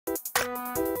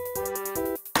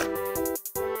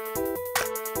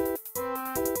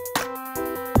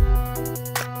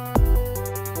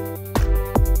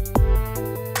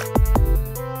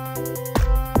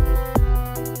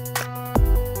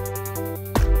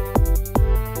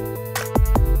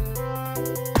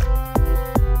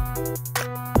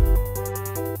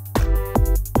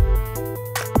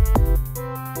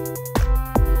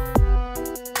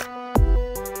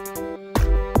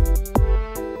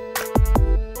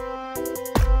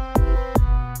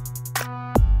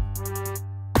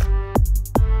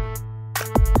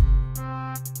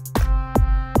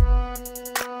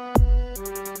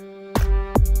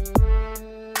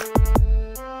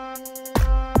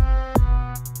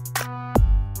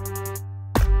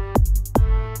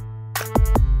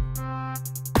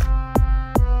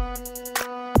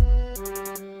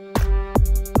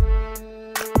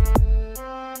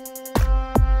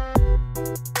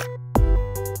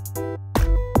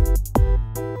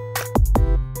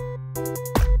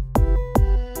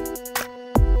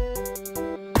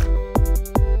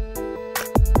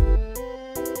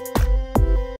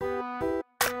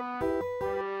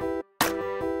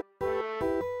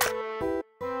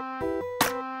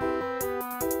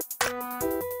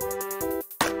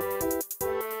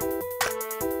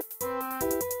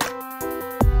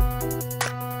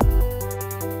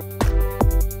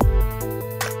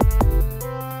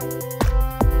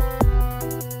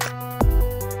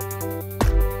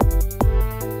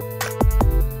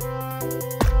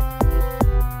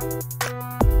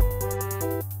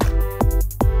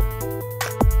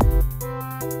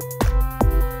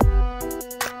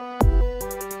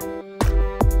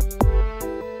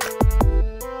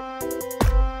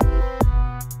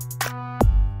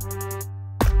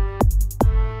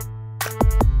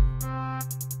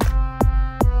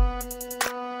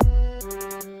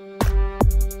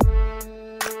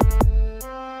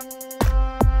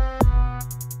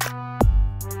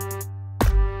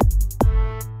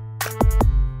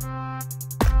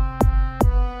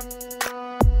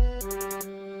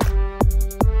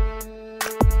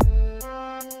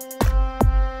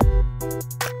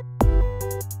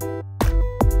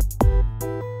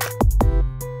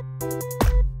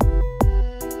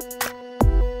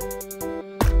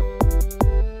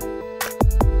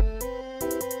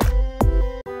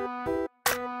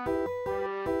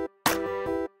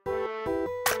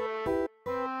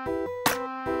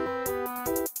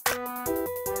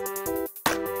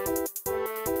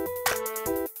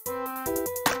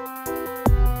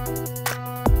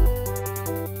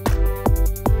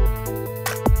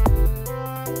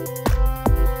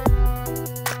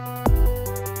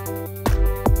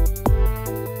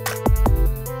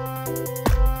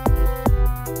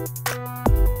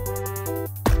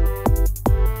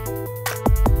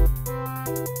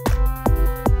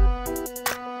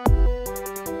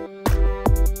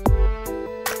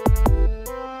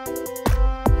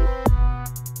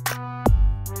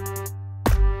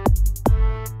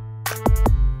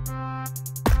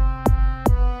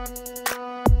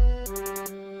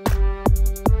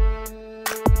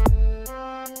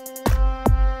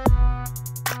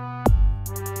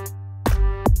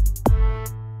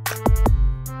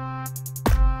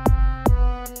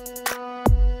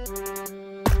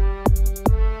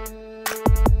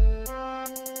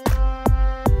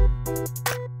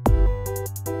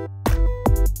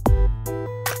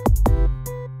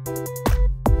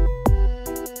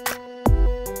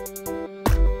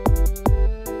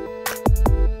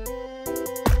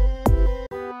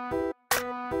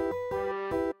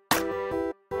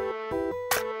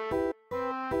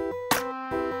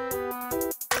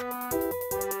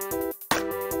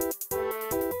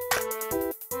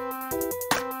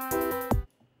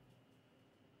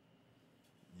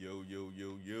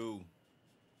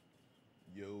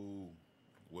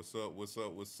What's up? What's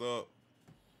up? What's up?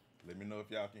 Let me know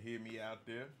if y'all can hear me out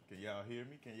there. Can y'all hear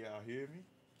me? Can y'all hear me?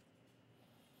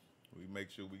 We make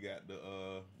sure we got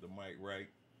the mic right.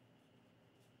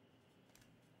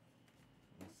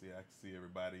 Let's see. I can see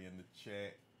everybody in the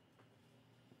chat.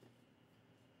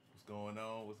 What's going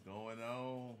on? What's going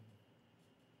on?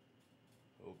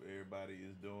 Hope everybody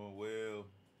is doing well.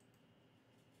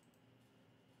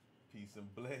 Peace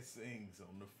and blessings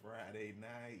on the Friday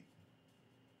night.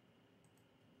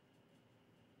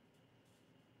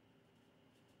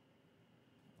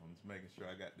 I'm just making sure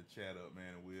I got the chat up,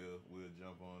 man, and we'll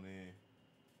jump on in.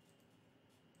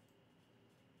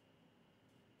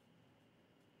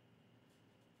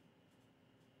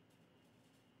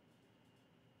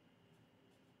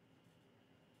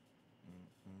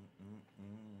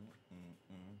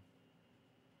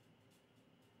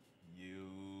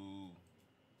 You.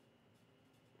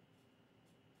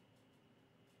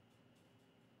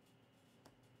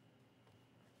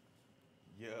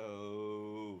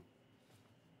 Yo.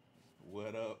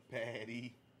 What up,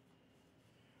 Patty?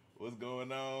 What's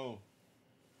going on?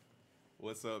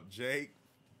 What's up, Jake?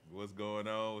 What's going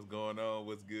on? What's going on?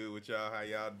 What's good with y'all? How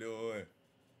y'all doing?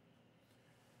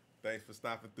 Thanks for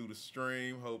stopping through the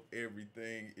stream. Hope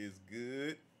everything is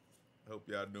good. Hope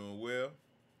y'all doing well.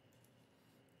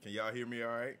 Can y'all hear me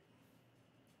all right?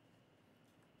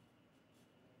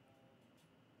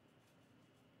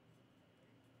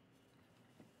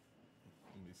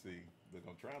 Let me see. Look,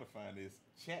 I'm trying to find this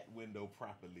chat window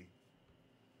properly.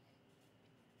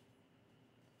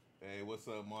 Hey, what's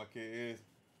up, Marquez?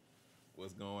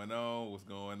 What's going on? What's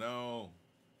going on?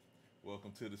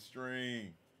 Welcome to the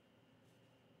stream.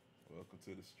 Welcome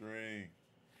to the stream.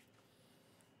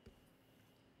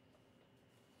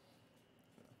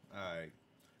 All right.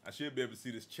 I should be able to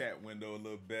see this chat window a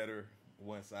little better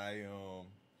once I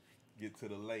get to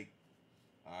the lake.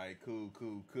 All right,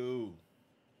 cool.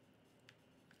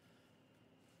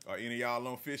 Are any of y'all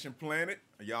on Fishing Planet?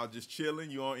 Are y'all just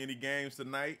chilling? You on any games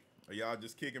tonight? Are y'all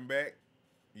just kicking back?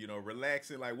 You know,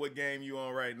 relaxing? Like, what game you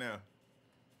on right now?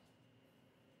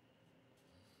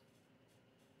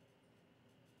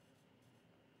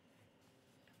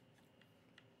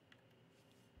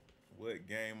 What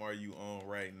game are you on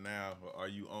right now? Or are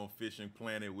you on Fishing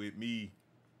Planet with me?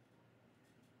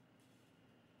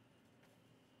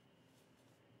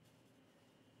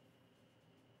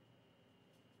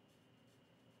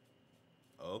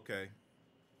 Okay.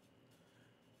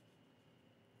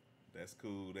 That's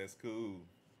cool. That's cool.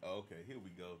 Okay, here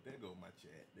we go. There go my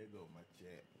chat. There go my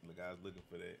chat. Look, I was looking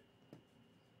for that.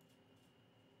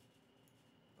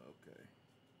 Okay.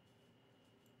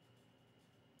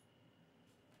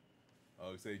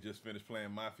 Oh, you say you just finished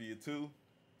playing Mafia 2?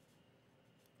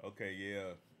 Okay,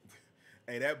 yeah.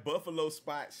 Hey, that Buffalo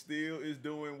spot still is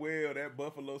doing well. That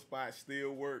Buffalo spot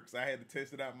still works. I had to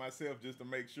test it out myself just to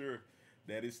make sure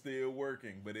that it's still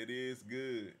working, but it is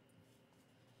good.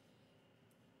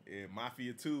 Yeah,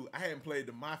 Mafia 2. I hadn't played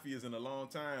the Mafias in a long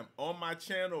time. On my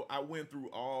channel, I went through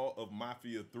all of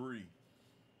Mafia 3.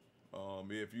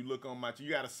 If you look on my,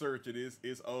 you gotta search it.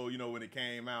 It's old. You know, when it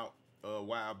came out a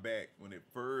while back, when it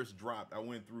first dropped, I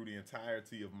went through the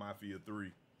entirety of Mafia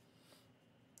 3.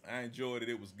 I enjoyed it.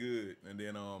 It was good. And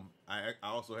then I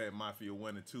also had Mafia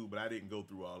 1 and 2, but I didn't go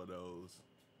through all of those.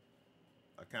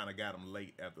 I kind of got them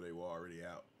late after they were already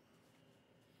out.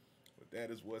 But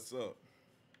that is what's up.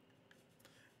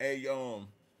 Hey, y'all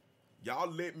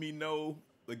let me know.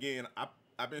 Again,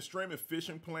 I've been streaming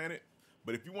Fishing Planet,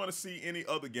 but if you want to see any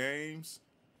other games,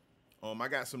 I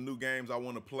got some new games I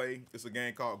want to play. It's a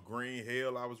game called Green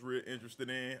Hell I was real interested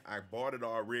in. I bought it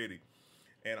already,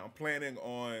 and I'm planning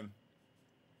on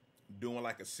doing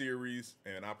like a series,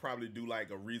 and I'll probably do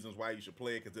like a reasons why you should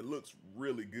play it because it looks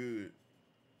really good.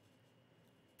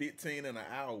 15 an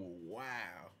hour.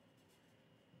 Wow.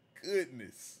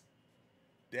 Goodness.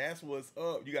 That's what's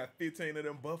up. You got 15 of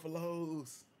them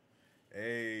buffaloes.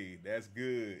 Hey, that's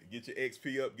good. Get your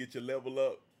XP up, get your level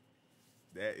up.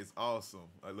 That is awesome.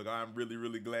 Look, I'm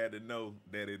really glad to know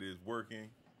that it is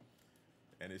working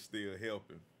and it's still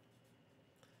helping.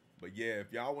 But yeah,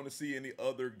 if y'all want to see any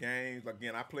other games,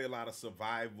 again, I play a lot of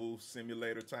survival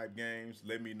simulator type games.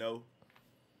 Let me know.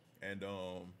 And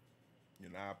you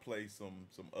know, I'll play some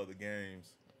other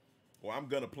games. Well, I'm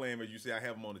gonna play them, as you see, I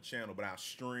have them on the channel, but I'll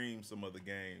stream some other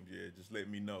games. Yeah, just let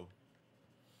me know.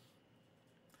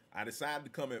 I decided to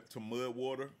come to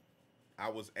Mudwater. I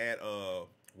was at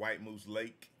White Moose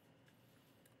Lake,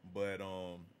 but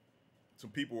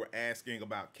some people were asking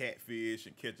about catfish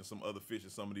and catching some other fish in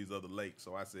some of these other lakes.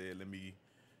 So I said, let me,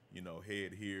 you know,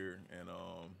 head here. And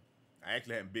I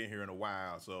actually haven't been here in a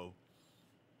while, so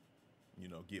you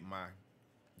know, get my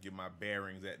get my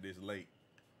bearings at this lake.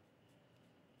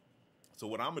 So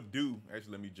what I'm gonna do,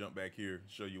 actually, let me jump back here,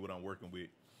 show you what I'm working with.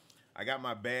 I got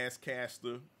my bass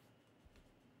caster,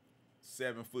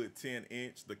 7-foot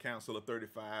 10-inch, the Counselor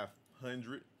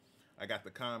 3500. I got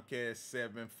the Comcast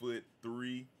 7-foot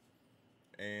 3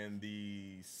 and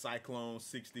the Cyclone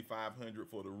 6500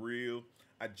 for the reel.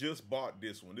 I just bought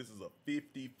this one. This is a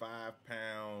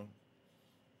 55-pound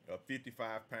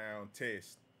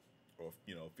test, or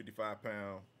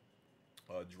 55-pound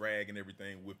drag and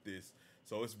everything with this.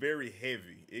 So it's very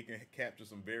heavy. It can capture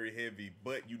some very heavy,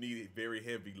 but you need a very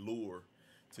heavy lure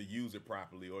to use it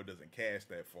properly, or it doesn't cast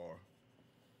that far.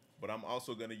 But I'm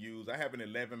also gonna use, I have an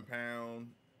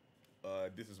 11-pound,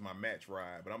 this is my match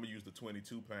ride, but I'm gonna use the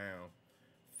 22-pound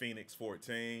Phoenix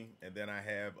 14, and then I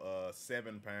have a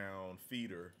 7-pound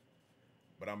feeder,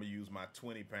 but I'm gonna use my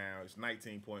 20-pound, it's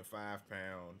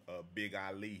 19.5-pound Big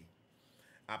Ali.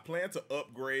 I plan to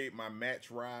upgrade my match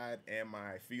ride and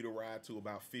my feeder ride to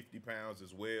about 50 pounds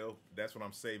as well. That's what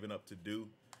I'm saving up to do.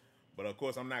 But of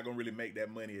course, I'm not gonna really make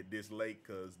that money at this lake,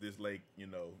 because this lake,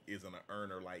 isn't an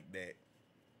earner like that.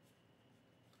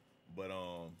 But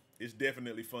it's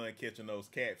definitely fun catching those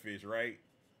catfish, right?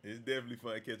 It's definitely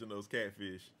fun catching those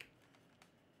catfish.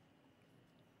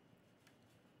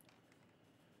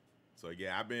 So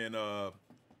yeah, I've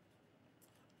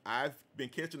been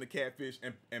catching the catfish,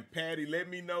 and Patty, let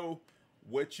me know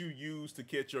what you use to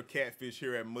catch your catfish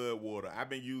here at Mudwater. I've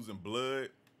been using blood.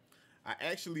 I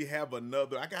actually have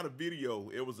another, I got a video.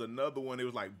 It was another one, it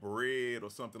was like bread or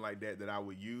something like that I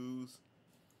would use.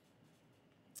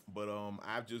 But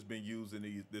I've just been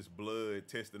using this blood,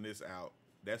 testing this out.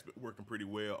 That's been working pretty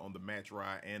well on the match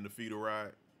ride and the feeder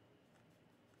ride.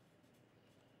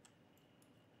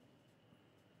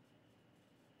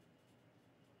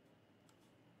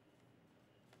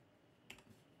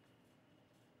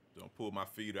 Don't pull my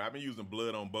feeder. I've been using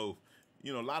blood on both.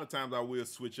 A lot of times I will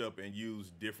switch up and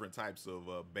use different types of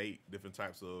bait, different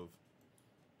types of,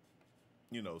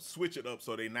 switch it up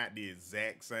so they're not the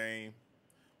exact same.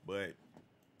 But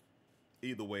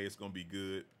either way, it's gonna be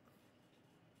good.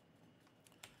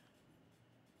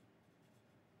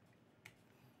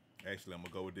 Actually, I'm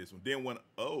gonna go with this one. Then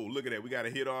oh, look at that, we got a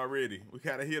hit already. We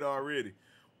got a hit already.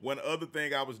 One other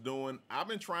thing I was doing, I've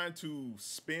been trying to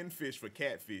spin fish for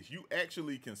catfish. You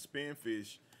actually can spin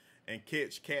fish and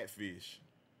catch catfish.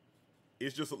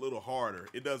 It's just a little harder.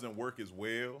 It doesn't work as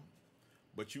well,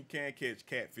 but you can catch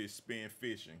catfish spin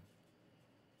fishing.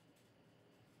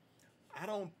 I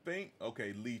don't think,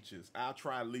 okay, leeches. I'll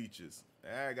try leeches.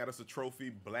 I got us a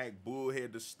trophy black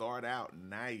bullhead to start out.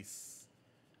 Nice.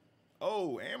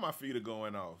 Oh, and my feet are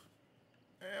going off.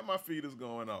 And my feet is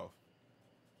going off.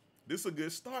 This is a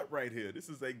good start right here. This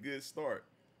is a good start.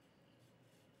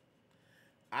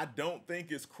 I don't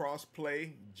think it's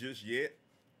cross-play just yet.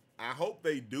 I hope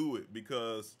they do it,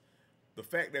 because the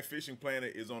fact that Fishing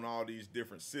Planet is on all these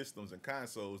different systems and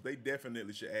consoles, they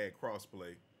definitely should add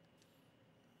cross-play.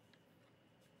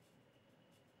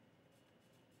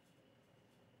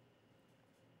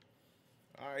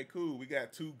 All right, cool. We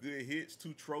got 2 good hits,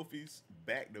 2 trophies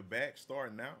back to back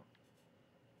starting out.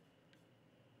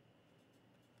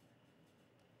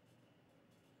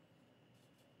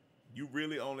 You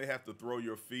really only have to throw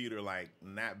your feeder like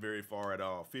not very far at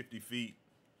all, 50 feet,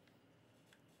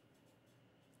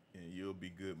 and you'll be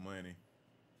good money.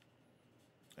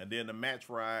 And then the match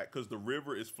ride, because the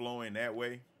river is flowing that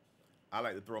way, I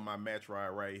like to throw my match ride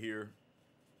right here.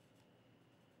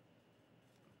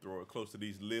 Throw it close to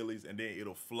these lilies, and then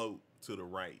it'll float to the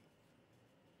right.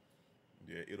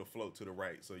 Yeah, it'll float to the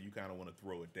right, so you kind of want to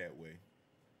throw it that way.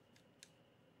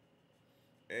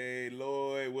 Hey,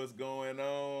 Lloyd, what's going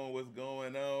on? What's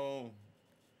going on?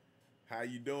 How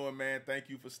you doing, man? Thank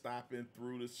you for stopping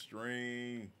through the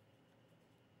stream.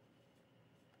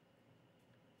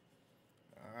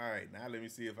 All right, now let me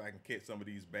see if I can catch some of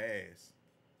these bass.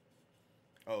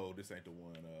 Oh, this ain't the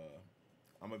one.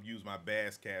 I'm gonna use my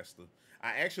bass caster.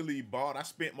 I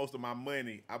spent most of my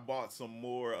money. I bought some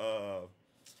more.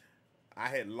 I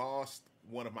had lost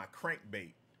one of my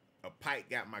crankbait. A pike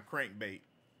got my crankbait.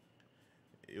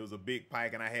 It was a big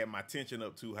pike, and I had my tension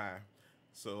up too high.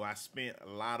 So I spent a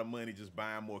lot of money just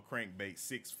buying more crankbait,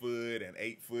 6-foot and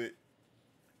 8-foot.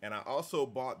 And I also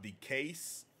bought the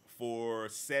case for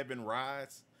 7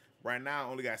 rods. Right now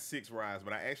I only got 6 rods,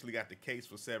 but I actually got the case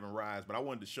for 7 rods. But I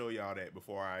wanted to show y'all that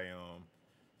before I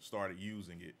started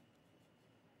using it.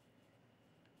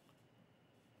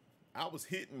 I was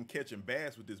catching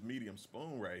bass with this medium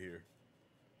spoon right here.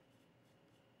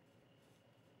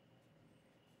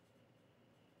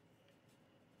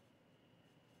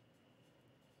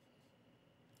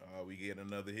 We get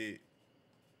another hit.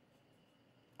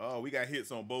 Oh, we got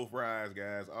hits on both rides,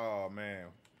 guys. Oh, man.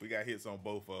 We got hits on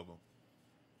both of them.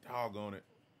 Doggone it.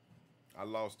 I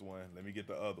lost one. Let me get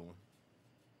the other one.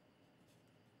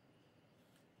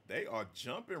 They are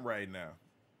jumping right now.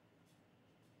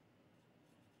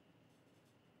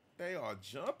 They are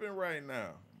jumping right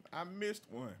now. I missed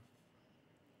one.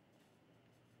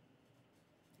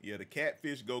 Yeah, the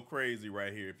catfish go crazy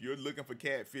right here. If you're looking for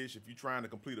catfish, if you're trying to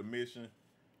complete a mission,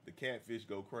 the catfish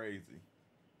go crazy.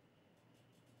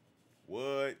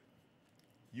 What?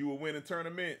 You were winning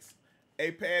tournaments?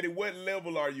 Hey, Patty, what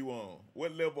level are you on?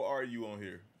 What level are you on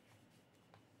here?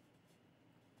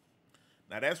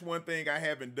 Now, that's one thing I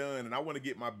haven't done, and I want to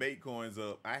get my bait coins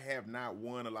up. I have not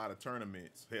won a lot of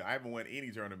tournaments. Hell, I haven't won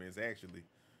any tournaments, actually.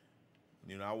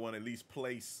 You know, I want to at least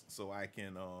place so I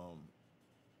can,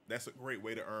 that's a great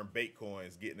way to earn bait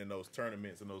coins, getting in those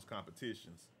tournaments and those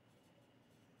competitions.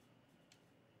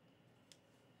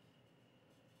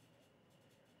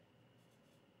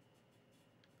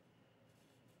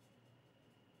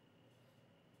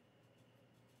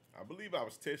 I believe I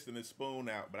was testing this spoon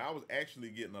out, but I was actually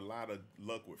getting a lot of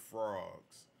luck with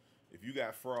frogs. If you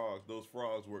got frogs, those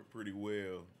frogs work pretty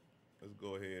well. Let's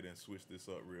go ahead and switch this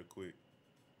up real quick.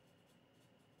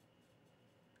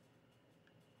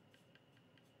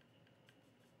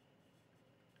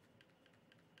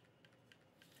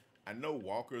 I know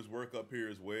walkers work up here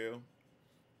as well.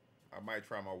 I might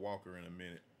try my walker in a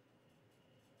minute.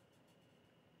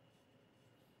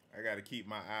 I got to keep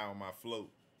my eye on my float.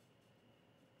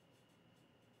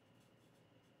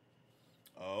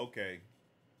 Oh, okay.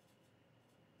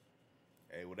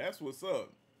 Hey, well, that's what's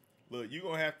up. Look, you're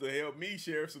going to have to help me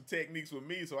share some techniques with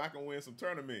me so I can win some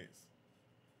tournaments.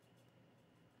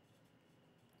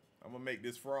 I'm going to make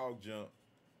this frog jump.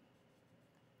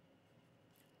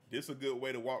 This is a good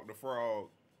way to walk the frog.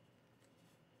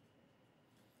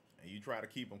 And you try to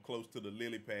keep them close to the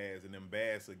lily pads, and them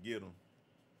bass will get them.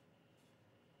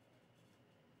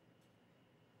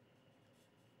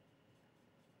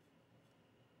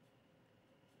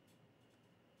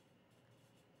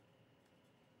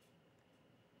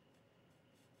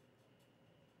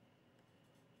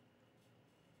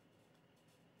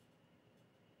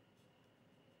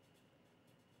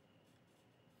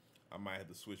 I might have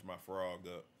to switch my frog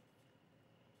up.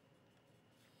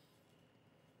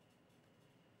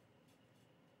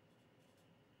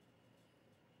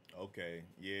 Okay,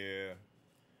 yeah.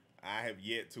 I have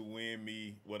yet to win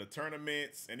me, well, the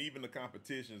tournaments and even the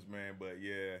competitions, man. But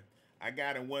yeah, I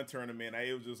got in one tournament.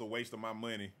 It was just a waste of my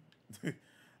money.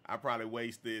 I probably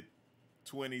wasted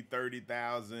 20,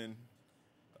 30,000,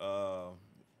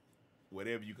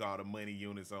 whatever you call the money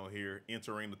units on here,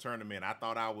 entering the tournament. I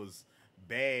thought I was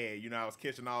bad. You know, I was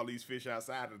catching all these fish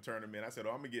outside of the tournament. I said,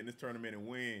 oh, I'm going to get in this tournament and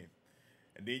win.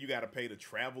 And then you got to pay the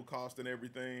travel cost and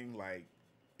everything. Like,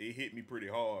 it hit me pretty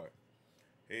hard.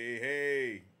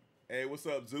 Hey, what's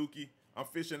up, Zuki? I'm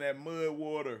fishing that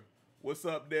Mudwater. What's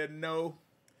up there? No,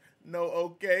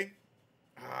 okay.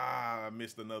 I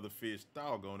missed another fish.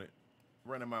 Doggone it.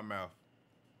 Running my mouth.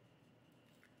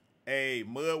 Hey,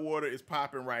 Mudwater is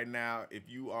popping right now if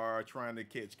you are trying to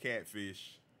catch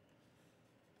catfish.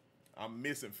 I'm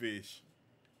missing fish.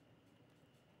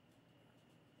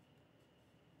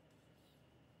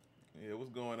 Yeah, what's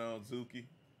going on, Zuki?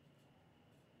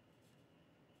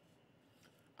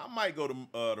 I might go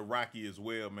to Rocky as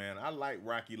well, man. I like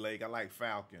Rocky Lake. I like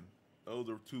Falcon. Those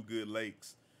are two good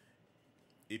lakes.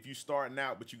 If you starting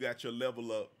out, but you got your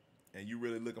level up, and you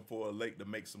really looking for a lake to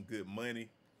make some good money,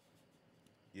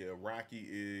 yeah, Rocky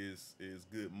is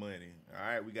good money. All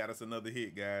right, we got us another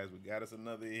hit, guys. We got us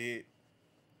another hit.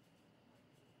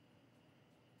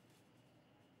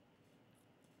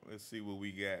 Let's see what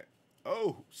we got.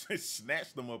 Oh,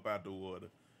 snatched them up out the water.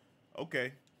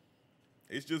 Okay.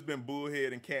 It's just been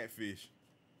bullhead and catfish.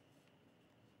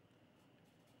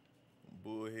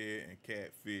 Bullhead and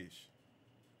catfish.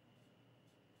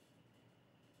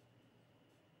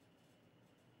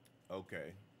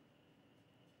 Okay.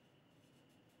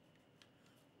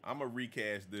 I'm going to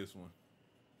recast this one.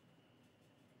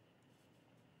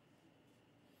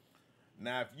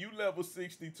 Now, if you level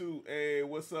 62, hey,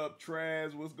 what's up,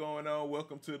 Traz? What's going on?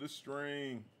 Welcome to the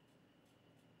stream.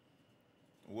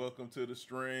 Welcome to the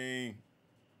stream.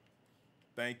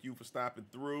 Thank you for stopping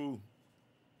through.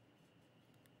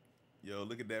 Yo,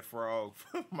 look at that frog.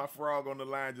 My frog on the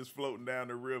line just floating down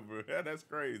the river. That's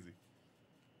crazy.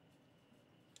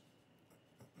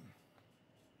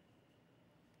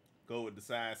 Go with the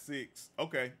size 6.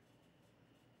 Okay.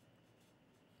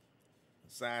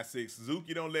 Size 6.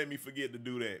 Zuki, don't let me forget to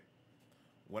do that.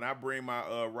 When I bring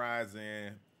my rides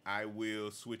in, I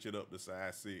will switch it up to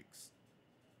size 6.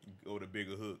 Go to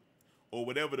bigger hook. or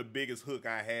whatever the biggest hook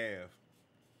I have.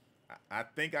 I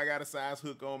think I got a size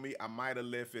hook on me. I might have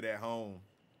left it at home.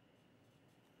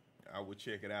 I will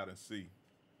check it out and see.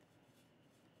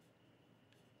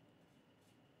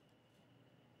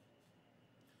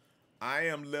 I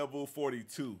am level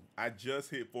 42. I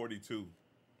just hit 42.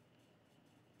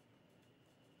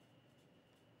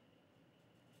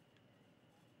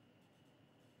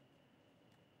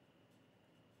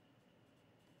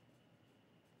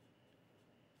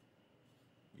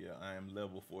 Yeah, I am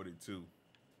level 42.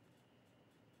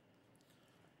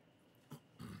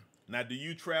 Now, do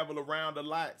you travel around a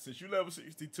lot? Since you level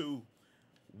 62,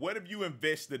 what have you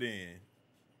invested in?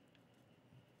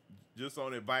 Just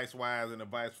on advice wise and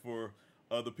advice for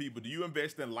other people. Do you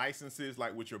invest in licenses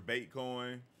like with your bait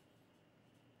coin?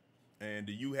 And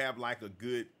do you have like a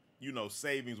good, you know,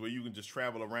 savings where you can just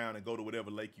travel around and go to whatever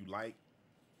lake you like?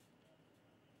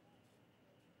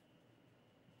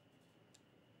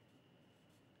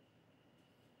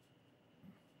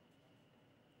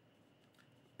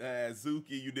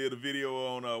 Zuki, you did a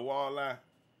video on walleye.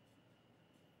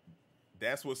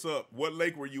 That's what's up. What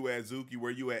lake were you at, Zuki?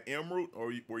 Were you at Emerald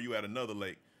or were you at another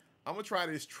lake? I'm going to try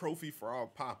this trophy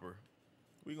frog popper.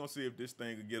 We're going to see if this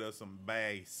thing can get us some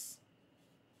bass.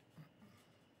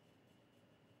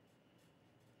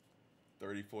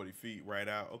 30, 40 feet right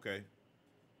out. Okay.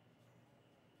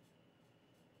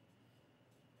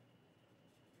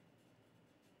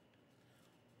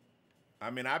 I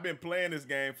mean, I've been playing this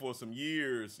game for some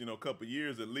years, you know, a couple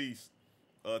years at least.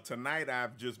 Tonight,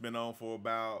 I've just been on for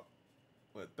about,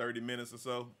 what, 30 minutes or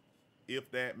so?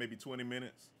 If that, maybe 20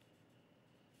 minutes.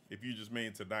 If you just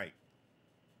mean tonight.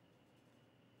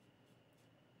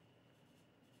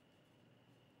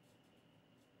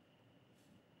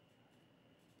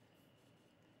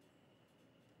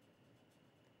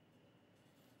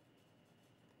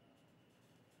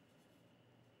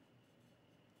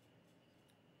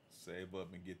 Save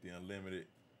up and get the unlimited.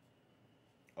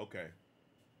 Okay.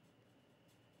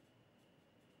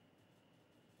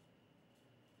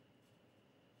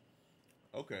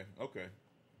 Okay, okay.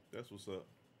 That's what's up.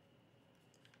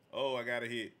 Oh, I got a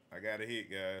hit. I got a hit,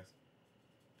 guys.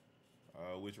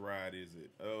 Which ride is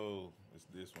it? Oh, it's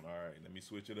this one. All right, let me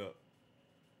switch it up.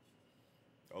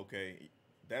 Okay,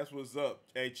 that's what's up.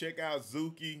 Hey, check out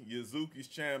Zuki, Zuki's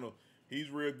channel. He's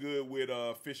real good with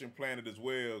Fishing Planet as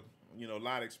well. You know, a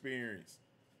lot of experience.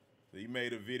 So he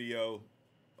made a video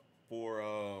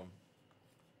for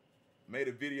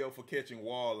catching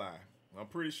walleye. I'm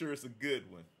pretty sure it's a good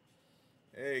one.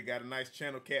 Hey, got a nice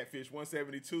channel catfish,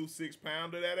 172,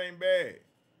 6-pounder. That ain't bad.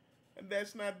 And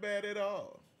that's not bad at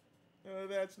all.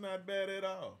 That's not bad at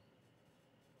all.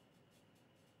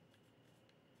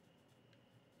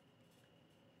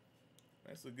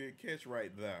 That's a good catch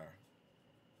right there.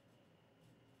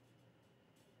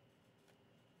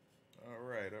 All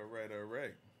right, all right, all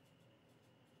right.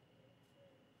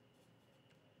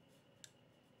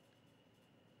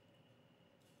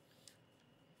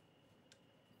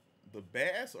 The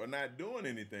bass are not doing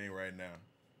anything right now.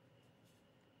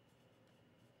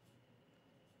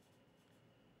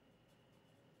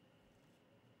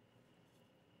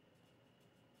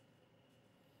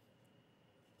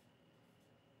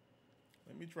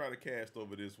 Let me try to cast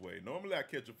over this way. Normally I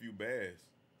catch a few bass.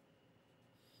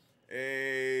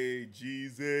 Hey,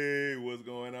 GZ, what's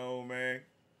going on, man?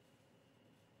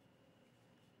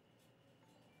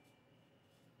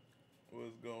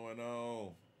 What's going on?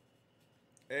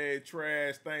 Hey,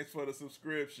 Trash, thanks for the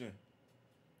subscription.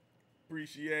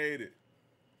 Appreciate it.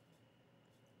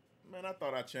 Man, I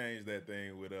thought I changed that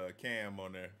thing with Cam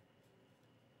on there.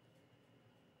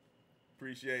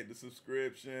 Appreciate the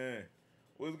subscription.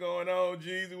 What's going on,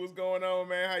 Jeezy? What's going on,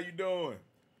 man? How you doing?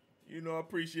 You know, I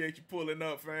appreciate you pulling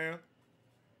up, fam.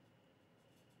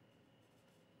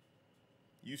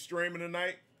 You streaming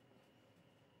tonight?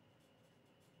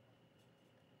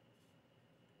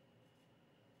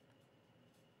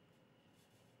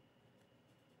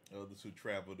 Others who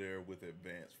travel there with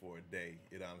advance for a day.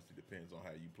 It honestly depends on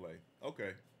how you play.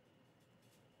 Okay.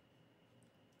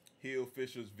 Hill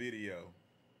Fisher's video.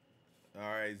 All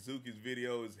right, Zuki's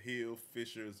video is Hill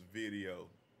Fisher's video.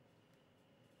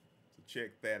 So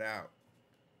check that out.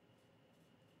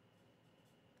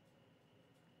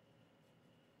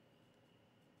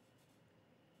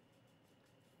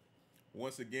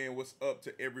 Once again, what's up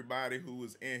to everybody who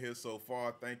is in here so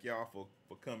far? Thank y'all for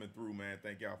coming through, man.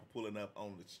 Thank y'all for pulling up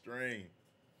on the stream.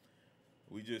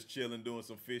 We just chilling, doing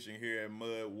some fishing here at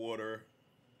Mudwater.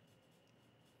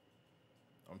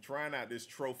 I'm trying out this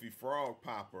trophy frog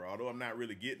popper, although I'm not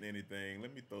really getting anything.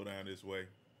 Let me throw down this way.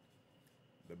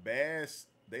 The bass,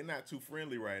 they not too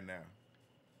friendly right now.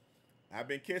 I've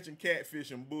been catching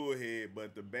catfish and bullhead,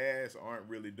 but the bass aren't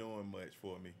really doing much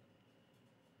for me.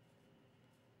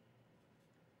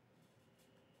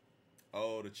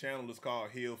 Oh, the channel is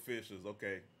called Hill Fishers.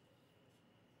 Okay.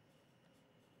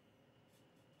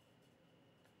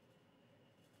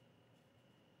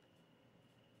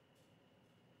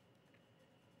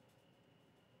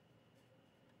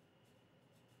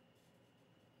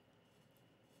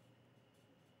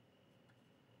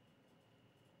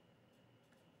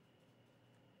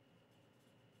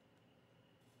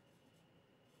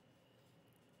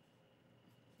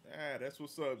 Ah, that's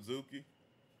what's up, Zuki.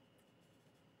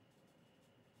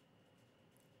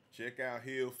 Check out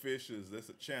Hill Fishers. That's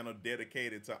a channel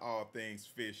dedicated to all things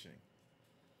fishing.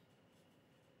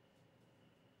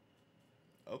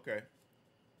 Okay.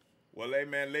 Well, hey,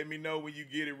 man, let me know when you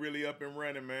get it really up and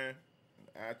running, man.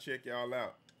 I'll check y'all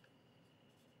out.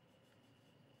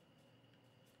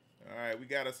 All right, we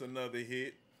got us another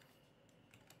hit.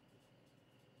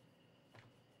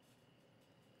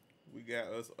 We got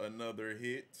us another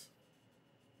hit.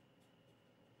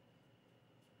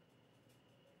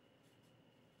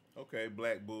 Okay,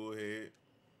 black bullhead.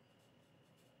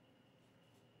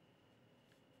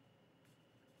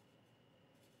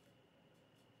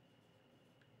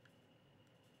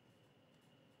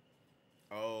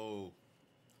 Oh,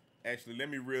 actually, let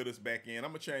me reel this back in. I'm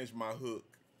gonna change my hook.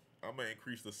 I'm gonna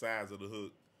increase the size of the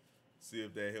hook. See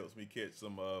if that helps me catch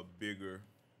some bigger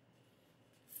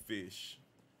fish.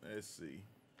 Let's see.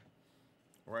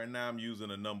 Right now I'm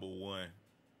using a number 1.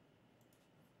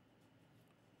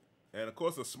 And of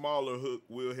course a smaller hook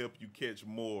will help you catch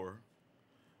more.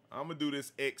 I'm gonna do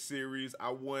this X series. I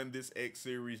won this X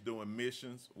series doing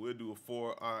missions. We'll do a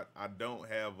 4-aught. I don't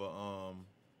have a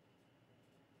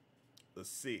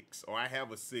 6, or I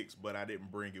have a 6, but I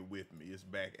didn't bring it with me. It's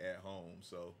back at home,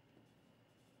 so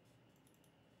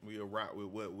we'll rock with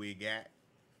what we got.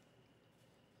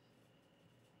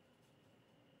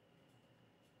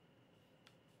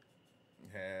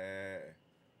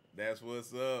 That's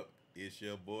what's up. It's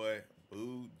your boy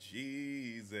Boo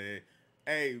Jeezy.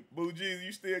 Hey, Boo Jeezy,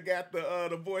 you still got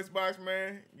the voice box,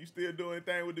 man? You still doing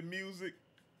anything with the music?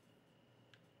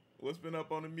 What's been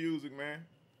up on the music, man?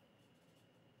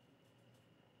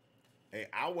 Hey,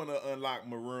 I want to unlock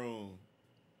Maroon,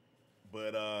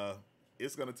 but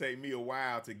it's gonna take me a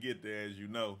while to get there, as you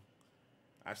know.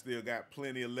 I still got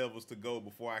plenty of levels to go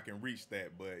before I can reach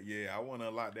that, but yeah, I want to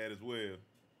unlock that as well.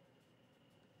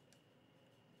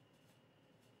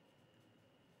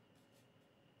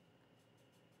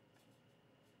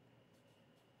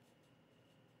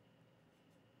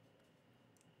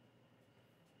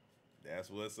 That's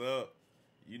what's up.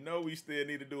 You know we still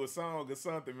need to do a song or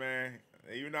something, man.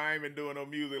 Even though I ain't been doing no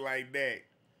music like that,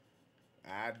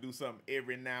 I do something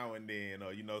every now and then,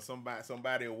 or you know,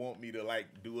 somebody will want me to like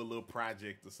do a little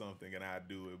project or something, and I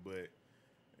do it. But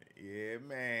yeah,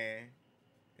 man,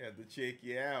 have to check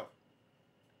you out.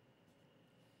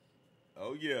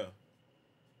 Oh yeah.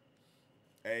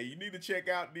 Hey, you need to check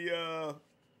out the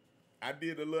I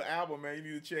did a little album, man.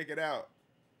 You need to check it out.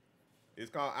 It's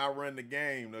called "I Run the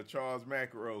Game," the Charles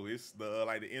Macro. It's the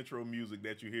like the intro music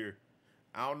that you hear.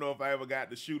 I don't know if I ever got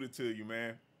to shoot it to you,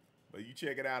 man, but you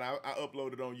check it out. I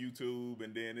uploaded it on YouTube,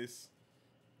 and then it's,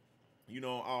 you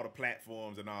know, on all the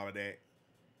platforms and all of that.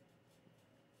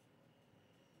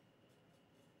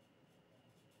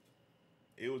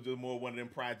 It was just more one of them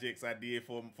projects I did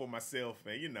for myself,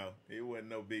 and you know, it wasn't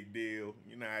no big deal.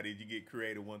 You know how it is, you get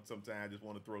creative once sometimes, just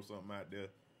want to throw something out there.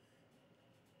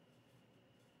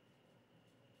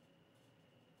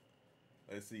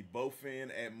 Let's see, Bowfin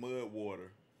at Mudwater.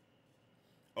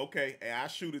 Okay, hey, I'll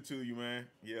shoot it to you, man.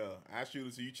 Yeah, I'll shoot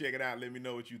it to you. Check it out. Let me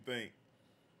know what you think.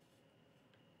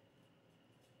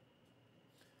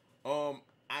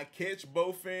 I catch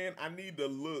Bowfin. I need to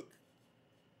look.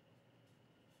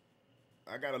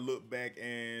 I gotta look back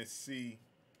and see.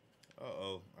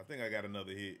 Uh-oh, I think I got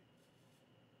another hit.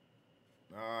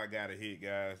 Oh, I got a hit,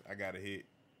 guys. I got a hit.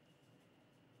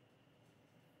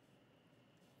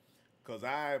 Because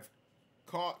I've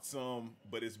caught some,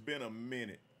 but it's been a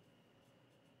minute.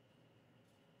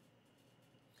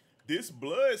 This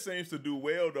blood seems to do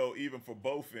well, though, even for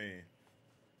Bowfin.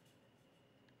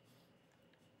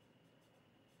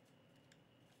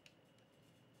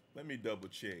 Let me double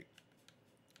check.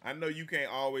 I know you can't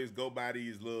always go by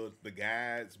the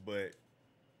guides, but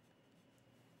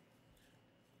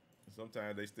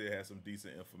sometimes they still have some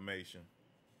decent information.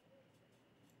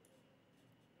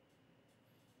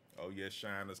 Oh yes,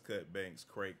 shiners, cutbanks,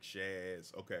 crake,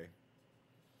 shads. Okay.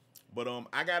 But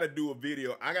I gotta do a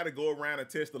video. I gotta go around and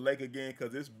test the lake again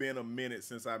because it's been a minute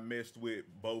since I messed with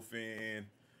Bowfin.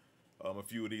 A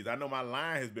few of these. I know my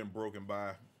line has been broken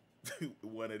by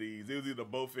one of these. It was either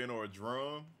both in or a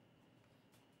drum.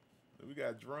 We got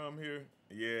a drum here.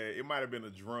 Yeah, it might have been a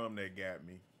drum that got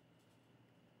me.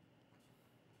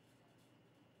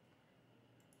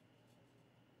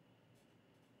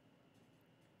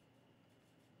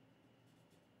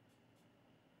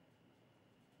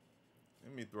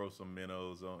 Let me throw some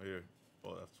minnows on here.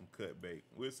 Oh, that's some cut bait.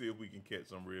 We'll see if we can catch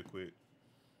some real quick.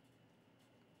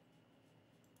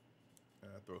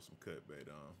 I'll throw some cut bait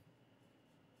on.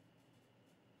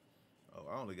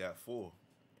 Oh, I only got 4.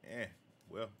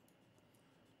 Well,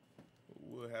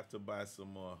 we'll have to buy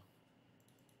some more.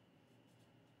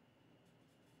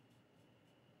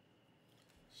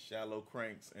 Shallow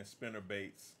cranks and spinner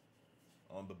baits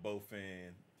on the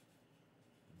bowfin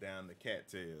down the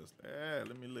cattails.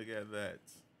 Let me look at that.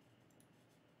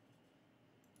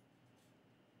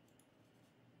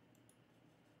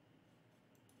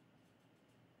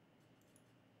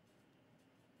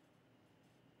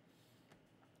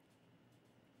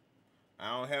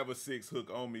 I don't have a 6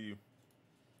 hook on me.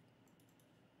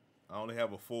 I only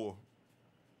have a 4.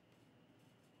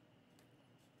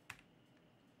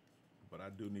 But I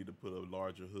do need to put a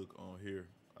larger hook on here.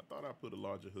 I thought I put a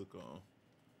larger hook on.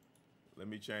 Let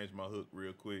me change my hook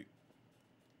real quick.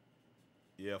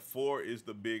 Yeah, 4 is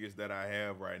the biggest that I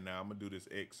have right now. I'm gonna do this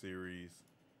X series.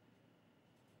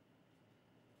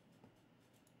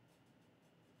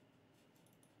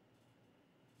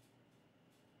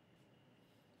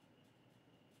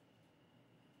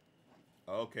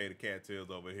 Okay, the cattail's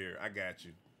over here. I got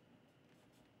you.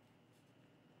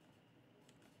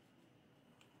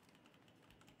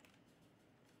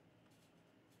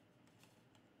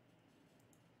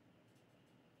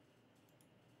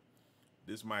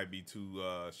 This might be too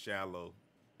shallow.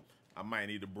 I might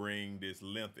need to bring this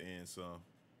length in some.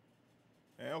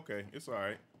 Okay, it's all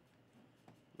right.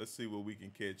 Let's see what we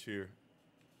can catch here.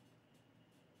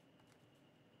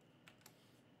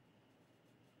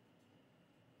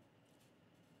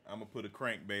 I'm gonna put a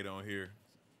crankbait on here.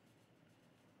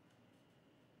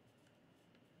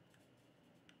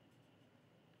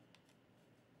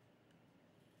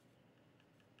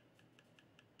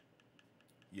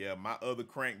 Yeah, my other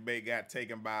crankbait got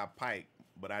taken by a pike,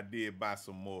 but I did buy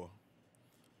some more.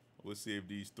 We'll see if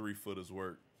these 3-footers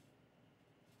work.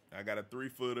 I got a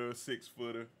 3-footer,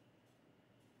 6-footer.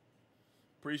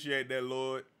 Appreciate that,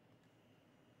 Lord.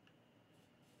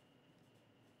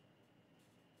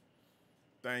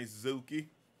 Thanks, Zuki.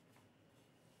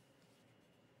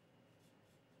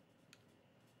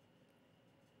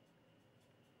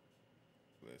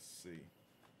 Let's see.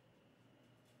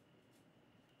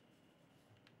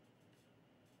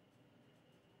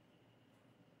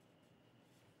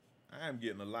 I am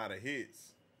getting a lot of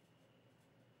hits.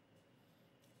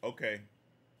 Okay.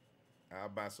 I'll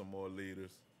buy some more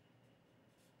leaders.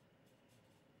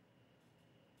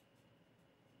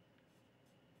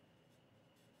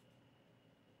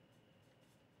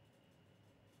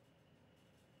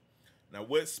 Now,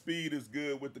 what speed is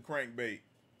good with the crankbait?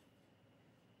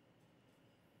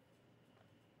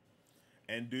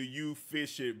 And do you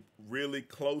fish it really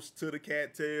close to the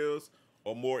cattails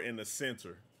or more in the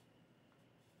center?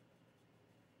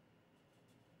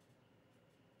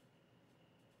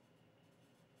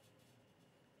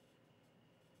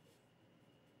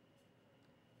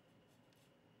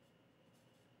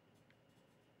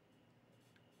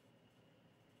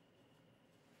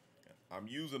 I'm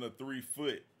using a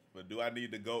 3-foot, but do I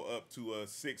need to go up to a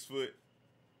 6-foot?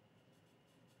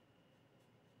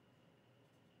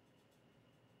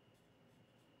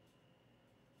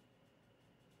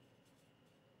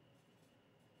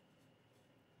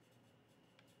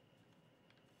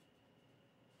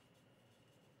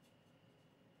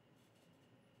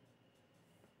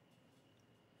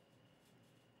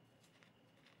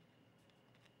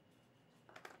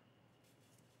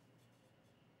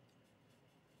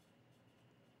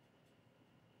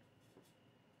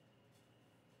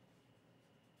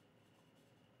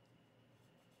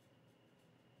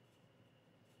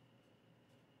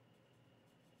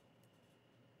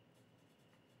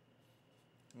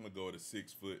 I'm gonna go to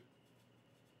 6-foot.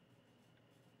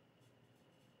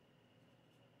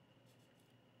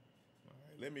 All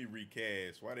right, let me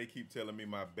recast. Why they keep telling me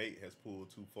my bait has pulled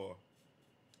too far?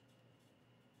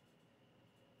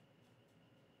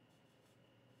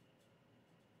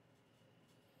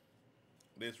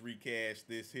 Let's recast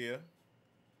this here.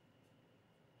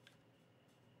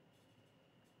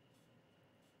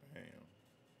 Bam.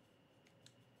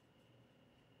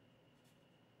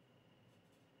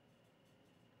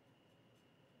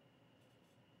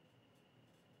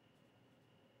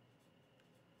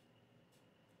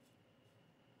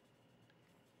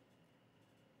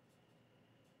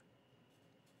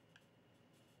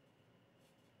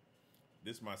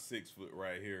 This is my 6 foot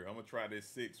right here. I'm gonna try this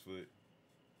 6 foot.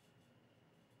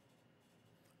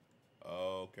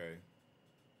 Okay.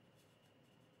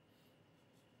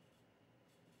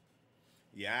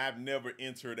 Yeah, I've never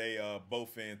entered a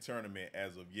bowfin tournament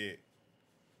as of yet.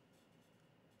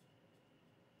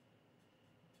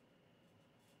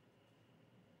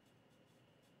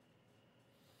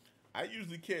 I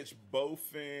usually catch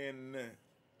bowfin.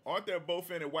 Aren't there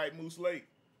bowfin at White Moose Lake?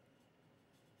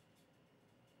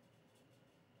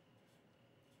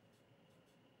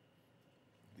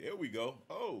 There we go.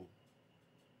 Oh,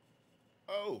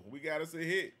 oh, we got us a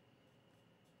hit.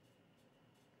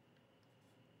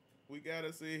 We got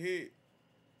us a hit.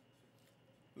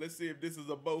 Let's see if this is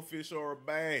a bowfish or a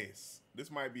bass. This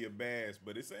might be a bass,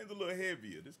 but it seems a little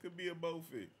heavier. This could be a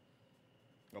bowfish.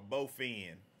 A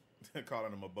bowfin.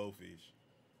 Calling them a bowfish.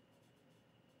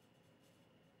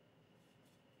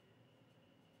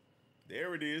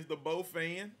 There it is, the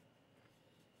bowfin.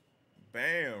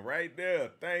 Bam, right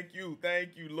there. Thank you,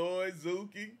 Lloyd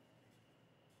Zuki.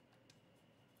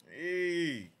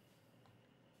 Hey.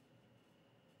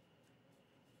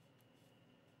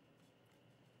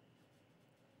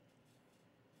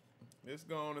 Let's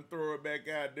go on and throw it back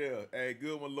out there. Hey,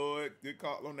 good one, Lloyd. Good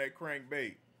call on that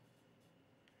crankbait.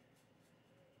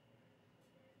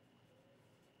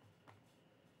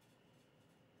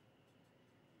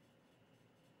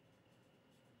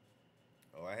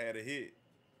 Oh, I had a hit.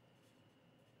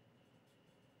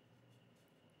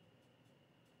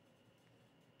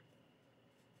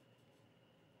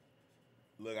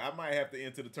 Look, I might have to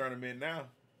enter the tournament now.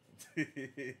 I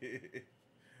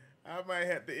might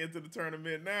have to enter the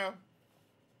tournament now.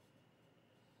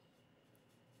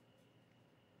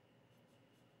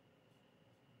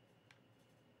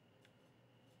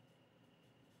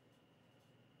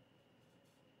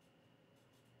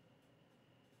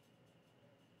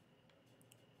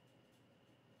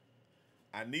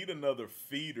 I need another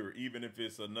feeder, even if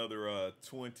it's another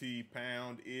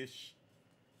 20-pound-ish.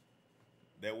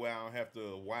 That way I don't have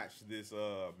to watch this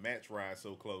match ride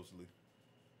so closely.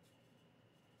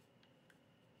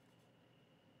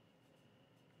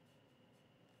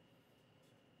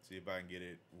 See if I can get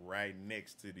it right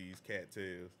next to these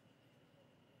cattails.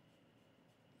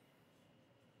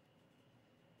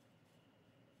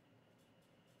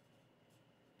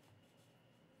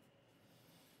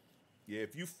 Yeah,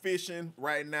 if you fishing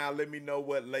right now, let me know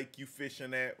what lake you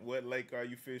fishing at. What lake are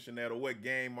you fishing at, or what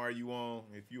game are you on?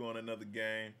 If you on another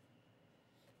game,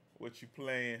 what you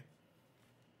playing?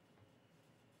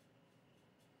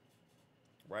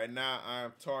 Right now,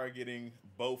 I'm targeting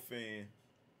bowfin.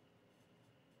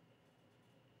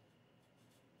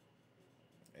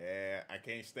 Yeah, I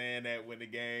can't stand that when the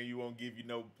game you won't give you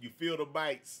no. You feel the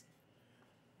bites,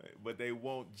 but they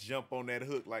won't jump on that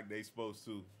hook like they supposed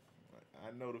to. I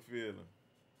know the feeling.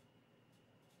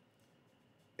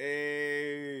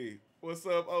 Hey, what's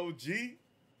up, OG?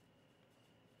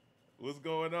 What's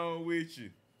going on with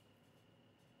you?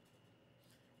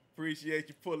 Appreciate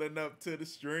you pulling up to the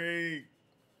stream.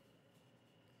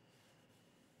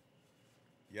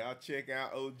 Y'all check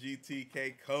out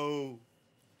OGTK Code.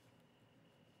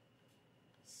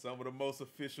 Some of the most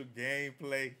official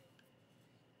gameplay.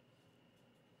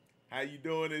 How you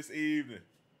doing this evening?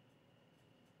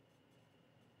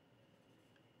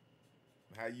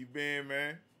 How you been,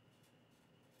 man?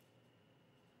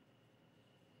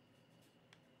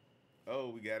 Oh,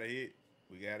 we got a hit.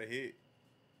 We got a hit.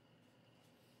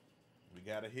 We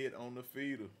got a hit on the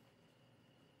feeder.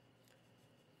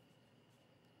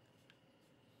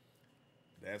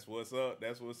 That's what's up.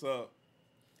 That's what's up.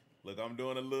 Look, I'm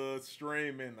doing a little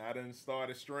streaming. I done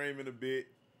started streaming a bit.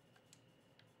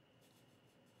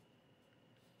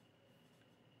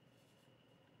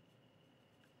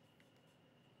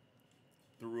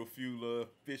 Threw a few little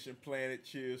Fishing Planet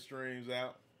chill streams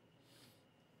out.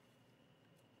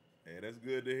 Hey, that's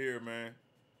good to hear, man.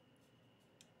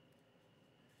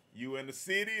 You in the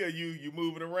city or you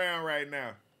moving around right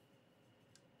now?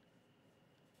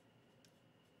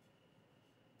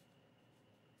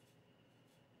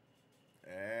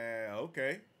 Ah,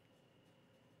 okay.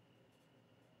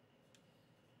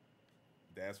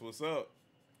 That's what's up.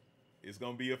 It's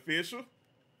gonna be official.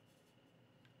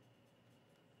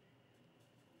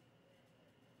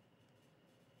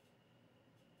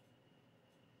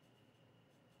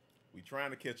 We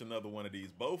trying to catch another one of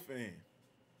these bowfin.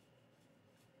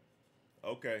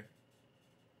 Okay.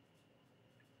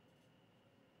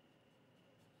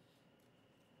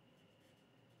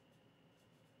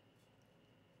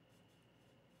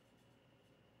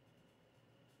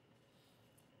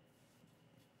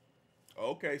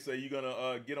 Okay, so you're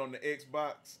gonna get on the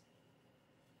Xbox.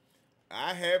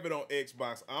 I have it on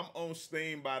Xbox. I'm on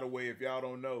Steam, by the way, if y'all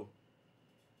don't know.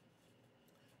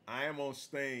 I am on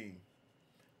Steam.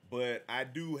 But I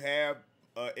do have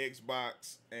a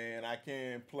Xbox, and I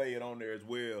can play it on there as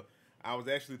well. I was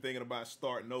actually thinking about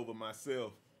starting over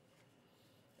myself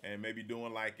and maybe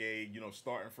doing like a,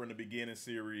 starting from the beginning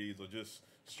series, or just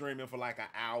streaming for like an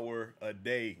hour a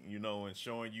day, and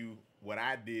showing you what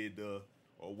I did or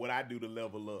what I do to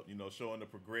level up, showing the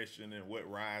progression and what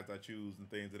rides I choose and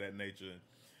things of that nature.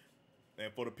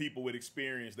 And for the people with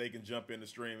experience, they can jump in the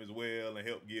stream as well and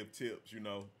help give tips,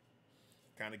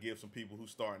 kind of give some people who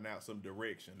starting out some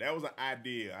direction. That was an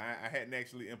idea. I hadn't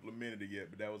actually implemented it yet,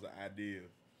 but that was an idea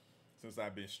since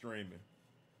I've been streaming.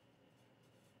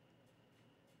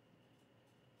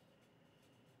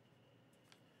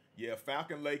 Yeah,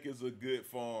 Falcon Lake is a good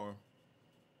farm,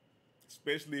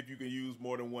 especially if you can use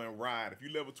more than one ride. If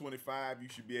you level 25, you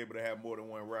should be able to have more than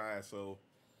one ride. So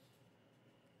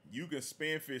you can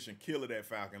spin fish and kill it at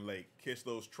Falcon Lake. Catch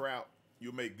those trout.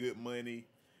 You'll make good money,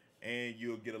 and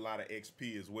you'll get a lot of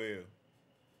XP as well.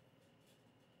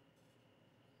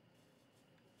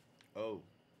 Oh.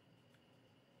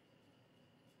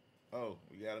 Oh,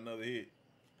 we got another hit.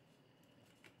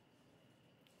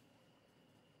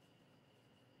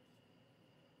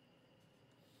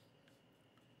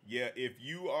 Yeah, if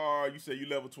you say you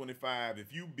level 25,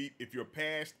 if you're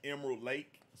past Emerald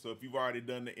Lake, so if you've already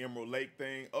done the Emerald Lake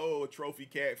thing, oh, a trophy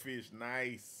catfish,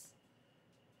 nice.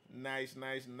 Nice,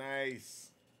 nice, nice.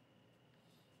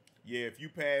 Yeah, if you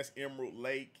pass Emerald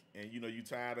Lake and you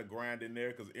tired of grinding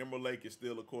there, because Emerald Lake is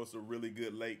still, of course, a really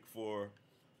good lake for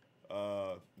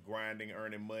grinding,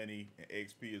 earning money, and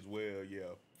XP as well.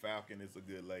 Yeah, Falcon is a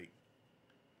good lake.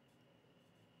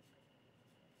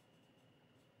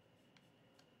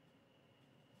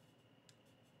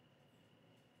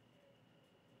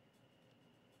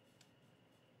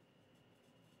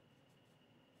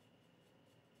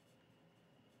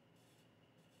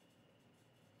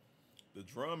 The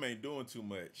drum ain't doing too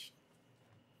much.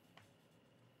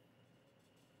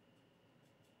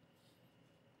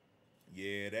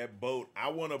 Yeah, that boat. I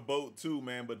want a boat too,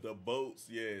 man, but the boats,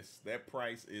 yes, that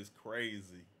price is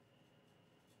crazy.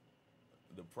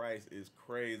 The price is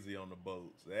crazy on the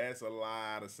boats. That's a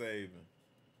lot of saving.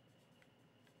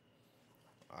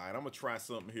 All right, I'm going to try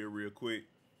something here real quick.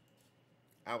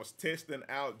 I was testing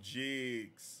out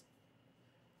jigs.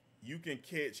 You can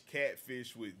catch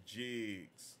catfish with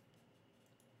jigs.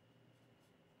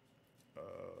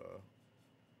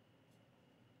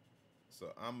 So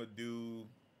I'm going to do,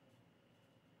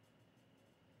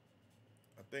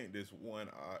 I think this one,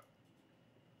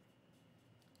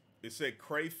 it said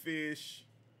crayfish.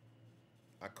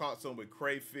 I caught some with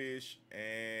crayfish,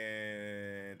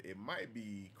 and it might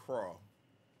be craw.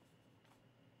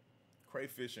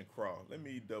 Crayfish and craw. Let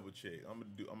me double check. I'm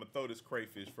gonna throw this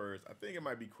crayfish first. I think it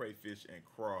might be crayfish and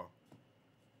craw.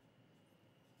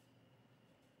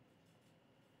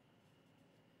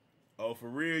 Oh, for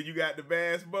real? You got the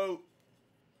bass boat?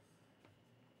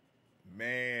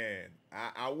 Man,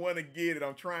 I want to get it.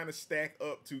 I'm trying to stack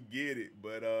up to get it,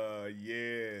 but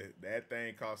yeah, that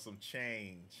thing cost some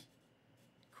change.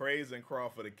 Crays and craw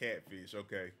for the catfish.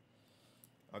 Okay,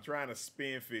 I'm trying to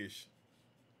spin fish.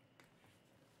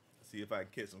 See if I can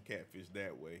catch some catfish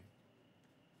that way.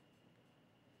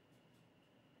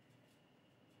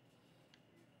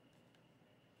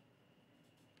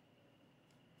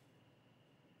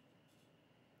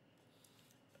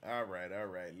 All right, all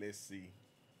right. Let's see.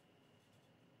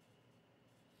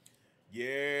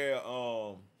 Yeah,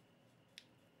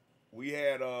 we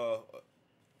had our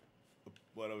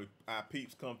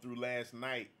peeps come through last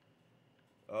night.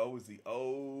 Was the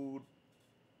old?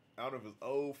 I don't know if it was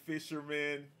old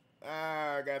fisherman.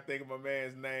 I gotta think of my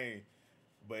man's name,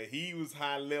 but he was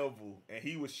high level and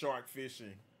he was shark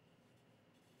fishing.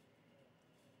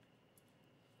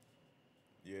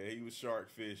 Yeah, he was shark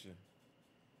fishing,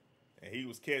 and he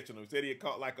was catching them. He said he had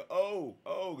caught like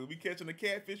we catching a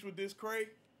catfish with this crayfish.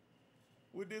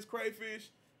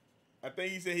 I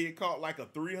think he said he had caught like a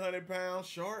 300-pound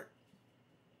shark.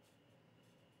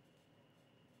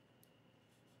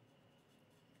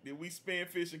 Did we spin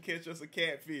fish and catch us a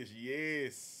catfish?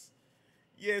 Yes.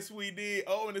 Yes, we did.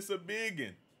 Oh, and it's a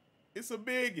biggin. It's a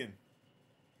biggin.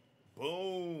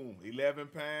 Boom. 11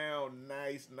 pound.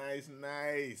 Nice, nice,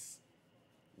 nice.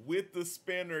 With the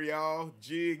spinner, y'all.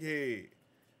 Jig head.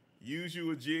 Use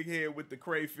you a jig head with the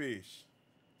crayfish.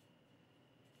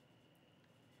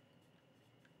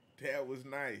 That was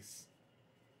nice.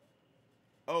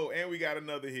 Oh, and we got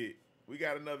another hit. We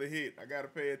got another hit. I got to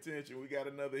pay attention. We got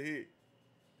another hit.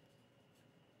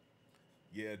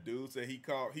 Yeah, dude said he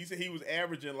caught. He said he was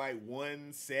averaging like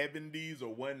 170s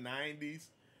or 190s,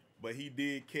 but he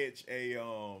did catch a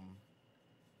I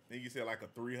think he said like a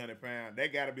 300 pound.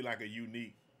 That got to be like a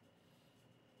unique.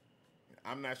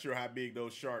 I'm not sure how big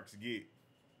those sharks get.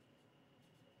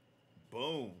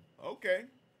 Boom. Okay.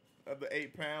 Of the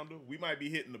 8 pounder, we might be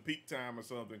hitting the peak time or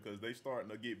something because they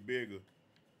starting to get bigger.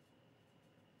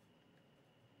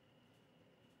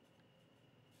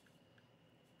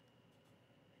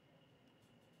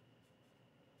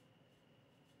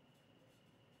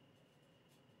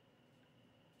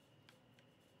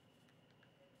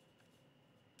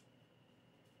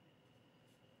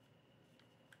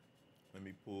 Let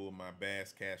me pull my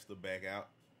bass caster back out.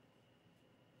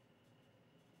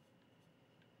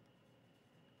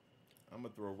 I'm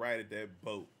gonna throw right at that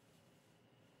boat.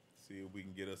 See if we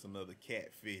can get us another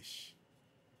catfish.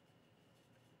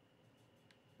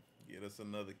 Get us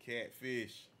another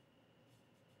catfish.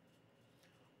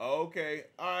 Okay,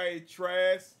 all right,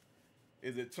 Trask.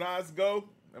 Is it Trasgo?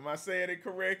 Am I saying it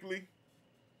correctly?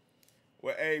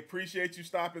 Well, hey, appreciate you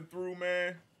stopping through,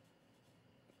 man.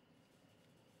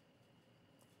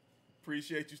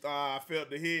 Appreciate you. I felt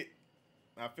the hit.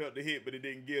 I felt the hit, but it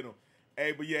didn't get him.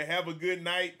 Hey, but yeah, have a good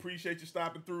night. Appreciate you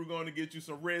stopping through. Going to get you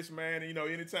some rest, man. And, you know,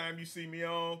 anytime you see me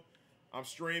on, I'm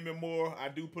streaming more. I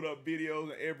do put up videos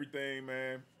and everything,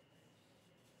 man.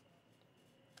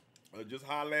 Just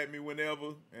holler at me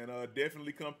whenever, and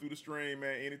definitely come through the stream,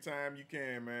 man. Anytime you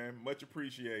can, man. Much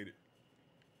appreciated.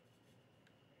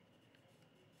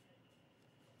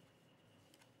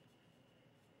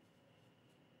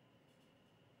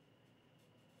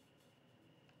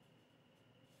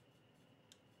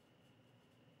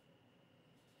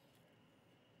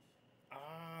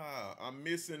 I'm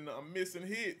missing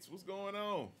hits. What's going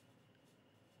on?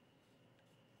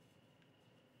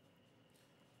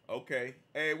 Okay.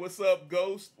 Hey, what's up,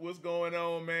 Ghost? What's going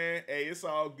on, man? Hey, it's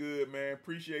all good, man.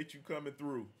 Appreciate you coming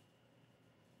through.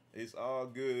 It's all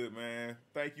good, man.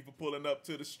 Thank you for pulling up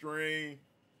to the stream.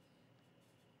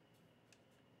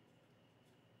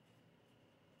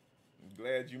 I'm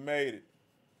glad you made it.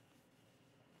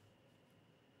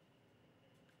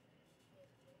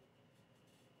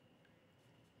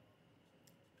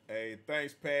 Hey,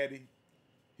 thanks, Patty.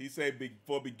 He said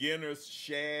for beginners,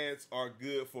 shads are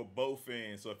good for both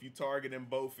ends. So if you target them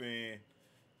both ends,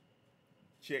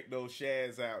 check those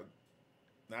shads out.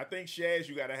 Now I think shads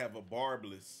you gotta have a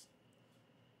barbless,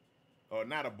 or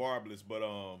not a barbless, but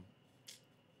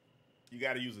you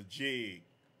gotta use a jig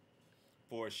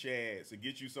for a shad. So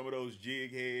get you some of those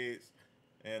jig heads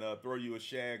and throw you a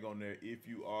shag on there if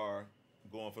you are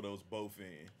going for those both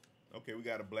ends. Okay, we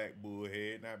got a black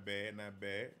bullhead. Not bad, not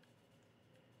bad.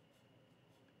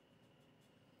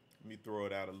 Let me throw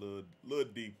it out a little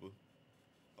deeper.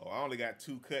 Oh, I only got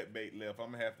 2 cut bait left.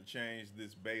 I'm gonna have to change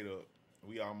this bait up.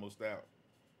 We almost out.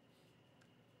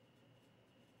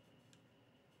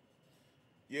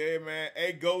 Yeah, man.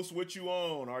 Hey, Ghost, what you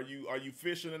on? Are you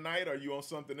fishing tonight? Are you on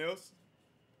something else?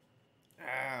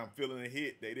 I'm feeling a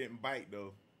hit. They didn't bite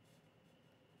though.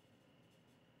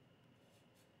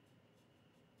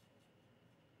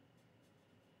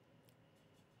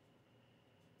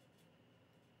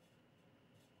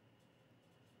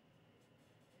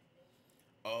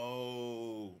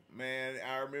 Oh, man,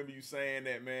 I remember you saying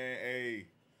that, man. Hey,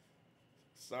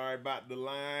 sorry about the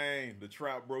line. The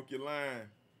trout broke your line.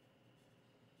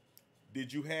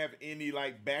 Did you have any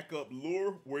like backup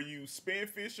lure? Were you spin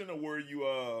fishing or were you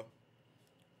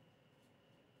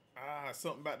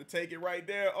something about to take it right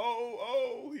there?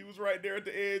 Oh, he was right there at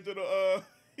the edge of the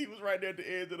he was right there at the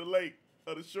edge of the lake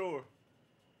of the shore.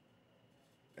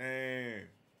 And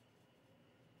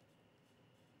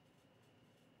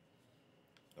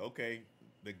okay,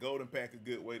 the golden pack a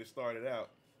good way to start it out.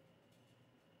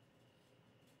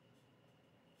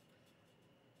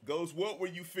 Ghost, what were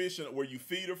you fishing? Were you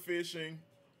feeder fishing?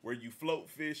 Were you float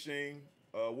fishing?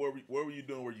 What were you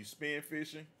doing? Were you spin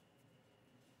fishing?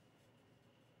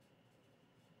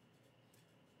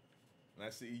 And I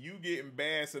see you getting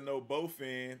bass and no both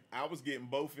end. I was getting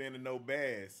both end and no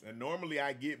bass. And normally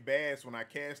I get bass when I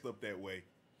cast up that way.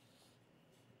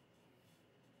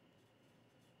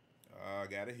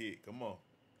 Got a hit. Come on.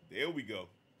 There we go.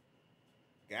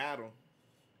 Got him.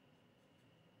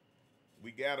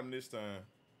 We got him this time.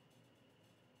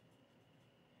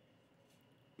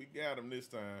 We got him this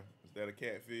time. Is that a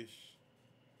catfish?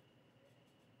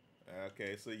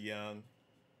 Okay, it's a young.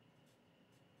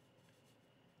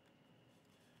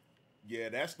 Yeah,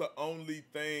 that's the only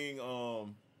thing. I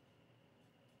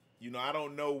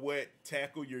don't know what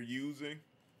tackle you're using,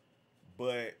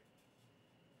 but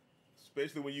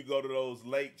Especially when you go to those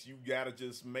lakes, you gotta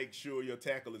just make sure your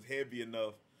tackle is heavy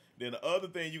enough. Then the other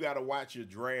thing, you gotta watch your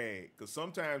drag, because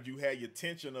sometimes you have your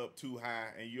tension up too high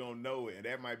and you don't know it, and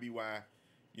that might be why,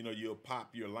 you know, you'll pop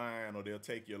your line or they'll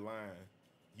take your line.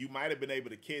 You might have been able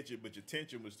to catch it, but your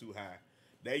tension was too high.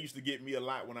 That used to get me a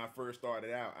lot when I first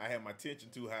started out. I had my tension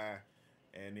too high,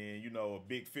 and then, you know, a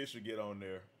big fish will get on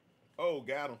there. Oh,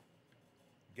 got him.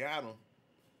 Got him.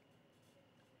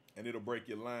 And it'll break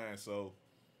your line. So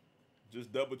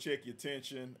just double check your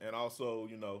tension, and also,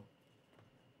 you know,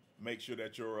 make sure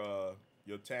that your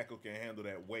tackle can handle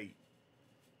that weight.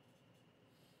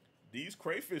 These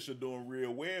crayfish are doing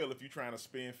real well if you're trying to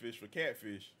spin fish for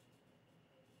catfish.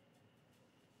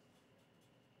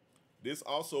 This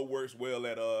also works well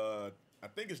at I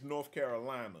think it's North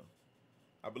Carolina.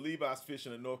 I believe I was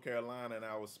fishing in North Carolina and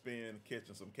I was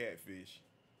catching some catfish.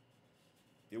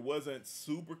 It wasn't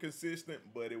super consistent,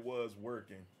 but it was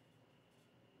working.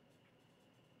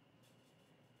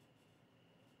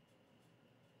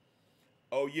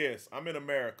 Oh yes, I'm in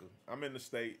America. I'm in the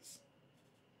States.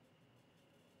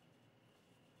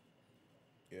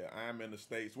 Yeah, I'm in the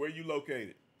States. Where are you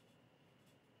located?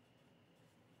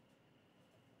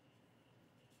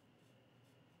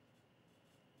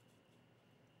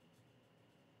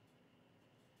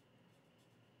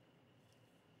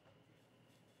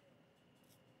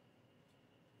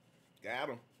 Got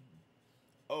him.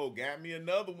 Oh, got me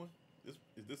another one.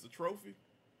 Is this a trophy?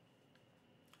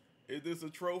 Is this a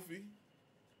trophy?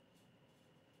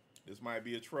 This might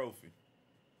be a trophy.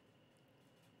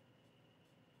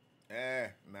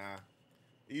 Nah.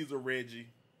 He's a Reggie.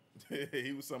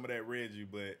 He was some of that Reggie,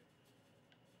 but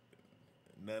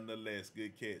nonetheless,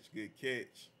 good catch. Good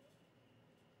catch.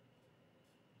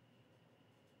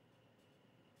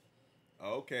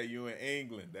 Okay, you in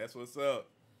England. That's what's up.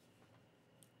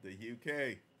 The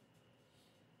UK.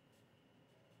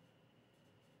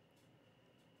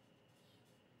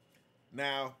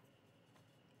 Now,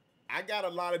 I got a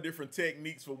lot of different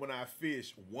techniques for when I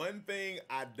fish. One thing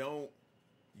I don't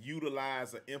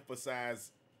utilize or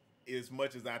emphasize as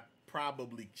much as I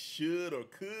probably should or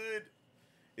could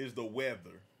is the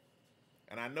weather.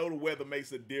 And I know the weather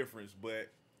makes a difference, but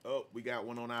oh, we got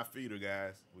one on our feeder,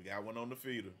 guys. We got one on the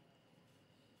feeder.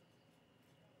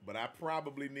 But I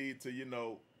probably need to, you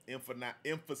know,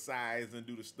 emphasize and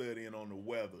do the studying on the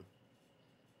weather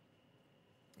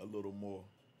a little more.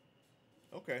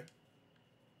 Okay.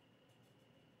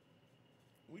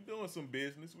 We doing some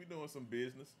business. We doing some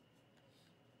business.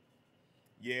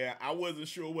 Yeah, I wasn't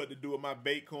sure what to do with my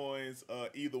bait coins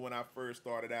either when I first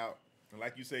started out. And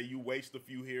like you say, you waste a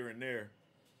few here and there.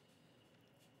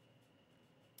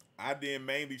 I then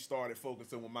mainly started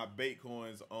focusing with my bait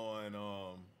coins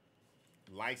on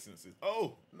licenses.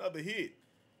 Oh, another hit.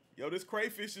 Yo, this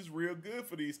crayfish is real good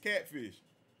for these catfish.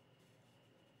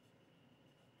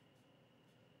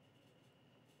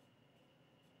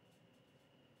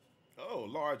 Oh,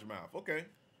 largemouth. Okay.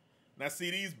 Now,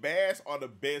 see, these bass are the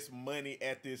best money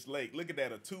at this lake. Look at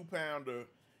that, a 2-pounder,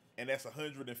 and that's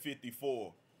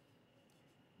 154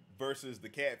 versus the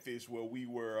catfish where we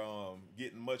were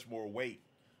getting much more weight.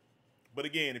 But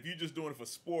again, if you're just doing it for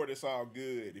sport, it's all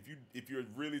good. If you're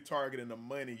really targeting the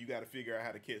money, you got to figure out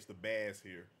how to catch the bass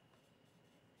here.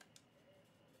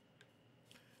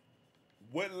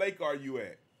 What lake are you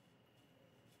at?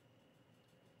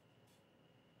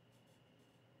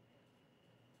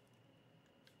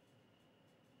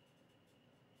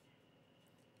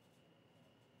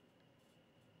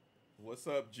 What's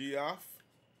up, Geoff?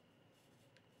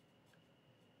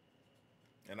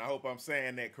 And I hope I'm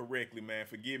saying that correctly, man.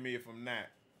 Forgive me if I'm not.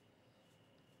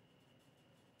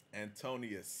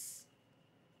 Antonius.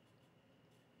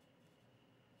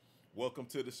 Welcome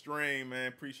to the stream, man.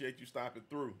 Appreciate you stopping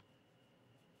through.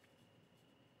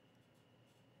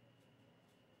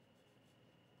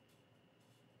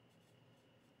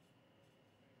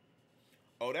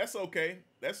 Oh, that's okay.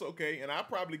 That's okay. And I'll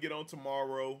probably get on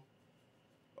tomorrow.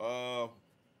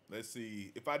 Let's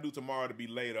see. If I do tomorrow to be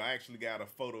later, I actually got a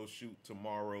photo shoot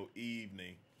tomorrow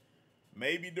evening.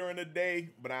 Maybe during the day,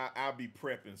 but I'll be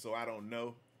prepping, so I don't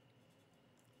know.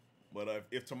 But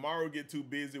if tomorrow get too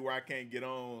busy where I can't get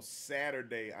on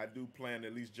Saturday, I do plan to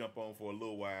at least jump on for a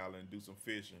little while and do some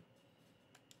fishing.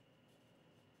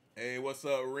 Hey, what's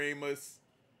up, Remus?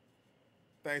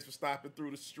 Thanks for stopping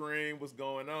through the stream. What's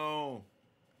going on?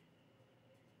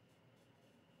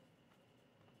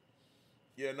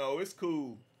 Yeah, no, it's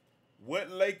cool.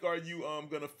 What lake are you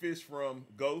gonna fish from,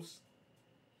 Ghost?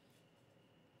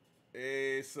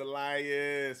 Hey,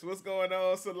 Salias. What's going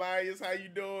on, Salias? How you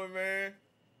doing, man?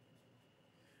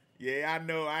 Yeah, I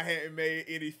know. I hadn't made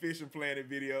any fishing planet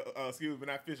video. Excuse me,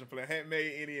 not fishing planet. I hadn't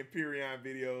made any Empyrean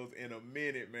videos in a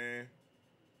minute, man.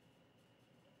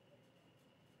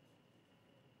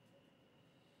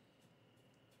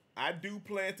 I do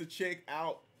plan to check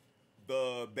out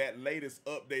that latest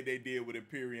update they did with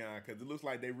Empyrean because it looks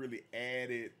like they really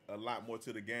added a lot more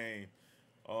to the game.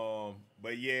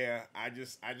 But yeah, I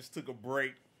just took a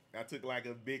break. I took like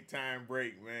a big time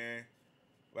break, man.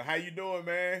 But how you doing,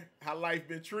 man? How life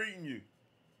been treating you?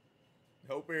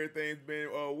 Hope everything's been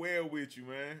well with you,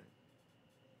 man.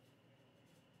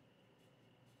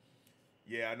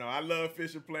 Yeah, I know. I love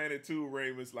Fishing Planet too,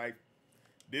 Raymond. It's like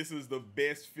this is the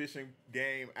best fishing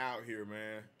game out here,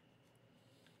 man.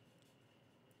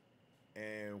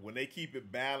 And when they keep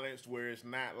it balanced, where it's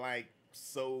not like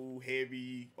so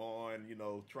heavy on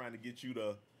trying to get you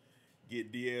to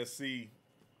get DLC,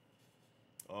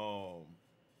 um,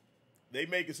 they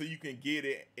make it so you can get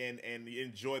it and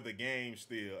enjoy the game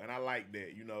still. And I like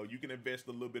that. You can invest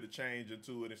a little bit of change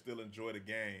into it and still enjoy the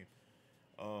game.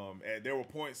 And there were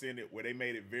points in it where they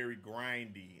made it very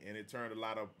grindy and it turned a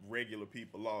lot of regular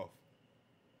people off.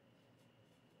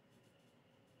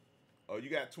 Oh, you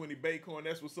got 20 Baitcoin?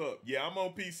 That's what's up. Yeah, I'm on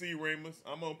PC, Remus.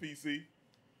 I'm on PC.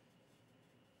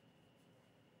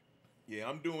 Yeah,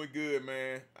 I'm doing good,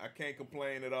 man. I can't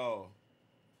complain at all.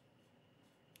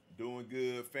 Doing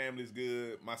good. Family's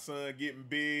good. My son getting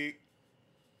big.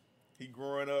 He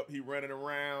growing up. He running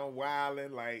around,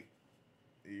 wilding like,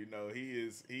 he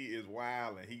is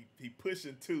wilding. He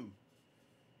pushing 2.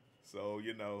 So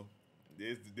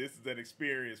this is an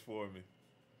experience for me.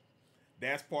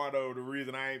 That's part of the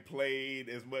reason I ain't played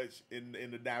as much in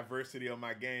the diversity of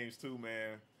my games too,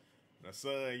 man. My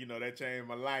son, that changed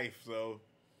my life. So,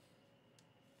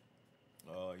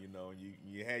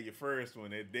 you had your first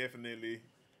one, it definitely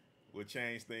will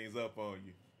change things up on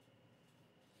you.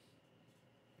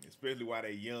 Especially while they're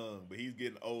young, but he's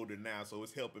getting older now, so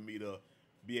it's helping me to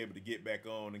be able to get back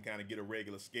on and kind of get a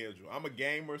regular schedule. I'm a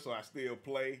gamer, so I still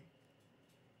play,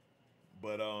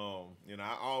 but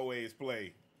I always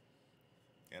play.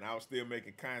 And I was still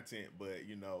making content, but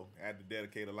I had to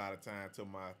dedicate a lot of time to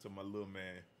my little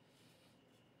man.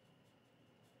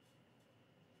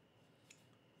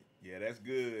 Yeah, that's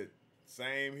good.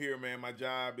 Same here, man. My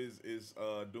job is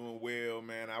doing well,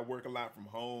 man. I work a lot from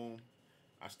home.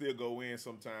 I still go in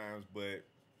sometimes, but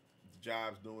the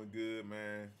job's doing good,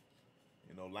 man.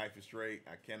 Life is straight.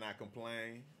 I cannot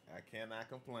complain. I cannot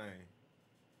complain.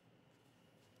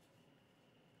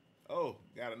 Oh,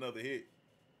 got another hit.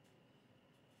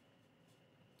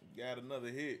 Got another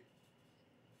hit.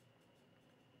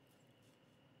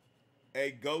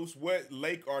 Hey, Ghost, what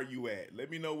lake are you at? Let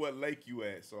me know what lake you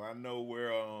at so I know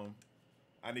where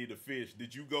I need to fish.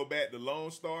 Did you go back to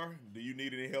Lonestar? Do you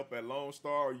need any help at Lonestar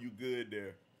or are you good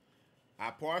there?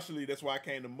 That's why I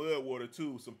came to Mudwater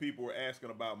too. Some people were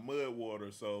asking about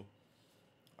Mudwater, so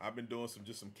I've been doing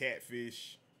some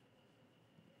catfish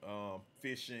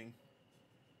fishing.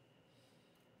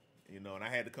 And I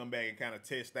had to come back and kind of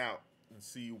test out and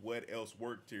see what else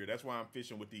worked here. That's why I'm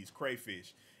fishing with these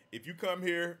crayfish. If you come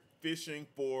here fishing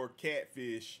for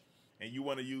catfish and you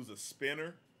want to use a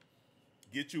spinner,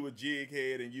 get you a jig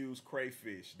head and use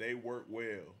crayfish. They work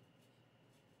well.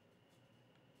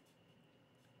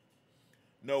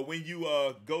 No, when you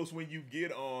Ghost, when you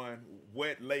get on,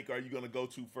 what lake are you gonna go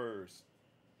to first?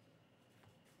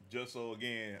 Just so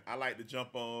again, I like to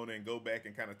jump on and go back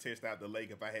and kind of test out the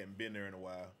lake if I hadn't been there in a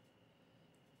while.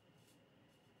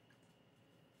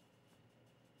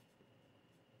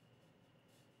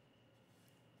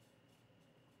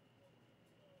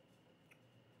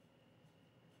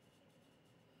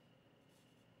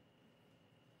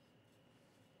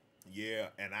 Yeah,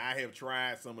 and I have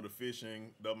tried some of those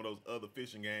other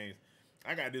fishing games.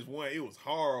 I got this one, it was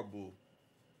horrible,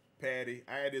 Patty.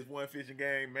 I had this one fishing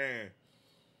game, man.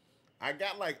 I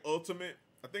got like ultimate,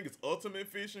 I think it's ultimate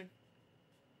fishing.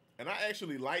 And I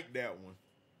actually like that one.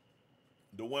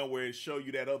 The one where it show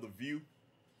you that other view.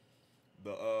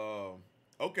 The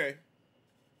okay.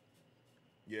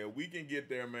 Yeah, we can get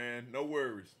there, man. No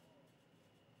worries.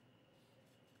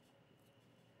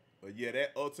 But yeah,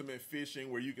 that ultimate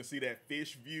fishing where you can see that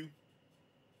fish view.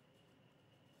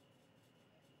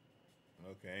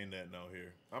 Okay, ain't nothing out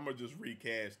here. I'm gonna just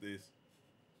recast this.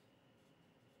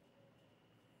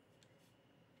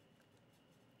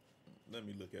 Let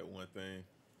me look at one thing.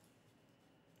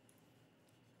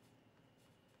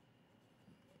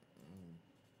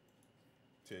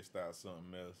 Test out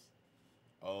something else.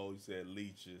 Oh, you said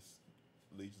leeches.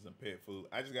 Leeches and pet food.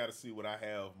 I just gotta see what I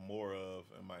have more of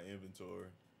in my inventory.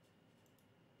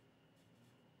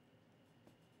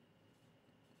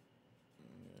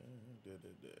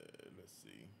 Let's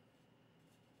see.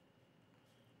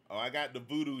 Oh, I got the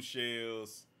voodoo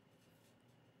shells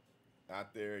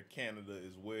out there in Canada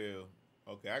as well.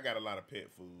 Okay, I got a lot of pet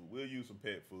food. We'll use some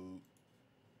pet food.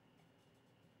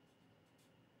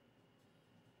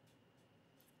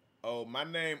 Oh, my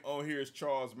name on here is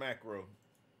Charles Macro.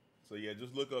 So yeah,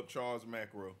 just look up Charles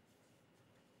Macro.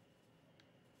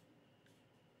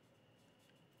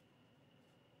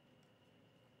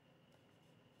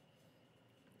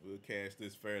 We'll cast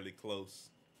this fairly close.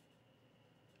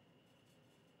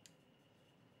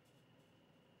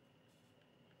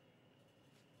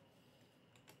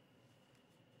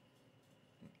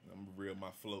 I'm gonna reel my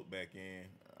float back in.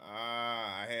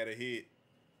 Ah, I had a hit.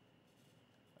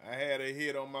 I had a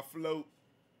hit on my float.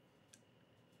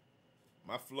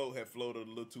 My float had floated a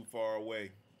little too far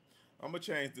away. I'm gonna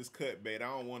change this cut bait. I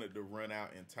don't want it to run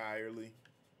out entirely.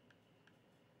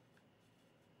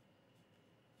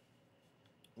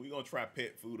 We're gonna try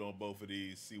pet food on both of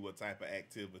these, see what type of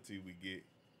activity we get.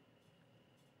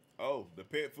 Oh, the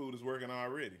pet food is working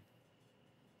already.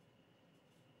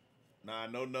 Nah,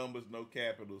 no numbers, no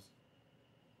capitals.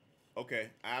 Okay,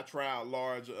 I try a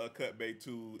large cut bait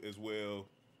tool as well.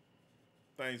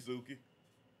 Thanks, Zuki.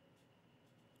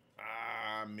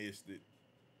 Ah, I missed it.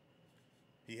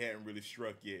 He hadn't really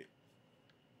struck yet.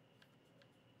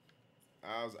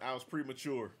 I was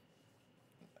premature.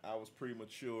 I was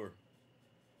premature.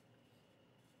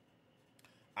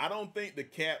 I don't think the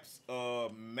caps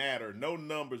matter. No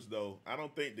numbers though. I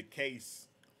don't think the case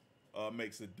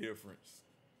makes a difference.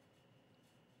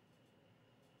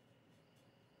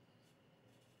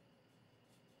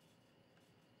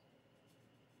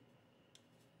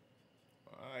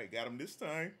 All right, got him this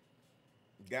time.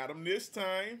 Got him this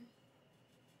time.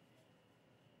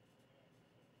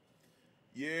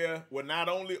 Yeah, well, not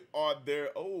only are there,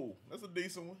 oh, that's a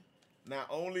decent one. Not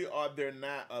only are there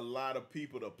not a lot of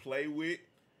people to play with,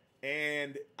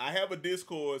 and I have a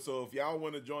Discord, so if y'all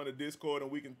want to join the Discord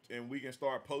and we can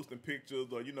start posting pictures,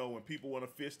 or you know, when people want to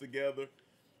fish together,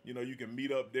 you know, you can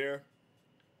meet up there,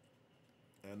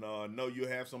 and know you'll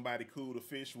have somebody cool to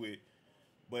fish with.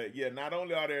 But yeah, not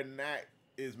only are there not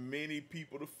as many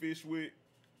people to fish with,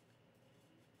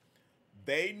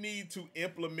 they need to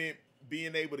implement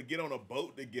being able to get on a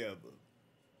boat together,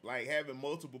 like having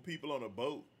multiple people on a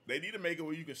boat. They need to make it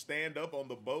where you can stand up on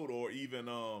the boat, or even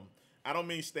I don't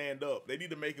mean stand up. They need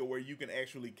to make it where you can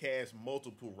actually cast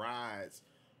multiple rides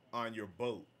on your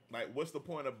boat. Like, what's the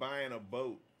point of buying a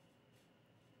boat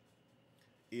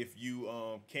if you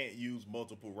can't use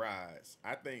multiple rides?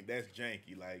 I think that's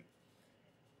janky. Like,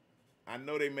 I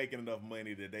know they making enough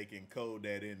money that they can code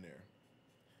that in there.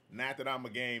 Not that I'm a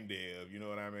game dev, you know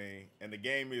what I mean? And the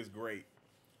game is great,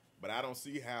 but I don't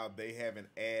see how they haven't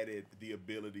added the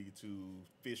ability to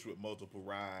fish with multiple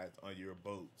rides on your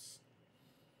boats.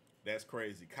 That's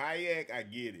crazy. Kayak, I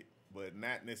get it, but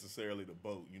not necessarily the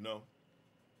boat, you know?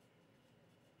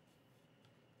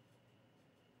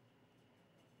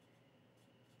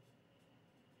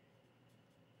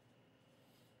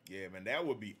 Yeah, man, that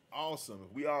would be awesome.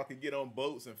 If we all could get on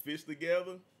boats and fish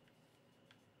together,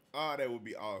 oh, that would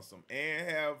be awesome. And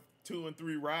have 2 and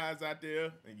 3 rides out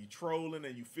there, and you trolling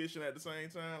and you fishing at the same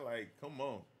time. Like, come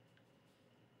on.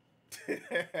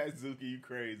 Zuki, you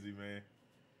crazy, man.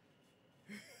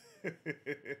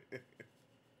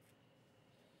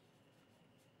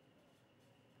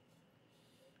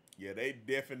 Yeah, they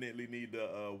definitely need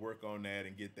to work on that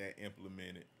and get that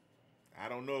implemented. I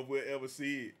don't know if we'll ever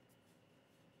see it.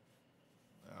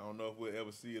 I don't know if we'll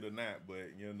ever see it or not,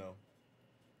 but, you know.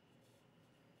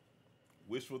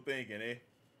 Wishful thinking, eh?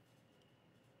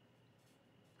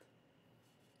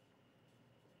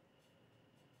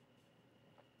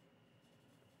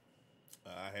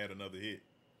 I had another hit.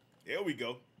 There we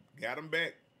go. Got him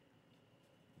back.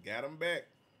 Got him back.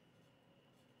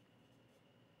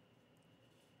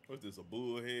 What's this, a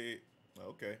bullhead?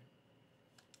 Okay.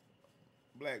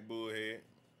 Black bullhead.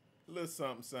 A little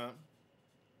something, something.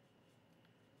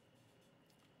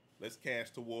 Let's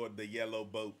cast toward the yellow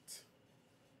boat.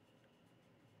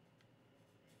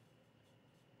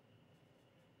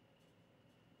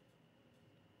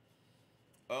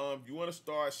 You want to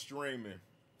start streaming?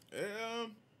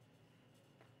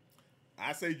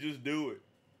 I say just do it.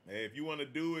 Hey, if you want to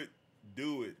do it,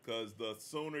 do it. Because the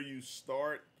sooner you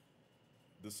start,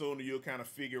 the sooner you'll kind of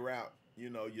figure out, you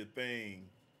know, your thing.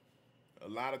 A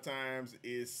lot of times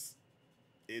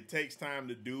it takes time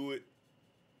to do it.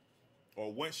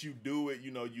 Or once you do it,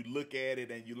 you know, you look at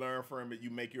it and you learn from it. You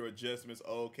make your adjustments.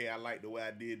 Oh, okay, I like the way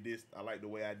I did this. I like the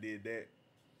way I did that.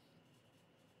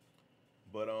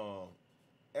 But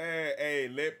Hey,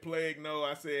 let Plague know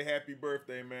I said happy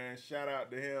birthday, man. Shout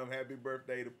out to him. Happy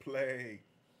birthday to Plague.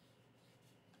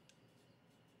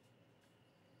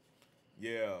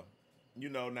 Yeah. You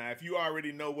know, now if you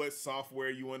already know what software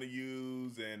you want to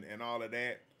use and all of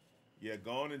that, yeah,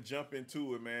 go on and jump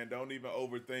into it, man. Don't even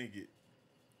overthink it.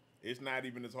 It's not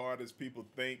even as hard as people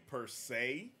think per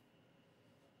se.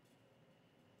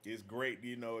 It's great,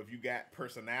 you know, if you got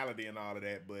personality and all of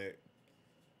that, but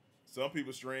some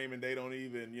people stream and they don't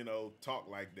even, you know, talk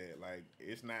like that. Like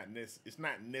it's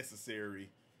not necessary,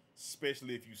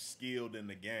 especially if you skilled in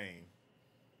the game.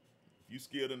 If you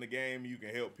skilled in the game, you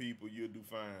can help people. You'll do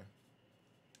fine.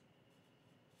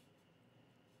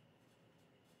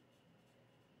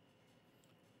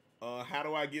 How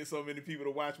do I get so many people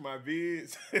to watch my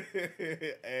vids?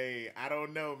 Hey, I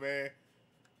don't know, man.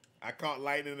 I caught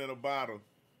lightning in a bottle.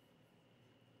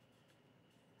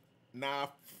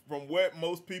 Now, from what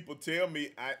most people tell me,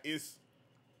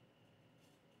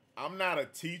 I'm not a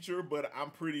teacher, but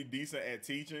I'm pretty decent at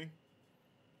teaching.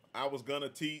 I was gonna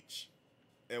teach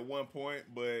at one point,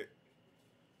 but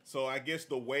so I guess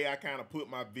the way I kind of put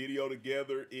my video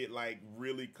together, it like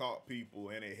really caught people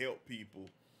and it helped people.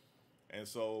 And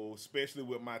so, especially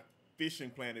with my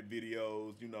fishing planet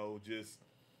videos, you know, just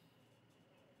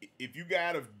if you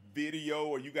got a video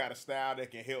or you got a style that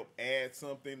can help add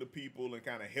something to people and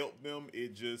kind of help them,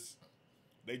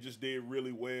 they just did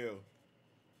really well.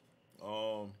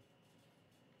 Um,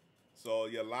 so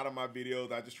yeah, a lot of my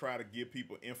videos I just try to give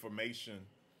people information,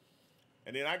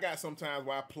 and then I got sometimes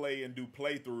where I play and do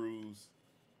playthroughs,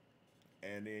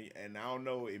 and I don't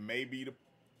know, it may be the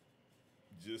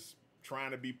just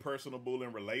trying to be personable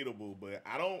and relatable, but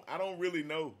I don't really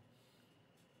know.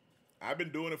 I've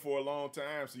been doing it for a long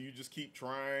time, so you just keep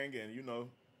trying, and you know,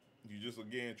 you just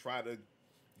again try to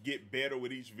get better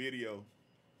with each video.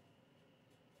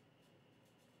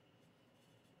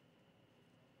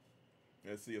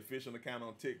 Let's see, a fishing account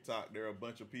on TikTok. There are a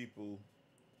bunch of people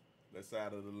that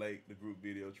side of the lake, the group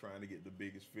video, trying to get the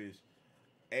biggest fish.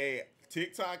 Hey,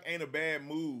 TikTok ain't a bad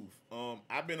move.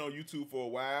 I've been on YouTube for a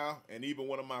while, and even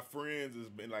one of my friends has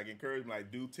been like encouraging me,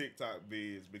 like do TikTok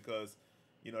vids because,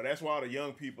 you know, that's where all the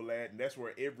young people at, and that's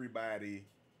where everybody,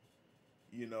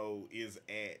 you know, is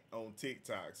at on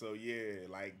TikTok. So yeah,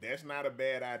 like that's not a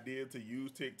bad idea to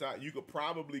use TikTok. You could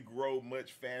probably grow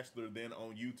much faster than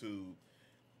on YouTube.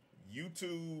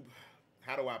 YouTube,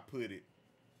 how do I put it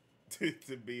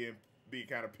to be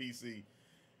kind of PC?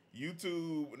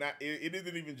 YouTube, not it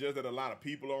isn't even just that a lot of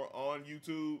people are on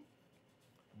YouTube,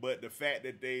 but the fact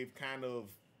that they've kind of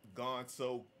gone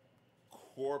so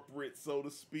corporate, so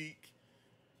to speak.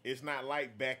 It's not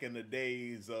like back in the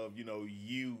days of, you know,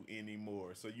 you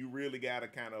anymore. So you really got to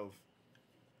kind of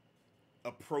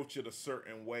approach it a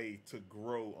certain way to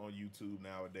grow on YouTube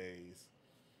nowadays.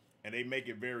 And they make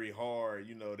it very hard.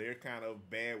 You know, they're kind of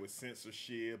bad with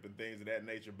censorship and things of that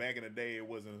nature. Back in the day, it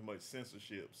wasn't as much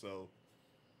censorship. So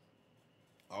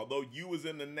although you was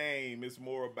in the name, it's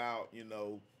more about, you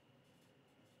know,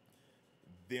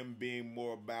 them being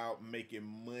more about making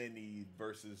money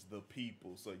versus the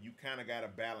people. So you kind of got to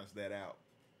balance that out.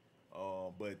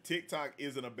 But TikTok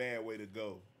isn't a bad way to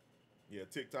go. Yeah,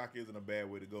 TikTok isn't a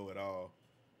bad way to go at all.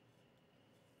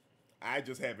 I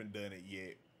just haven't done it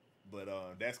yet. But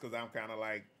that's because I'm kind of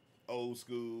like old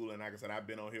school. And like I said, I've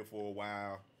been on here for a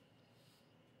while.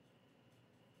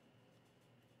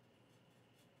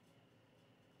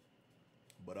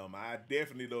 But I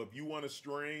definitely though, if you want to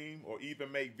stream or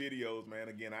even make videos, man,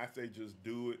 again, I say just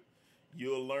do it.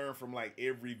 You'll learn from like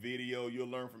every video, you'll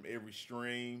learn from every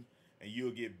stream, and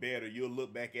you'll get better. You'll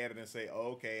look back at it and say,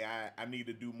 oh, okay, I need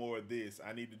to do more of this.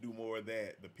 I need to do more of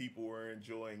that. The people are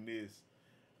enjoying this.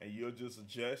 And you'll just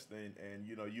adjust and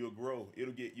you know, you'll grow.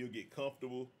 You'll get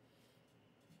comfortable.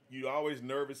 You're always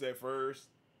nervous at first,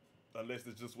 unless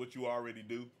it's just what you already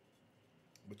do.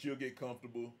 But you'll get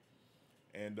comfortable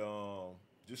and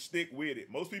just stick with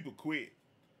it. Most people quit.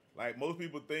 Like most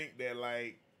people think that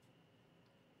like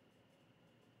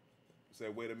say,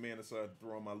 wait a minute, I started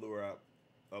throwing my lure out.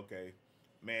 Okay.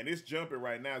 Man, it's jumping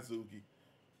right now, Zuki.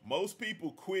 Most people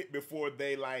quit before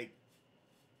they like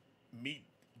meet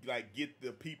like get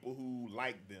the people who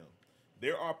like them.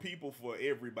 There are people for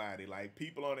everybody. Like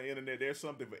people on the internet, there's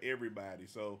something for everybody.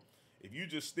 So if you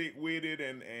just stick with it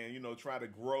and you know try to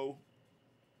grow,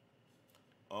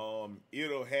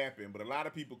 it'll happen. But a lot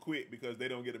of people quit because they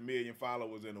don't get 1 million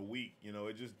followers in a week. You know,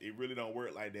 it really don't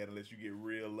work like that unless you get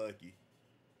real lucky.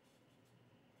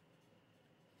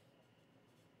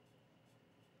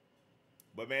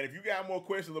 But man, if you got more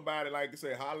questions about it, like I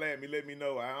say, holla at me, let me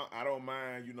know. I don't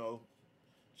mind, you know,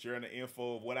 sharing the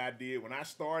info of what I did. When I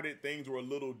started, things were a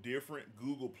little different.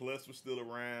 Google Plus was still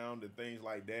around and things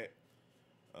like that.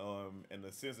 And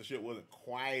the censorship wasn't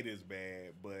quite as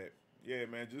bad. But yeah,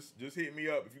 man, just hit me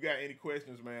up. If you got any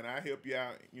questions, man, I'll help you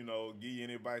out, you know, give you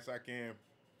any advice I can.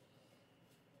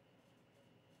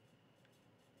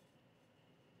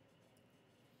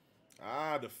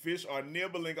 Ah, the fish are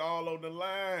nibbling all on the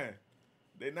line.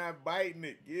 They're not biting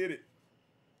it. Get it.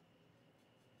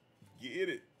 Get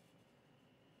it.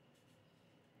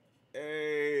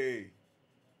 Hey.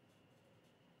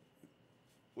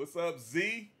 What's up,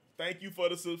 Z? Thank you for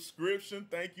the subscription.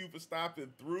 Thank you for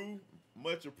stopping through.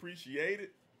 Much appreciated.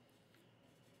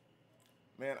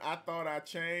 Man, I thought I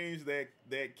changed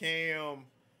that cam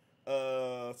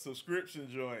subscription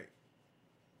joint.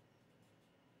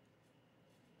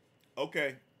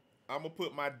 Okay. I'm gonna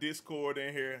put my Discord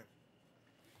in here.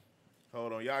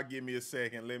 Hold on, y'all give me a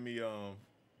second. Let me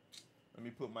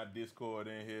put my Discord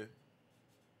in here.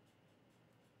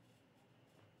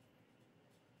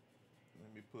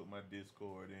 Let me put my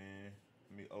Discord in.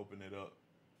 Let me open it up.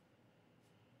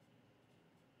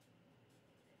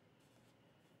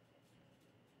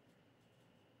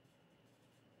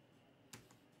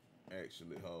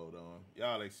 Actually, hold on.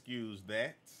 Y'all excuse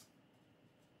that.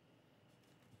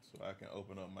 So I can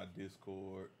open up my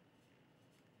Discord.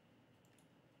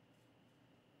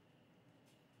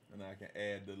 And I can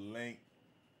add the link.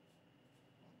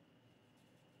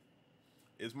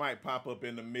 It might pop up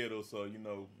in the middle, so, you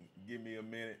know, give me a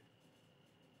minute.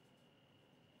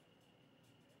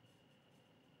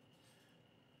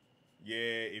 Yeah,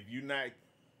 if you're not,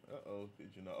 did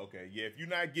you know? Okay, yeah, if you're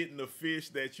not getting the fish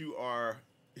that you are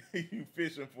you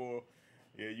fishing for,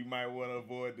 yeah, you might want to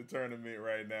avoid the tournament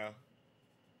right now.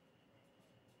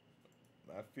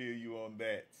 I feel you on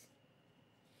that.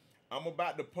 I'm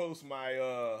about to post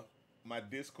my my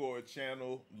Discord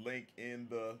channel link in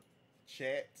the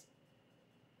chat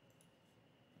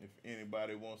if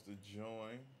anybody wants to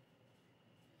join.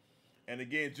 And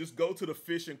again, just go to the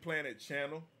Fishing Planet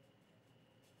channel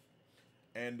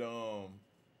and invite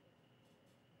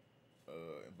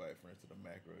friends to the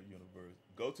macro universe.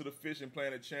 Go to the Fishing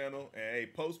Planet channel and hey,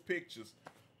 post pictures,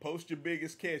 post your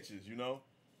biggest catches, you know,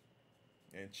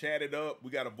 and chat it up. We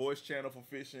got a voice channel for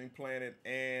Fishing Planet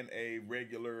and a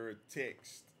regular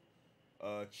text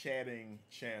chatting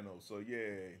channel. So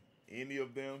yeah, any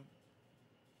of them,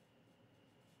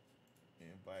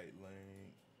 invite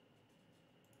link.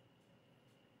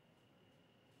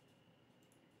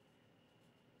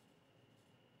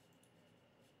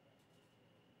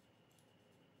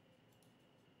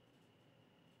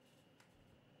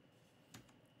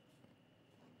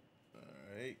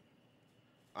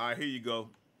 All right, here you go.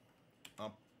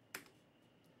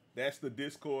 That's the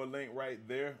Discord link right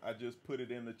there. I just put it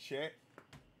in the chat.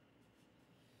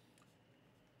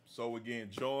 So again,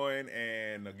 join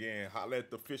and again, holla at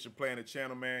the Fishing Planet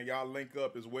channel, man. Y'all link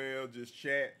up as well. Just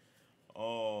chat.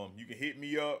 You can hit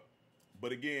me up.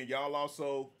 But again, y'all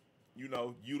also, you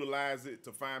know, utilize it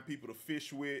to find people to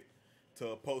fish with,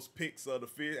 to post pics of the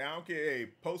fish. I don't care. Hey,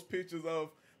 post pictures of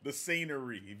the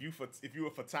scenery. If you're a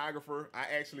photographer, I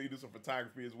actually do some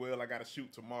photography as well. I got to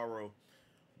shoot tomorrow.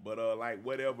 But like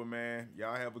whatever, man.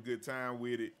 Y'all have a good time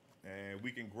with it, and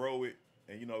we can grow it,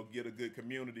 and you know, get a good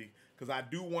community. Because I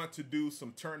do want to do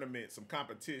some tournaments, some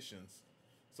competitions,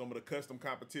 some of the custom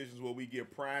competitions where we give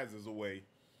prizes away.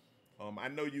 I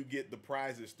know you get the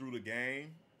prizes through the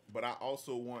game, but I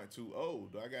also want to. Oh,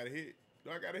 do I got a hit?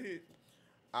 Do I got a hit?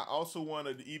 I also want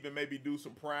to even maybe do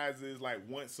some prizes like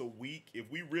once a week. If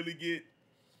we really get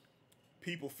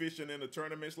people fishing in the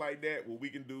tournaments like that, well, we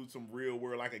can do some real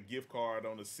world, like a gift card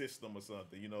on the system or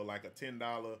something, you know, like a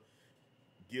 $10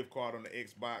 gift card on the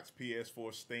Xbox,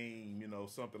 PS4, Steam, you know,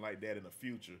 something like that in the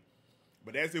future.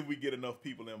 But that's if we get enough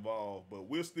people involved. But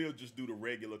we'll still just do the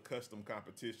regular custom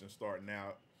competition starting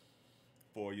out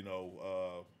for, you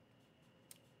know,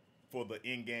 for the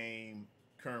in-game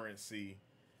currency.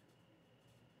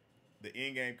 The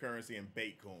in-game currency and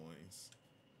bait coins.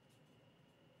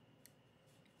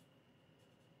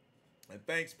 And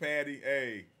thanks, Patty.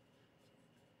 Hey,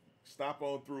 stop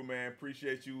on through, man.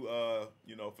 Appreciate you,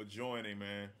 you know, for joining,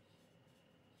 man.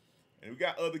 And we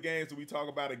got other games that we talk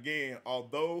about again.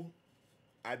 Although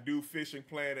I do Fishing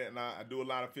Planet and I do a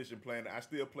lot of Fishing Planet, I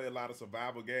still play a lot of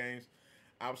survival games.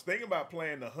 I was thinking about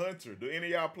playing the Hunter. Do any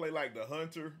of y'all play like the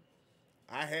Hunter?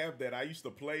 I have that. I used to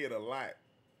play it a lot,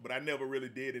 but I never really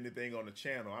did anything on the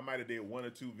channel. I might have did 1 or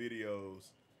 2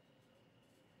 videos.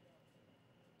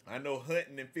 I know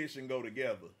hunting and fishing go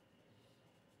together.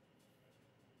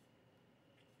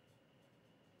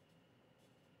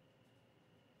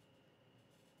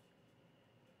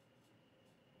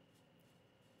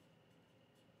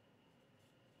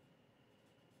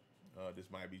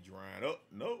 This might be drying up.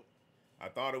 Nope. I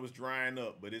thought it was drying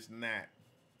up, but it's not.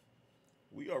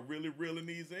 We are really reeling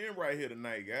these in right here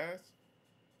tonight, guys.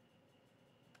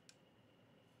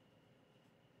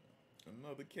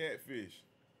 Another catfish.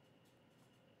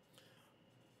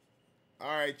 All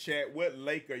right, chat. What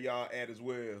lake are y'all at as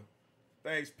well?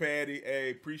 Thanks, Patty.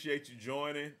 Hey, appreciate you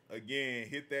joining. Again,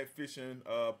 hit that Fishing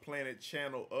Planet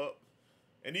channel up.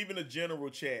 And even the general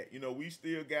chat. You know, we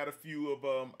still got a few of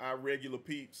our regular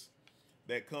peeps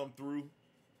that come through.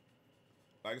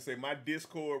 Like I say, my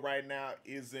Discord right now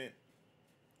isn't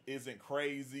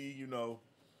crazy, you know.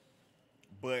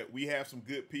 But we have some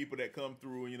good people that come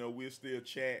through, and, you know, we'll still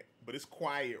chat. But it's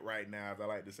quiet right now, as I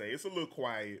like to say. It's a little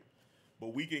quiet.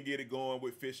 But we can get it going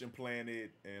with Fishing Planet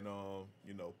and,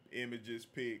 you know, images,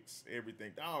 pics,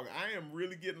 everything. Dog, I am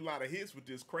really getting a lot of hits with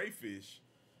this crayfish.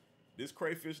 This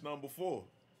crayfish number 4.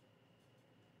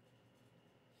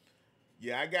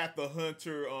 Yeah, I got the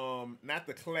Hunter, not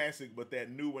the classic, but that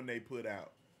new one they put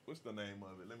out. What's the name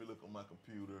of it? Let me look on my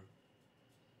computer.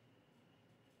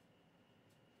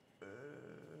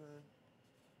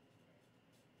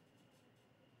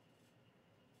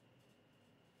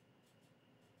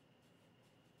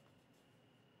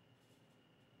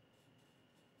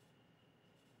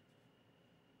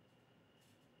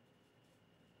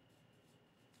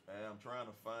 I'm trying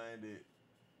to find it.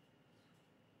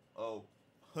 Oh,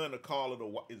 Hunter Call of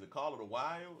the, is it Call of the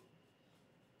Wild?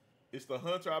 It's the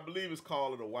Hunter, I believe it's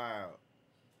Call of the Wild.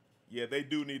 Yeah, they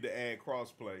do need to add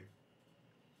crossplay.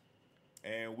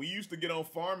 And we used to get on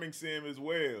Farming Sim as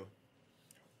well.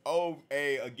 Oh,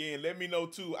 hey, again, let me know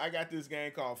too. I got this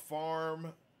game called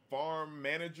Farm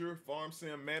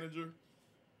Sim Manager.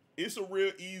 It's a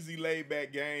real easy laid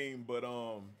back game, but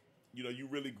you know, you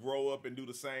really grow up and do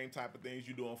the same type of things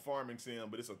you do on Farming Sim,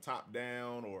 but it's a top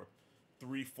down or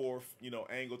 3/4, you know,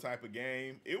 angle type of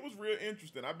game. It was real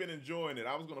interesting. I've been enjoying it.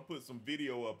 I was gonna put some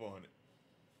video up on it.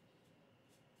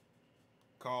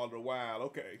 Called the Wild.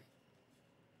 Okay.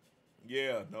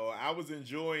 Yeah, no, I was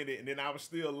enjoying it, and then I was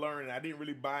still learning. I didn't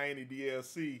really buy any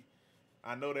DLC.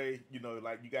 I know they, you know,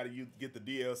 like you got to get the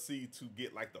DLC to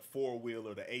get like the 4-wheel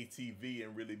or the ATV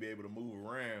and really be able to move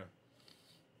around.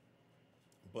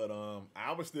 But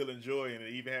I was still enjoying it,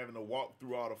 even having to walk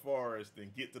through all the forest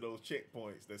and get to those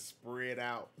checkpoints that spread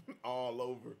out all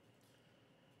over.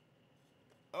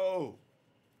 Oh,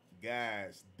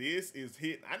 guys, this is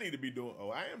hitting. I need to be doing, oh,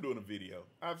 I am doing a video.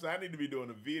 I need to be doing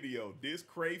a video. This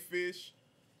crayfish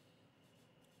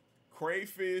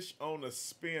on a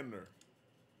spinner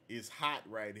is hot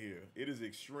right here. It is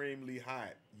extremely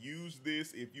hot. Use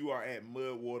this if you are at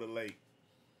Mudwater Lake.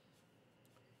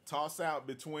 Toss out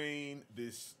between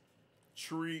this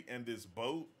tree and this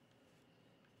boat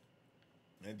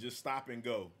and just stop and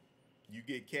go. You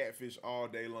get catfish all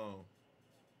day long.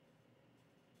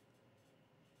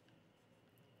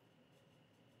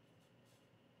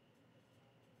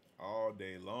 All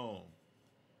day long.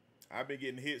 I've been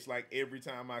getting hits like every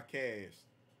time I cast.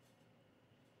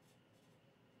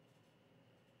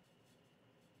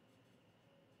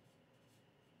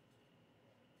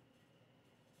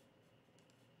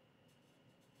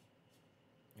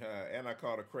 And I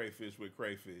caught a crayfish with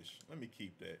crayfish. Let me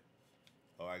keep that.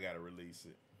 Oh, I gotta release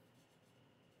it.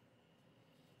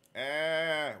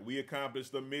 We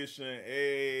accomplished the mission.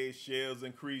 Hey, shells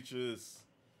and creatures.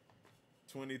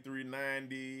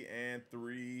 23.90 and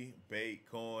 3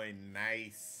 Bitcoin.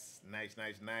 Nice.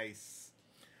 Nice.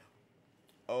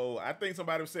 Oh, I think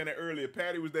somebody was saying that earlier.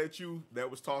 Patty, was that you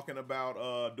that was talking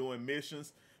about doing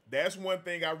missions? That's one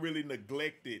thing I really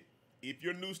neglected. If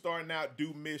you're new starting out,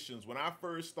 do missions. When I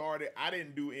first started, I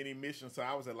didn't do any missions, so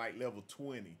I was at like level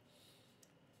 20.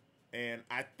 And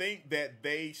I think that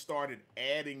they started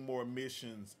adding more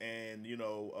missions and, you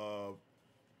know,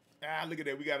 look at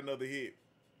that. We got another hit.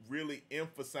 Really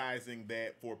emphasizing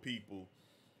that for people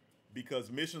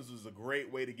because missions is a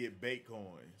great way to get bait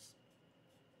coins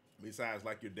besides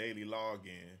like your daily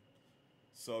login.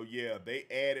 So yeah, they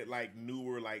added like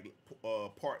newer like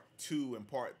part 2 and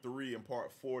part 3 and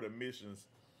part 4 to missions,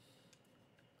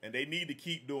 and they need to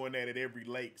keep doing that at every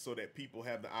lake so that people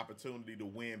have the opportunity to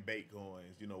win bait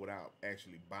coins, you know, without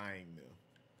actually buying them.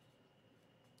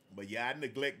 But yeah, I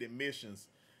neglected missions.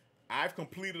 I've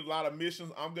completed a lot of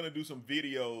missions. I'm going to do some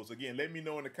videos. Again, let me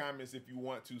know in the comments if you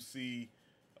want to see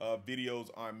videos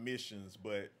on missions.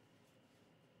 But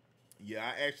yeah,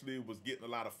 I actually was getting a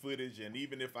lot of footage. And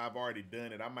even if I've already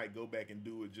done it, I might go back and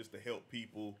do it just to help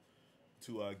people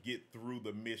to get through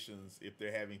the missions if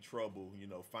they're having trouble, you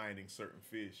know, finding certain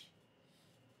fish.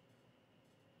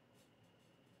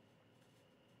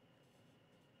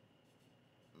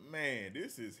 Man,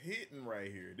 this is hitting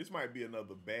right here. This might be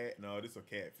another bat. No, this is a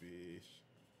catfish.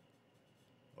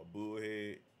 A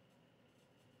bullhead.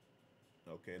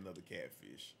 Okay, another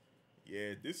catfish.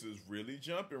 Yeah, this is really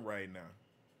jumping right now.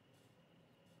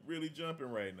 Really jumping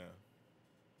right now.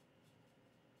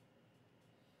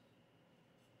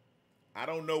 I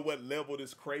don't know what level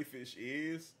this crayfish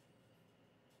is.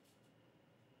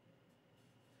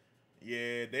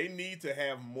 Yeah, they need to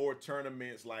have more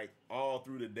tournaments like all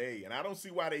through the day. And I don't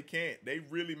see why they can't. They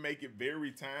really make it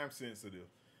very time sensitive.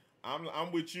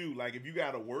 I'm with you. Like if you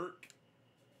gotta work,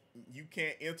 you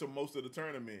can't enter most of the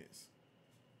tournaments.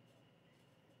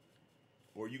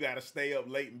 Or you gotta stay up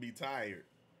late and be tired.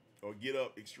 Or get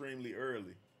up extremely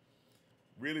early.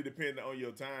 Really depending on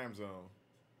your time zone.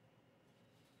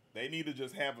 They need to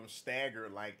just have them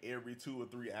staggered like every 2 or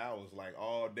 3 hours, like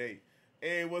all day.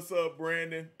 Hey, what's up,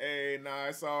 Brandon? Hey, nah,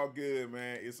 it's all good,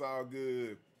 man. It's all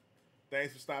good.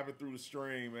 Thanks for stopping through the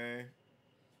stream, man.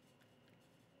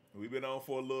 We've been on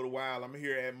for a little while. I'm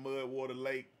here at Mudwater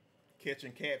Lake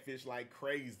catching catfish like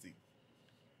crazy.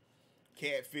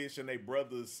 Catfish and they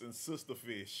brothers and sister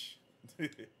fish.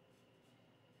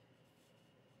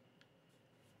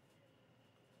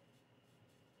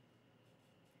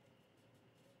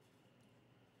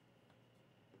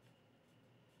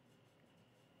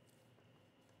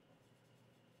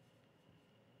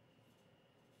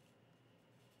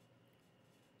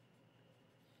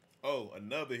 Oh,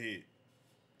 another hit.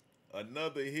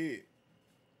 Another hit.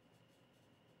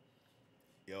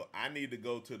 Yo, I need to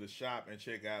go to the shop and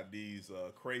check out these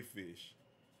crayfish.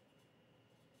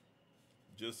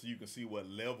 Just so you can see what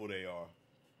level they are.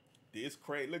 This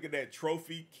crate, look at that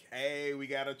trophy. Hey, we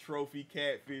got a trophy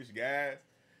catfish, guys.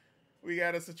 We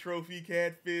got us a trophy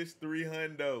catfish,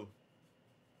 300.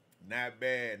 Not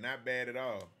bad, not bad at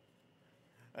all.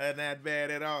 Not bad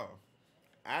at all.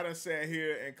 I done sat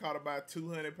here and caught about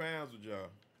 200 pounds with y'all.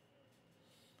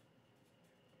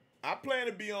 I plan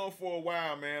to be on for a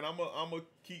while, man. I'm gonna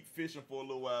keep fishing for a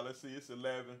little while. Let's see, it's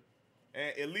 11.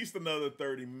 And at least another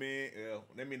 30 minutes.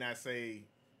 Let me not say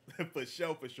for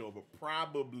sure, but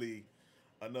probably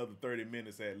another 30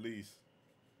 minutes at least.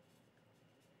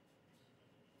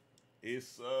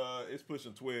 It's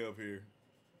pushing 12 here.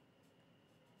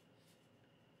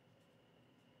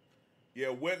 Yeah,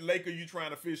 what lake are you trying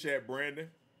to fish at, Brandon?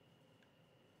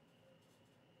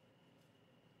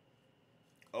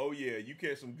 Oh yeah, you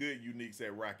catch some good uniques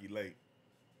at Rocky Lake.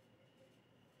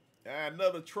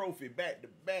 Another trophy back to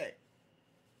back.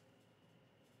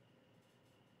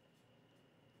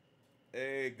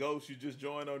 Hey, Ghost, you just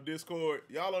joined on Discord.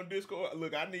 Y'all on Discord?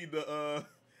 Look, I need to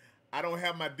I don't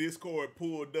have my Discord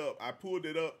pulled up. I pulled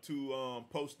it up to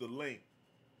post the link.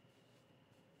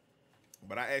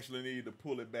 But I actually need to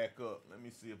pull it back up. Let me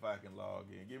see if I can log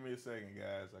in. Give me a second,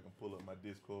 guys. I can pull up my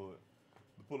Discord.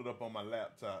 Pull it up on my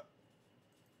laptop.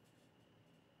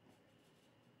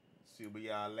 See where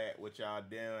y'all at, what y'all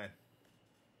doing.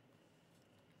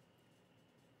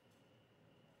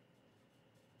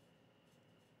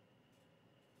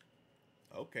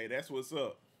 Okay, that's what's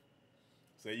up.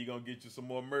 So you gonna get you some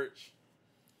more merch,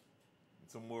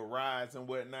 some more rides and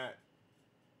whatnot.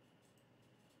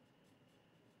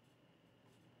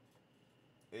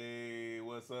 Hey,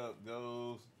 what's up,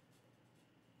 Ghost?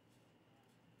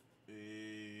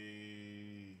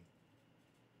 Hey.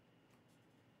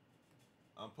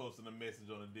 I'm posting a message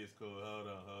on the Discord. Hold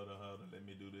on. Let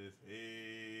me do this.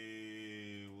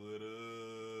 Hey, what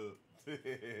up?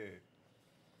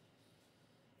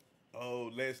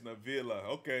 Oh, Lesnar Villa.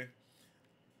 Okay.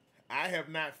 I have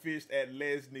not fished at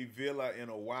Leslie Villa in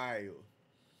a while.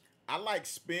 I like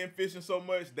spin fishing so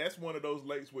much. That's one of those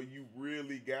lakes where you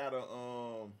really gotta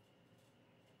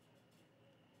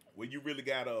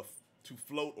to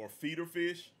float or feeder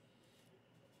fish.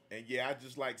 And yeah, I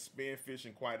just like spin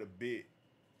fishing quite a bit.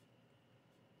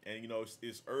 And you know,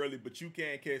 it's early, but you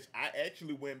can catch. I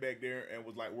actually went back there and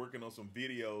was like working on some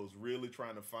videos, really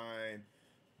trying to find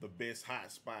the best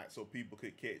hot spot so people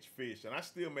could catch fish. And I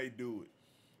still may do it.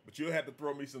 But you'll have to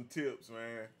throw me some tips,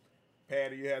 man.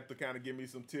 Patty, you have to kind of give me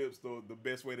some tips, though, the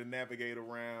best way to navigate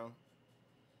around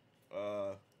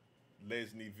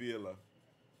Leslie Villa.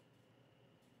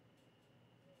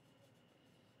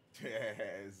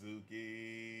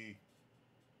 Zuki.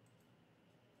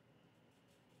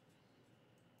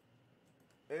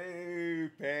 Hey,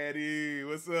 Patty.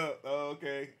 What's up? Oh,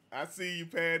 okay. I see you,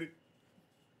 Patty.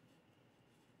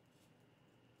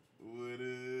 What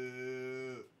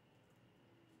up?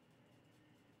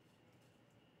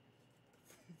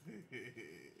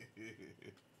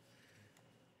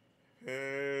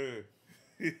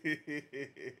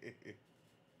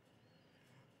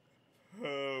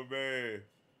 Oh man.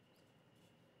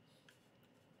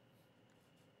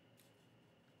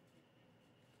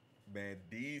 Man,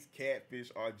 these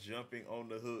catfish are jumping on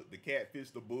the hook. The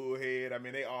catfish, the bullhead, I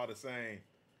mean, they all the same.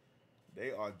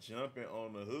 They are jumping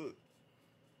on the hook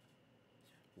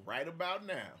right about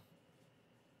now.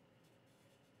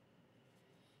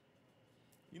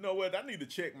 You know what? I need to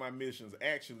check my missions,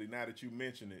 actually, now that you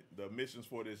mention it. The missions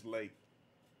for this lake.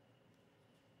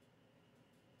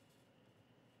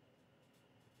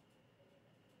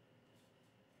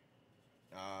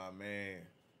 Ah, man.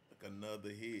 Look, another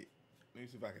hit. Let me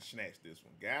see if I can snatch this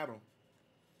one. Got him.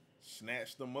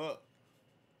 Snatched them up.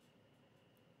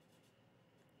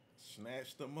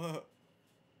 Snatched them up.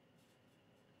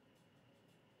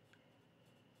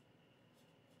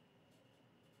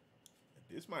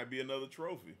 This might be another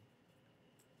trophy.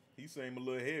 He seemed a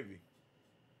little heavy.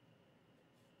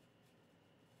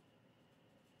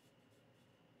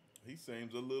 He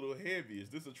seems a little heavy. Is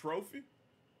this a trophy?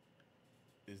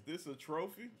 Is this a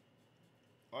trophy?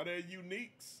 Are there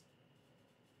uniques?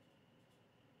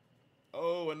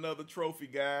 Oh, another trophy,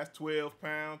 guys. 12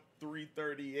 pound,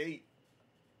 338.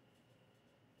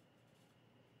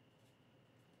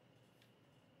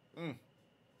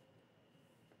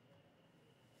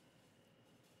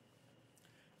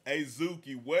 Hey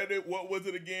Zuki, what was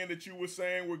it again that you were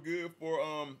saying were good for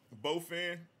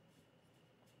bowfin?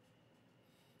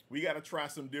 We gotta try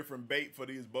some different bait for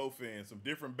these bowfins. Some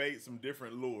different bait, some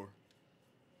different lure.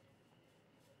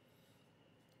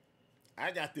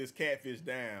 I got this catfish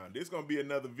down. This gonna be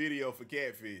another video for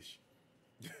catfish.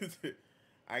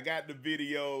 I got the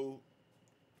video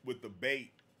with the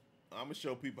bait. I'm gonna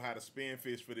show people how to spin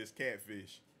fish for this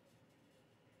catfish.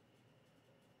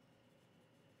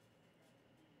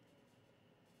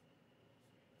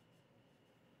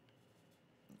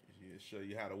 Show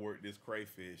you how to work this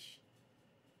crayfish.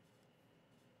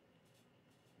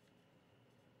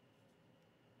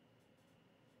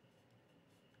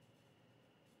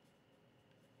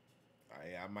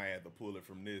 I might have to pull it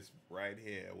from this right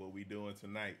here. What we doing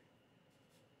tonight?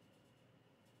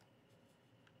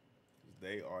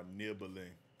 They are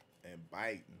nibbling and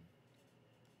biting.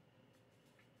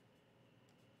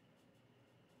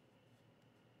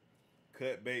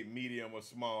 Cut bait, medium or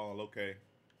small. Okay.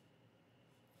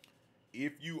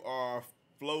 If you are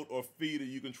float or feeder,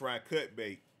 you can try cut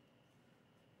bait.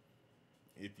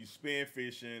 If you spin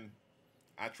fishing,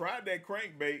 I tried that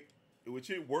crankbait, which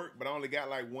it worked, but I only got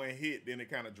like one hit, then it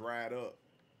kind of dried up.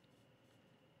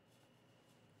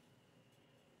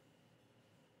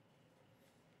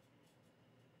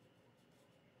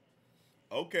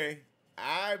 Okay,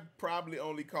 I probably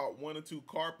only caught 1 or 2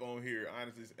 carp on here,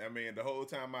 honestly. I mean, the whole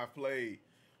time I played.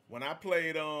 When I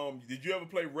played, did you ever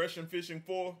play Russian Fishing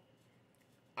 4?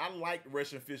 I liked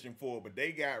Russian Fishing 4, but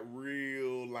they got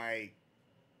real, like,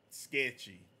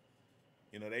 sketchy.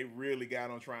 You know, they really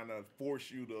got on trying to force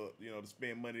you to, you know, to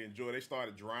spend money to enjoy. They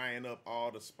started drying up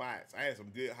all the spots. I had some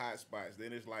good hot spots.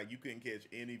 Then it's like you couldn't catch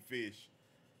any fish.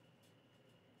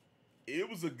 It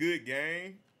was a good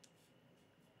game.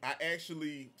 I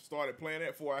actually started playing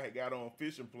that before I had got on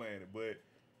Fishing Planet, but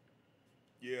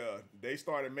yeah, they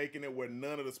started making it where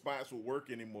none of the spots would work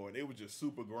anymore. They were just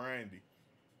super grindy.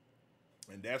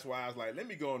 And that's why I was like, let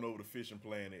me go on over to Fishing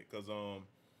Planet. Cause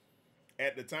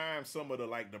at the time some of the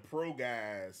like the pro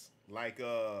guys, like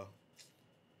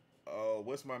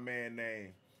what's my man name?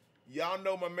 Y'all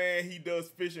know my man, he does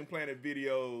Fishing Planet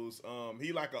videos.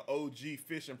 He like an OG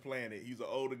Fishing Planet. He's an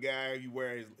older guy, he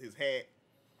wears his hat,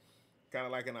 kind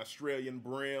of like an Australian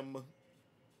brim.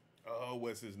 Oh,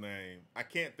 what's his name? I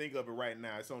can't think of it right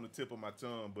now. It's on the tip of my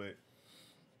tongue, but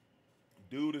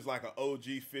dude is like an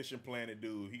OG Fishing Planet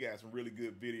dude. He got some really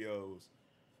good videos.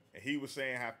 And he was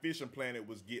saying how Fishing Planet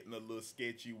was getting a little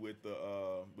sketchy with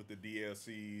the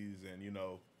DLCs and, you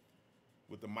know,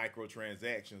 with the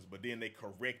microtransactions, but then they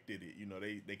corrected it. You know,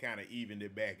 they kind of evened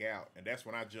it back out. And that's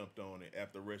when I jumped on it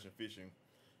after Russian Fishing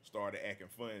started acting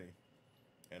funny.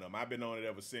 And I've been on it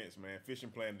ever since, man. Fishing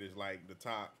Planet is like the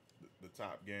top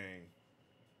game.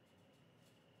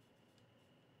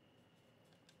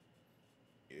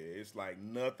 Yeah, it's like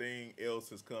nothing else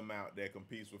has come out that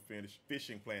competes with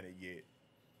Fishing Planet yet.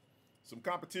 Some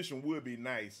competition would be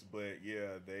nice, but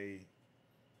yeah,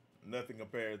 nothing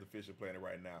compares to Fishing Planet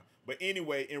right now. But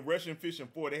anyway, in Russian Fishing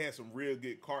 4, they had some real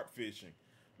good carp fishing.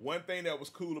 One thing that was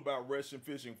cool about Russian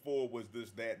Fishing 4 was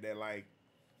that like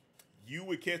you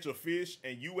would catch a fish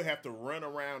and you would have to run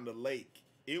around the lake.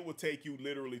 It would take you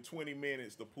literally 20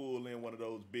 minutes to pull in one of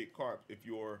those big carp if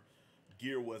your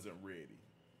gear wasn't ready.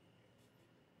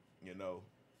 You know,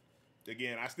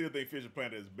 again, I still think Fishing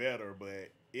Planet is better, but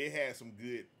it has some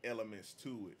good elements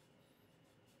to it.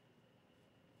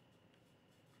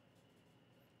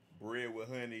 Bread with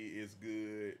honey is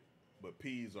good. but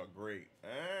peas are great.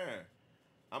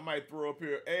 I might throw up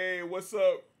here. Hey, what's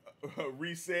up,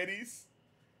 Resetties?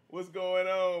 What's going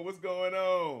on? What's going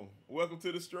on? Welcome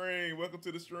to the stream. Welcome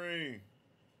to the stream.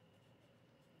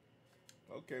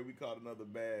 Okay, we caught another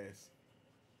bass.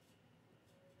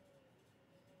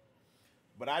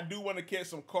 But I do want to catch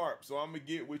some carp, so I'm going to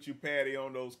get with you, Patty,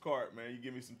 on those carp, man. You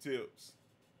give me some tips.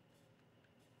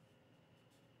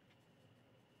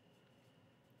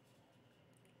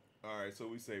 All right, so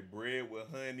we say bread with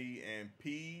honey and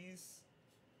peas.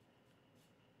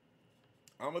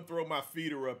 I'm going to throw my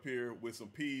feeder up here with some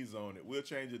peas on it. We'll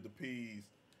change it to peas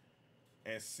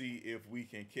and see if we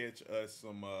can catch us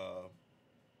some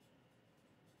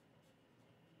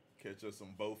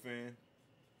bowfin.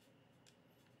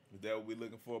 Is that what we're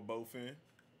looking for, bowfin?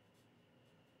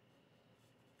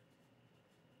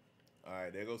 All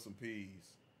right, there goes some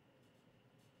peas.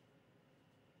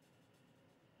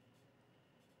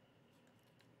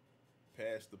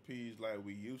 Pass the peas like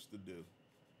we used to do.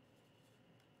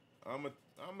 I'm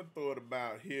gonna throw it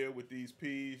about here with these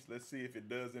peas. Let's see if it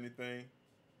does anything.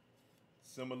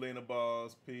 Semolina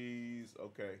balls, peas,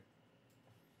 okay.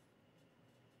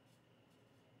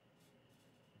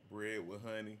 Bread with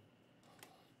honey.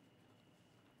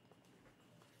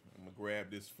 I'm gonna grab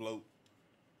this float.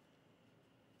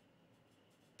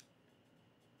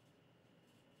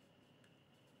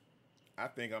 I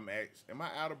think am I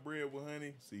out of bread with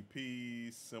honey? See,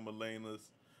 peas, semolinas.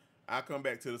 I'll come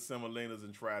back to the semolinas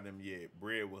and try them yet.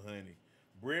 Bread with honey.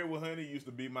 Bread with honey used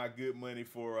to be my good money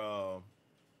for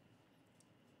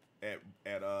at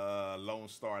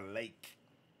Lonestar Lake.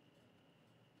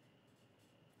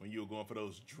 When you were going for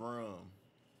those drum.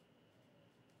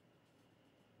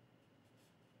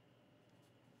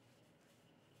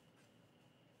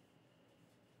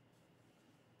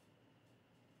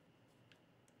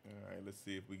 All right, let's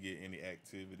see if we get any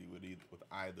activity with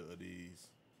either of these.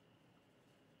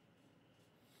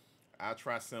 I'll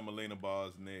try semolina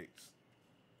balls next.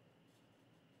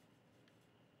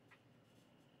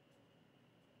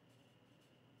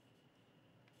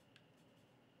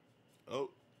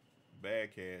 Oh,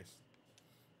 bad cast.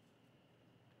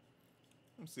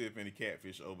 Let's see if any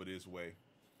catfish over this way.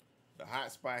 The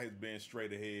hot spot has been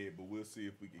straight ahead, but we'll see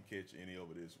if we can catch any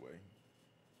over this way.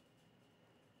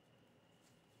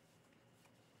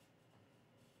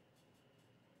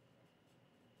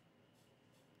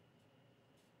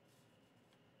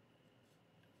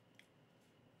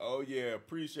 Oh yeah,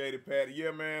 appreciate it, Patty. Yeah,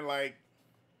 man, like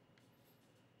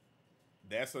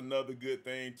that's another good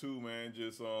thing too, man.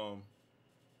 Just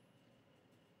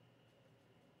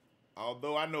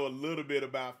although I know a little bit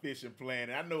about fishing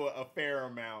planning, I know a fair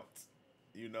amount.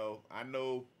 You know, I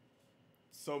know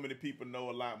so many people know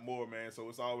a lot more, man. So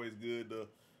it's always good to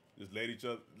just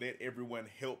let everyone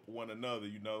help one another,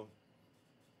 you know.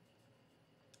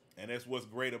 And that's what's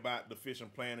great about the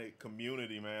Fishing Planet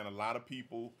community, man. A lot of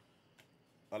people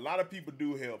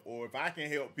do help, or if I can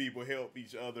help people help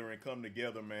each other and come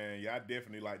together, man, yeah, I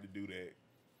definitely like to do that.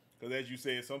 Because as you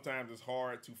said, sometimes it's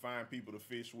hard to find people to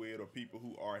fish with or people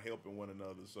who are helping one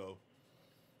another. So,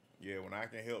 yeah, when I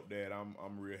can help that,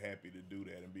 I'm real happy to do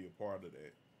that and be a part of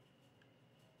that.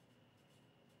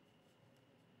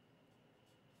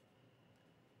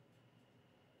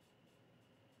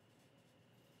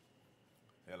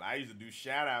 Hell, I used to do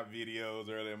shout-out videos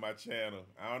earlier in my channel.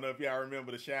 I don't know if y'all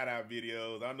remember the shout-out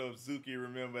videos. I don't know if Zuki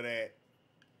remember that.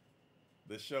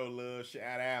 The show love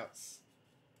shout-outs.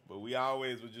 But we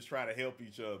always would just try to help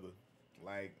each other.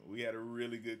 Like, we had a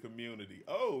really good community.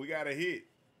 Oh, we got a hit.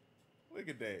 Look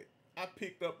at that. I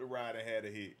picked up the rod and had a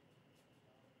hit.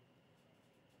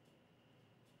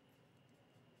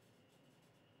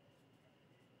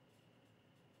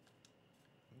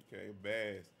 Okay,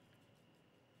 bass.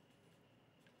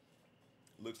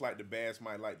 Looks like the bass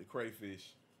might like the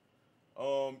crayfish.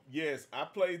 Yes, I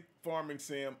played Farming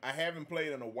Sim. I haven't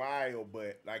played in a while,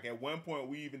 but like at one point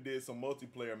we even did some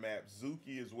multiplayer maps.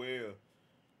 Zuki as well,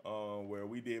 where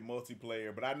we did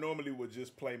multiplayer. But I normally would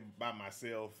just play by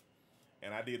myself,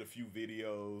 and I did a few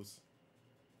videos,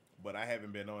 but I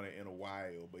haven't been on it in a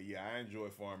while. But yeah, I enjoy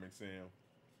Farming Sim.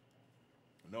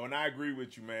 No, and I agree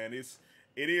with you, man.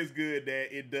 It is good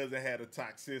that it doesn't have the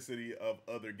toxicity of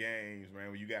other games,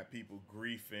 man. When you got people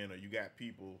griefing or you got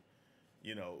people,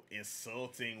 you know,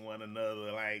 insulting one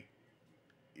another. Like,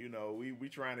 you know, we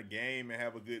trying to game and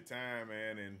have a good time,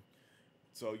 man. And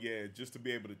so, yeah, just to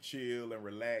be able to chill and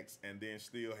relax and then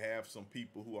still have some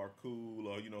people who are cool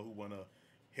or, you know, who want to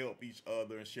help each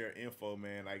other and share info,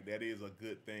 man. Like, that is a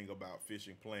good thing about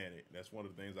Fishing Planet. That's one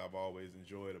of the things I've always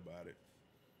enjoyed about it.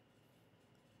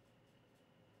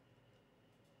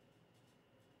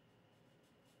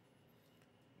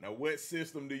 Now, what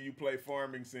system do you play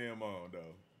Farming Sim on,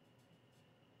 though?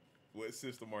 What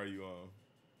system are you on?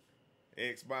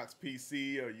 Xbox,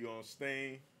 PC? Are you on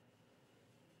Steam?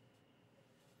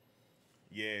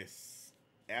 Yes,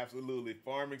 absolutely.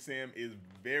 Farming Sim is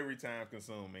very time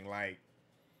consuming. Like,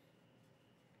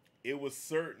 it was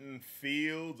certain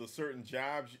fields or certain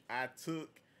jobs I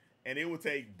took, and it would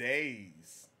take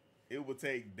days. It would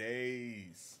take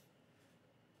days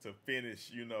to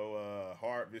finish,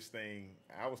 harvesting.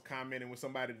 I was commenting with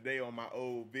somebody today on my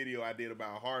old video I did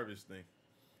about harvesting.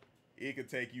 It could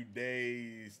take you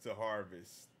days to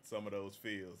harvest some of those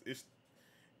fields.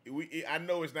 I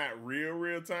know it's not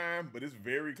real time, but it's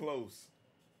very close.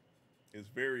 It's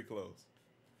very close.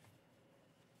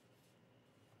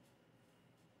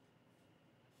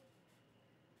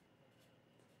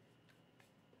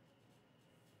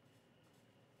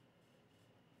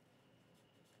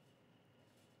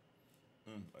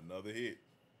 Another hit.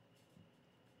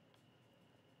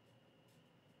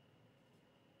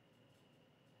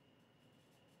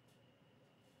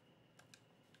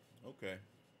 Okay.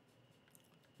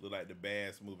 Look like the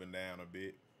bass moving down a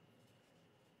bit.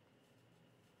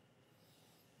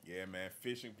 Yeah, man.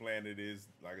 Fishing Planet is,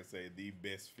 like I say, the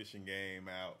best fishing game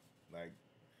out. Like,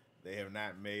 they have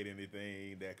not made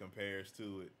anything that compares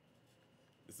to it.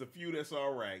 It's a few that's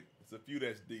all right. It's a few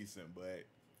that's decent, but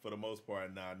for the most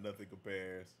part, nah, nothing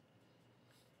compares.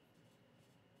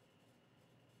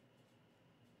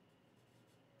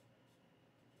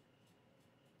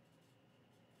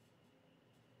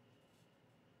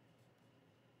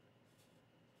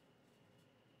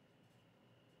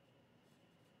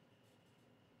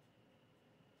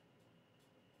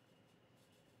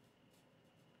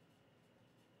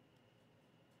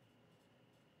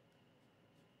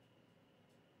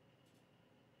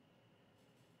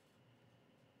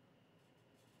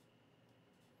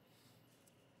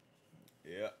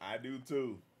 Yeah, I do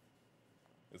too.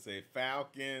 It's a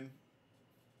Falcon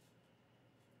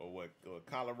or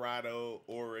Colorado,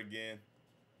 Oregon.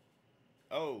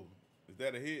 Oh, is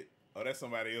that a hit? Oh, that's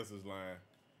somebody else's line.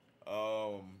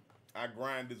 I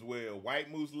grind as well. White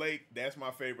Moose Lake, that's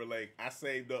my favorite lake. I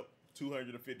saved up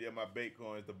 250 of my bait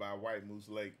coins to buy White Moose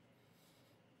Lake.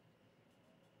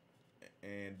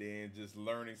 And then just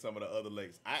learning some of the other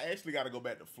lakes. I actually got to go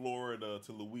back to Florida,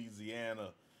 to Louisiana.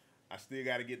 I still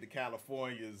got to get to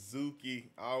California. Zuki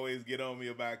always get on me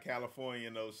about California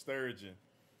and those sturgeon.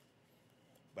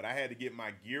 But I had to get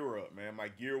my gear up, man. My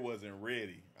gear wasn't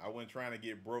ready. I wasn't trying to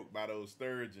get broke by those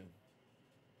sturgeon.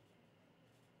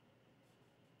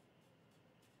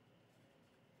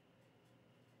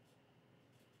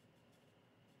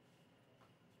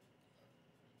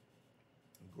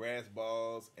 Grass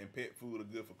balls and pet food are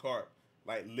good for carp.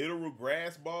 Like literal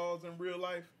grass balls in real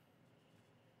life.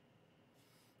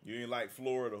 You ain't like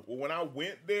Florida. Well, when I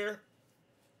went there,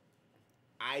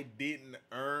 I didn't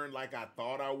earn like I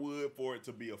thought I would for it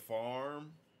to be a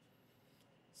farm.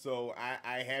 So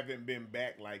I haven't been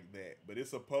back like that. But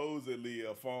it's supposedly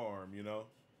a farm.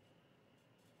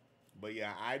 But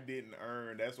yeah, I didn't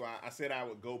earn. That's why I said I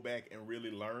would go back and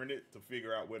really learn it to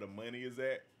figure out where the money is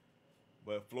at.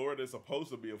 But Florida's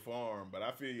supposed to be a farm. But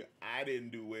I feel I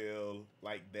didn't do well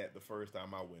like that the first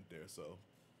time I went there. So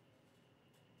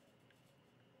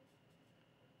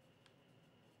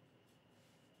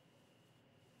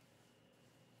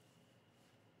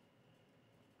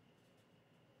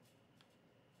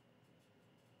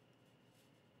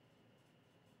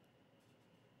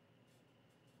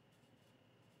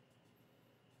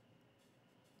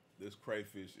this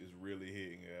crayfish is really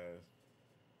hitting, guys.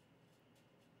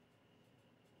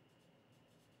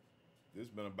 This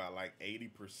been about like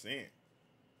 80%.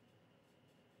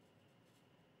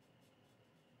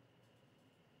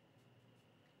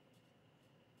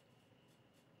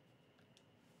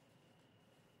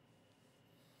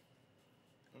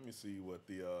 Let me see what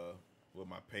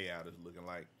my payout is looking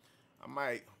like.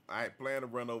 I plan to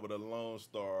run over the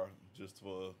Lonestar just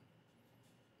for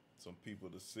some people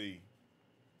to see.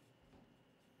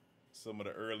 Some of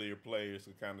the earlier players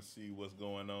to kind of see what's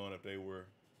going on if they were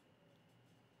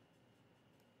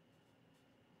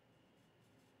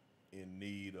in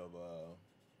need of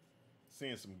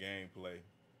seeing some gameplay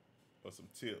or some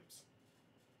tips.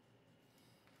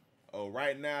 Oh,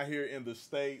 right now here in the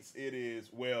States, it is,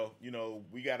 well,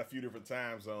 we got a few different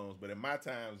time zones, but in my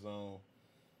time zone,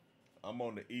 I'm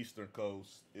on the Eastern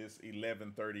Coast. It's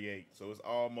 11:38, so it's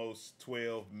almost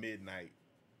 12 midnight.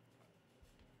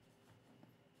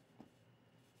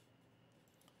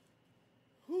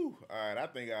 Whew. All right, I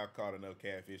think I caught enough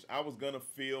catfish. I was going to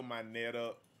fill my net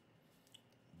up,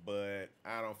 but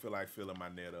I don't feel like filling my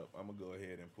net up. I'm going to go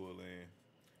ahead and pull in.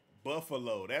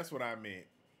 Buffalo, that's what I meant.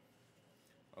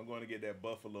 I'm going to get that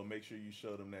buffalo. Make sure you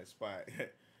show them that spot.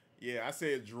 Yeah, I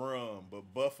said drum,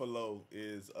 but buffalo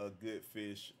is a good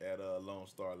fish at Lone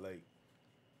Star Lake.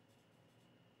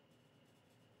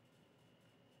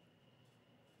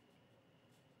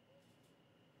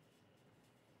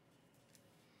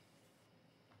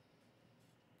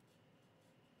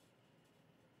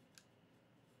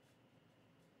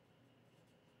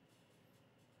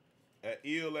 At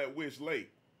eel at which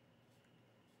lake?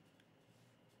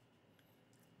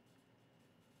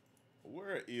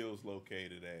 Where are eels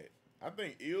located at? I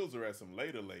think eels are at some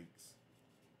later lakes.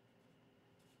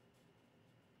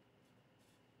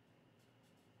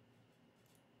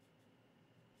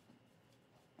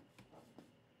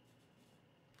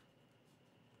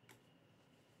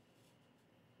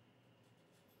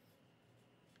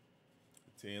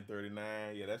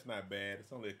 10:39. Yeah, that's not bad.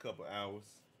 It's only a couple hours.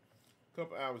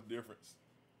 Couple hours difference.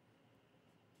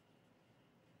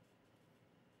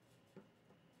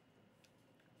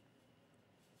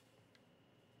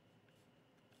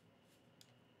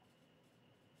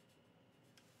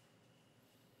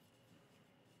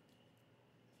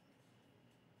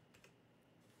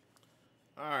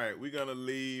 All right, we're gonna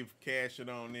leave cash it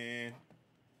on in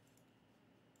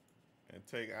and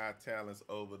take our talents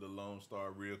over to Lone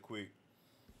Star real quick.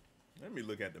 Let me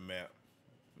look at the map.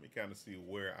 Let me kind of see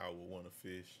where I would want to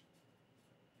fish.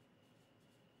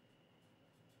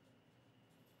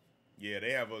 Yeah,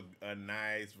 they have a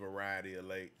nice variety of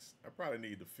lakes. I probably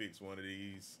need to fix one of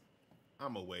these.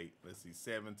 I'm gonna wait. Let's see,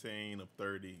 17 of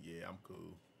 30. Yeah, I'm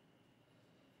cool.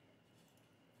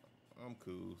 I'm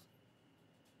cool.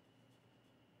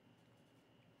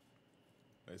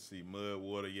 Let's see,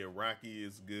 Mudwater. Yeah, Rocky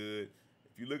is good.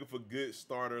 If you're looking for good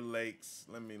starter lakes,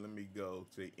 let me go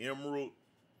to Emerald.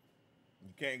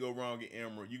 You can't go wrong at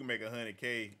Emerald. You can make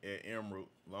 100K at Emerald,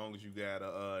 as long as you got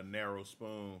a narrow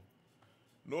spoon.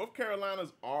 North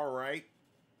Carolina's all right.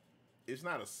 It's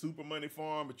not a super money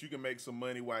farm, but you can make some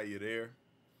money while you're there.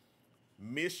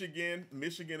 Michigan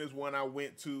is one I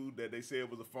went to that they said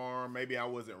was a farm. Maybe I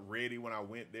wasn't ready when I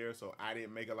went there, so I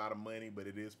didn't make a lot of money, but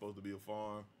it is supposed to be a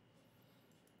farm.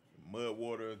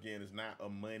 Mudwater, again, is not a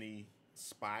money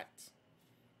spot,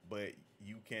 but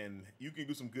you can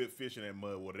do some good fishing at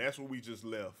Mudwater. That's where we just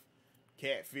left.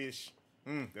 Catfish,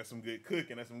 that's some good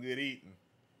cooking. That's some good eating.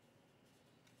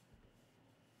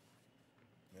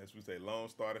 As we say, Lone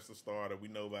Star, that's a starter. We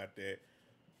know about that.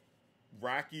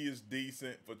 Rocky is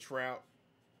decent for trout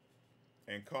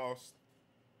and cost.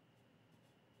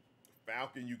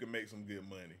 Falcon, you can make some good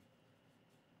money.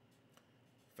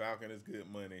 Falcon is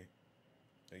good money.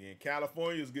 Again,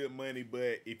 California is good money,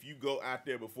 but if you go out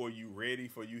there before you ready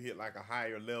for you hit like a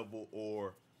higher level,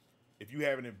 or if you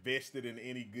haven't invested in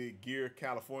any good gear,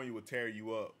 California will tear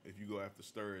you up if you go after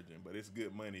sturgeon. But it's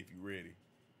good money if you're ready.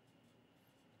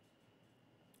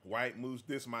 White moose,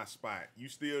 this is my spot. You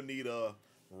still need a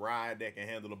rod that can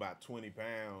handle about 20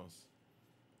 pounds,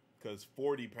 because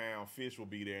 40-pound fish will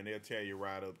be there and they'll tear you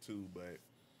right up too. But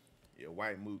yeah,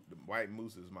 white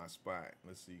moose is my spot.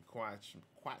 Let's see,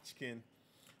 Quachkin.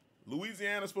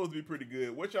 Louisiana's supposed to be pretty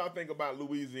good. What y'all think about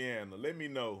Louisiana? Let me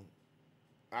know.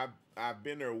 I've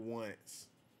been there once.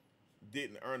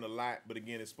 Didn't earn a lot, but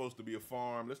again, it's supposed to be a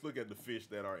farm. Let's look at the fish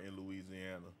that are in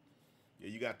Louisiana. Yeah,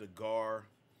 you got the gar.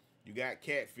 You got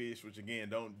catfish, which again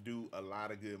don't do a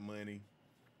lot of good money.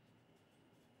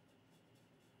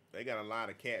 They got a lot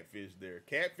of catfish there.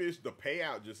 Catfish, the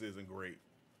payout just isn't great.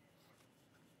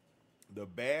 The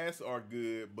bass are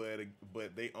good,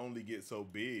 but they only get so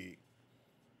big.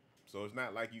 So it's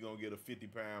not like you're going to get a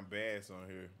 50-pound bass on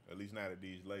here, at least not at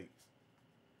these lakes.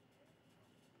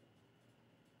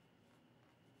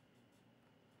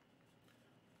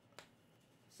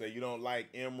 Say you don't like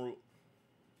Emerald,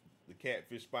 the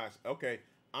catfish spots. Okay,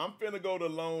 I'm finna go to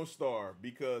Lone Star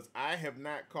because I have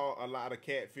not caught a lot of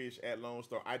catfish at Lone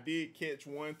Star. I did catch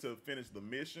one to finish the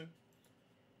mission.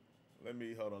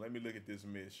 Hold on. Let me look at this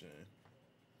mission.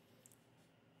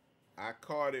 I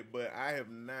caught it, but I have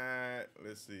not.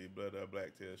 Let's see,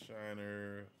 Blacktail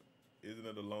Shiner. Isn't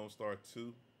it a Lone Star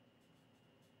 2?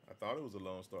 I thought it was a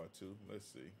Lone Star 2. Let's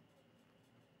see.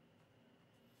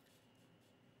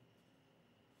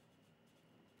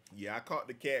 Yeah, I caught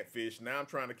the catfish. Now I'm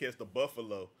trying to catch the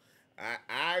buffalo.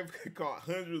 I've caught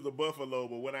hundreds of buffalo,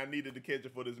 but when I needed to catch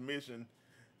it for this mission,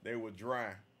 they were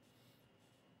dry.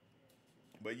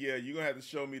 But yeah, you're going to have to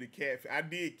show me the catfish. I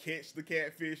did catch the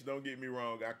catfish, don't get me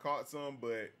wrong. I caught some,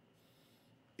 but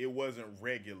it wasn't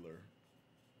regular.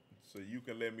 So you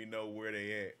can let me know where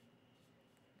they at.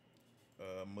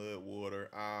 Mudwater.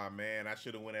 Ah, man, I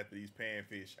should have went after these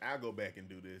panfish. I'll go back and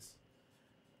do this.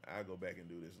 I'll go back and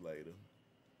do this later.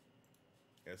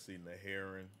 Let's see, the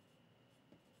heron.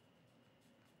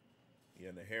 Yeah,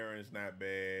 the Heron's not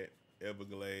bad.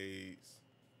 Everglades.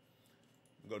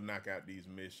 Go knock out these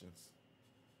missions.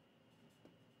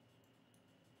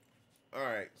 All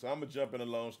right, so I'm gonna jump into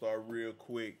Lonestar real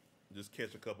quick. Just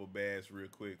catch a couple bass real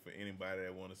quick for anybody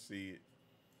that want to see it.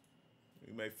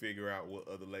 We may figure out what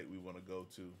other lake we want to go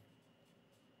to.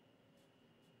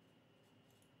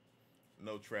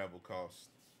 No travel costs.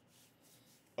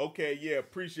 Okay, yeah,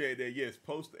 appreciate that. Yes,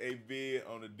 post a vid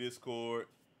on the Discord.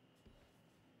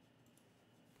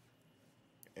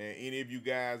 And any of you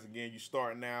guys, again, you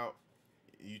starting out,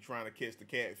 you trying to catch the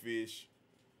catfish,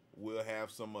 we'll have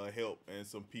some help and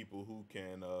some people who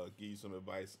can give you some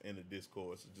advice in the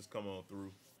Discord. So just come on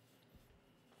through.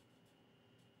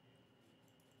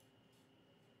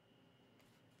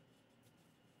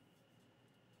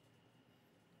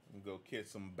 And go catch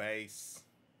some bass.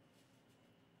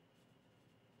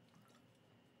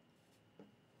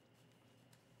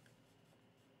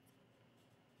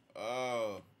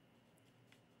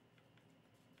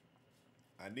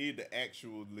 I need to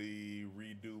actually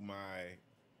redo my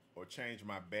or change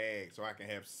my bag so I can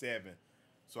have 7.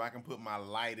 So I can put my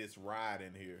lightest rod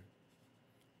in here.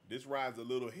 This rod's a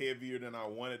little heavier than I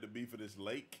want it to be for this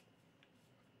lake.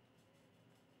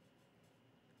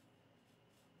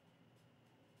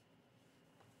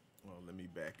 Well, let me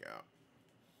back out.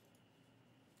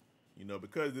 You know,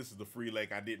 because this is the free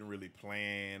lake, I didn't really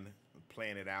plan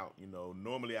it out. You know,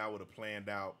 normally I would have planned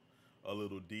out a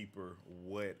little deeper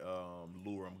what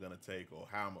lure I'm gonna take or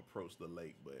how I'm approach the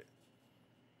lake, but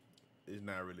it's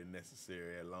not really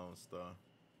necessary at Lonestar.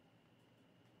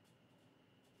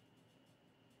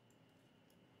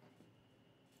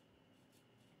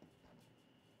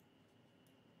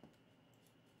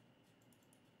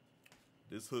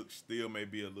 This hook still may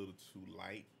be a little too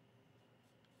light,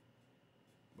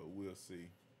 but we'll see.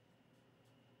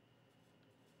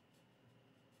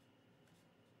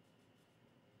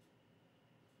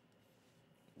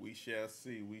 We shall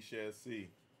see. We shall see.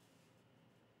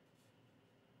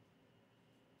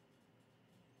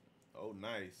 Oh,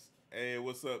 nice. Hey,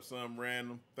 what's up, some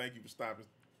random? Thank you for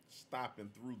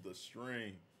stopping through the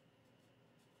stream.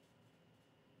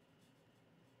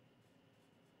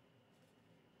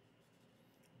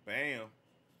 Bam.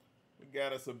 We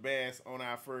got us a bass on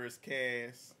our first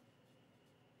cast.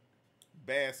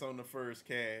 Bass on the first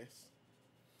cast.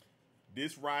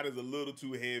 This rod is a little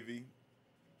too heavy.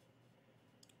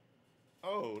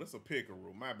 Oh, that's a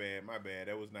pickerel. My bad, my bad.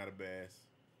 That was not a bass.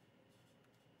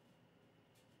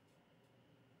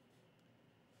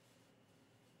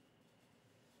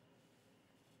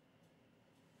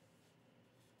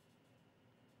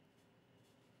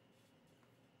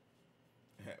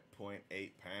 At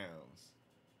 0.8 pounds.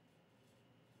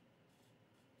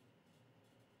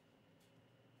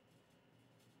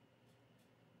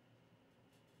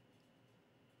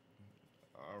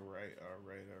 All right, all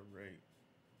right, all right.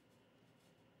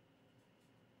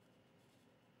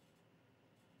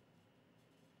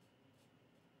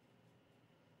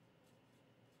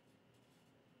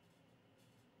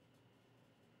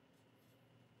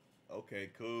 Okay,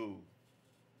 cool.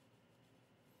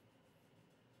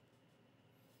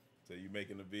 So you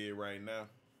making a vid right now?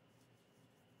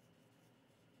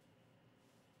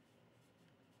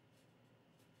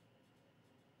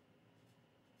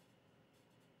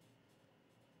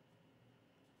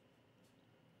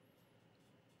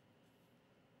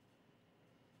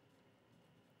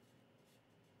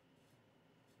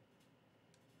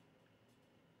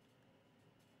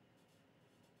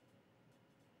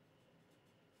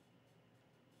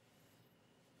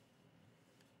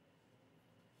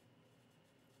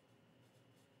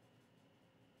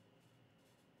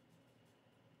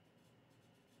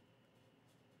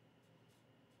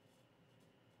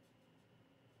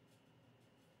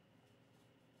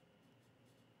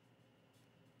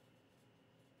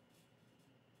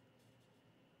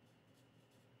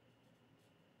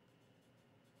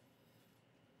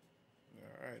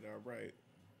 All right, all right.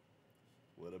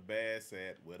 Where the bass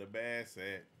at? Where the bass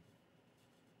at?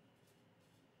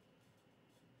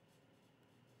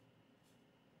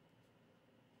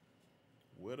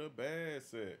 Where the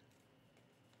bass at?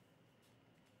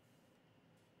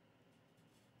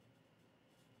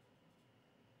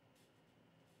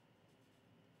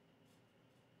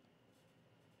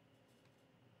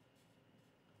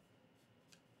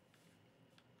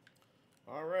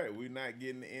 All right, we're not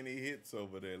getting any hits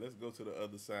over there. Let's go to the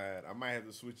other side. I might have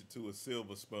to switch it to a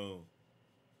silver spoon.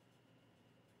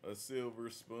 A silver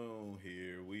spoon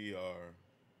here. We are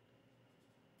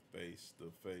face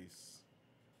to face.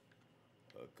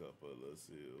 A couple of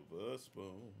silver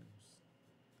spoons.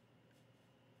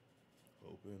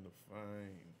 Hoping to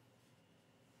find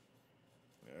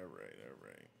All right, all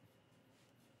right.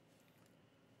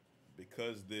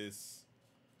 Because this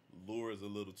lure is a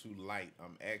little too light,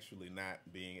 I'm actually not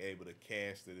being able to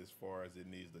cast it as far as it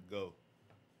needs to go.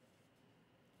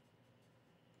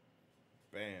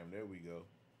 Bam, there we go.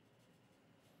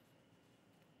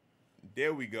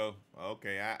 There we go.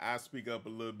 Okay, I speak up a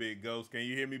little bit, Ghost. Can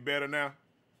you hear me better now?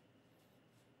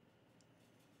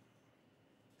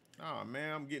 Oh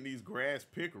man, I'm getting these grass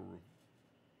pickerel.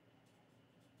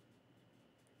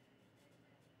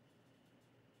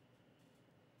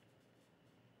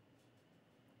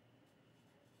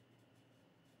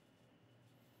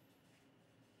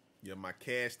 Yeah, my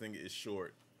casting is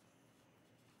short.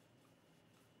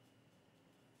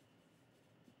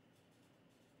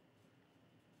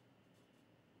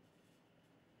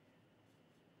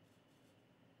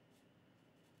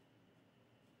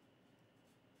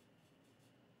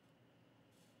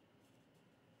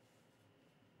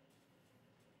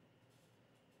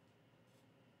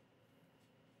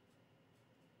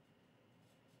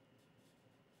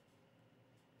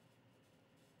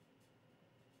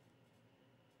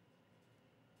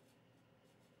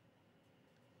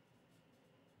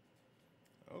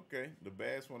 Okay, the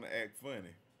bass want to act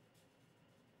funny.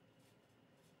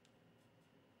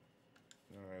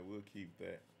 All right, we'll keep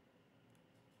that.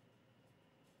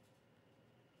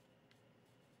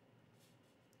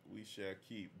 We shall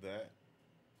keep that.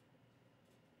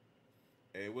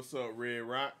 Hey, what's up, Red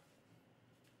Rock?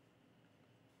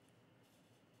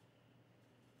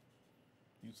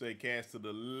 You say cast to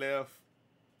the left.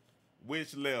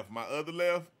 Which left? My other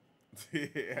left?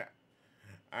 Yeah.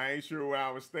 I ain't sure where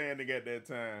I was standing at that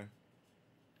time.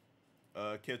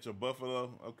 Catch a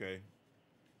buffalo? Okay.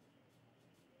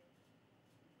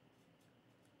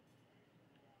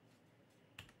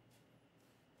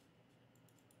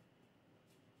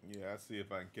 Yeah, I'll see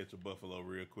if I can catch a buffalo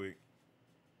real quick.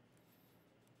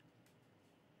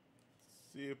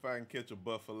 See if I can catch a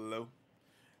buffalo.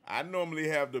 I normally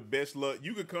have the best luck.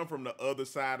 You could come from the other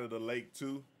side of the lake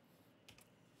too.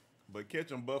 But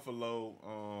catching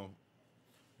buffalo,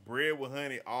 bread with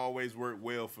honey always worked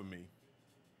well for me.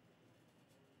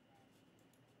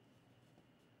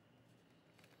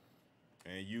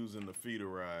 And using the feeder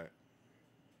rod.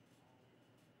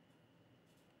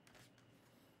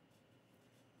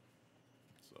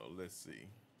 So let's see.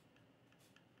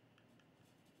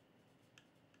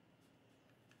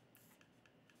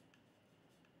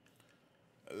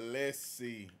 Let's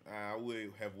see. I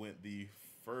would have went the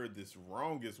furthest,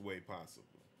 wrongest way possible.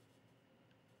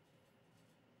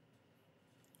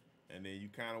 And then you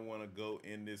kind of want to go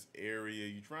in this area.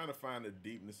 You're trying to find the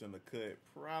deepness in the cut.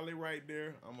 Probably right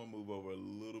there. I'm going to move over a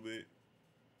little bit.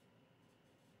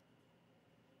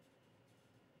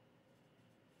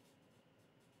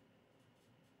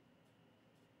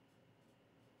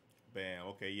 Bam.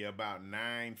 Okay, yeah, about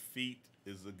 9 feet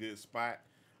is a good spot.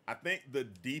 I think the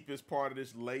deepest part of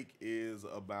this lake is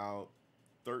about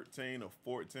 13 or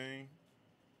 14.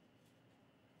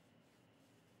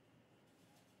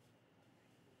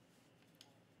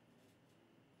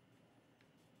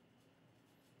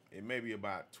 It may be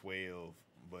about 12,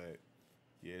 but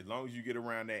yeah, as long as you get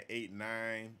around that 8,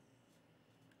 9,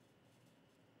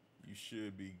 you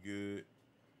should be good.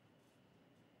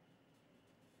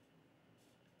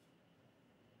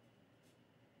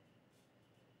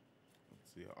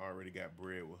 Let's see, I already got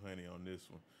bread with honey on this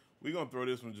one. We're going to throw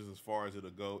this one just as far as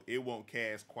it'll go. It won't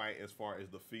cast quite as far as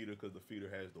the feeder because the feeder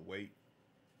has the weight.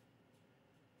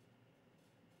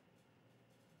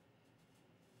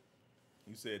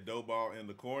 You said dough ball in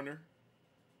the corner.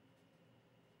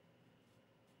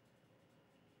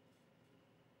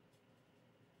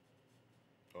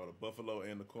 Or the buffalo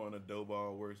in the corner, dough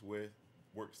ball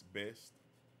works best.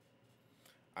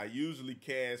 I usually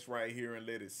cast right here and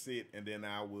let it sit, and then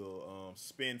I will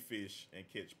spin fish and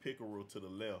catch pickerel to the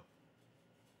left.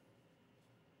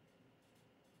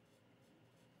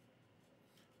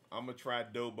 I'm gonna try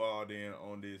dough ball then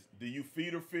on this. Do you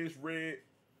feeder fish, Red,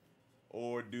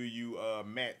 or do you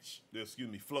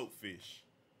float fish?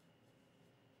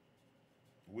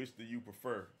 Which do you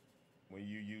prefer when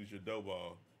you use your dough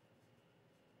ball?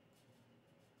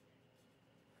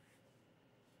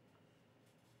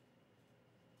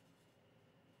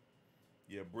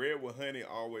 Yeah, bread with honey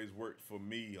always worked for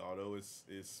me, although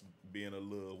it's being a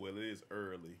little, well, it is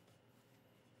early.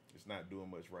 It's not doing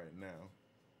much right now.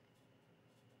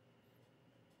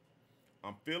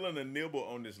 I'm feeling a nibble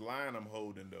on this line I'm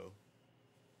holding though.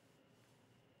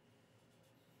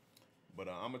 But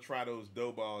I'm gonna try those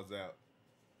dough balls out.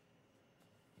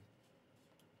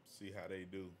 See how they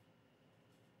do.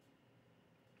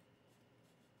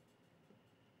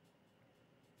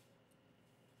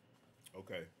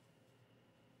 Okay.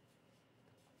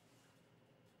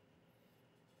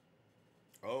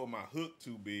 Oh, my hook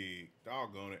too big.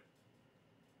 Doggone it.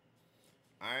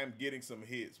 I am getting some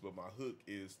hits, but my hook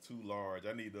is too large.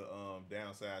 I need to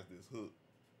downsize this hook.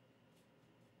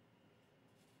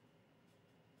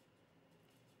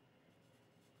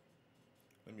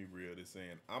 Let me reel this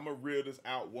in. I'm gonna reel this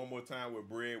out one more time with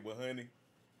bread with honey.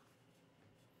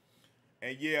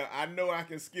 And yeah, I know I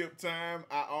can skip time.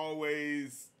 I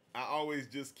always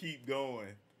just keep going.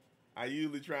 I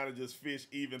usually try to just fish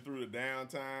even through the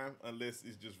downtime unless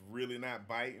it's just really not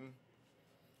biting.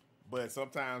 But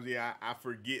sometimes, yeah, I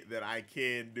forget that I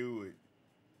can do it.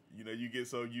 You know, you get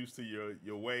so used to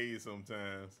your ways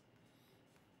sometimes.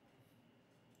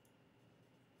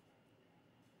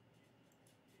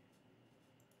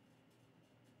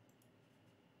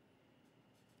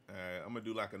 All right, I'm gonna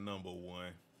do like a number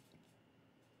one.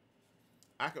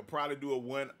 I could probably do a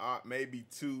one, maybe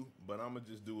two, but I'm gonna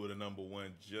just do it a number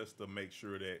one just to make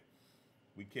sure that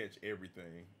we catch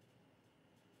everything.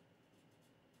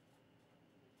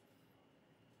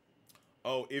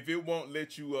 Oh, if it won't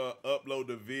let you upload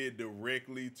the vid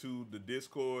directly to the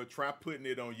Discord, try putting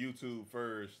it on YouTube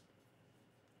first,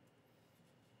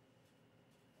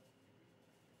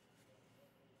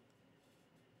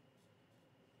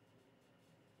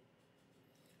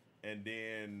 and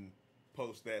then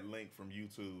post that link from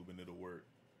YouTube, and it'll work.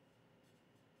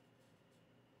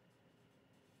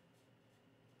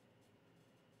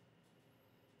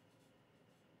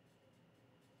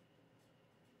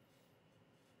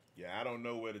 Yeah, I don't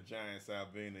know where the giant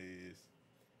Salvina is.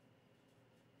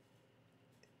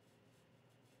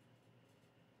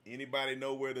 Anybody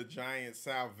know where the giant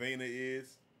Salvina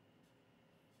is?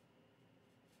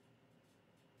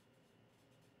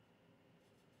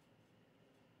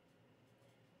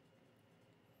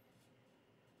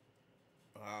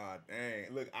 Ah,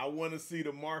 dang. Look, I want to see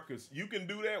the markers. You can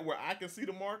do that where I can see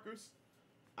the markers?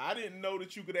 I didn't know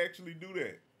that you could actually do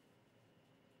that.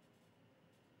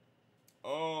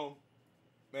 Um,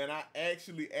 Man, I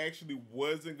actually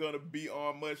wasn't gonna be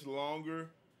on much longer.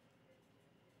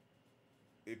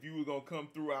 If you were gonna come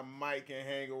through, I might can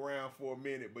hang around for a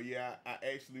minute. But yeah, I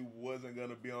actually wasn't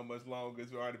gonna be on much longer.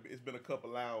 It's been a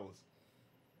couple hours.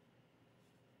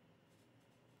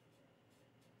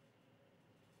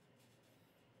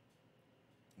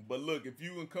 But look, if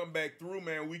you can come back through,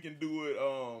 man, we can do it.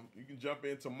 You can jump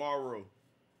in tomorrow.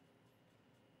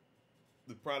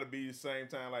 It'll probably be the same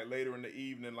time, like later in the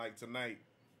evening, like tonight.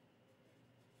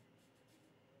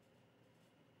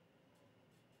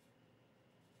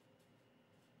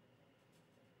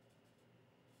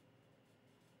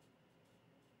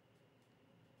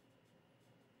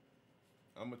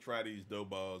 I'm gonna try these dough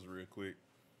balls real quick.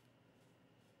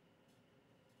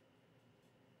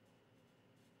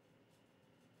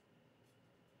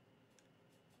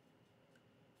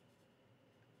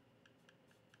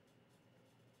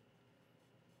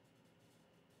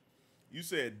 You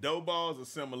said dough balls or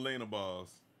semolina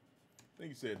balls? I think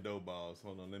you said dough balls.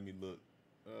 Hold on, let me look.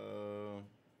 Uh,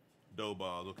 Dough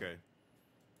balls. Okay,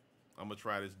 I'm gonna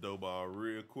try this dough ball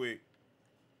real quick.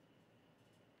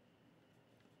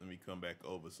 Let me come back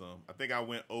over some. I think I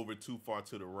went over too far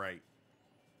to the right.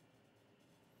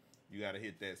 You gotta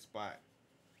hit that spot.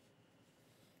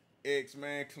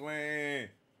 X-Man Clan.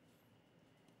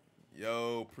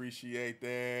 Yo, appreciate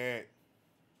that.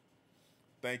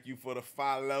 Thank you for the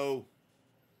follow.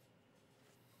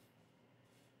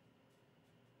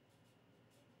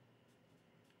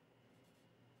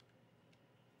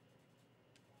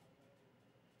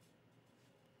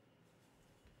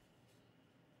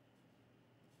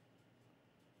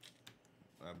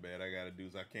 My bad. I gotta do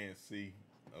is I can't see.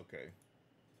 Okay.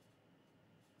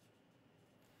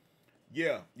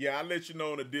 Yeah. I'll let you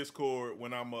know in the Discord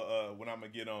when I'm gonna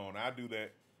get on. I'll do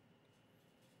that.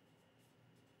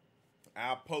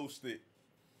 I'll post it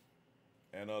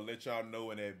and let y'all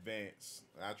know in advance.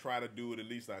 I try to do it at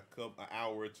least an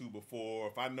hour or two before.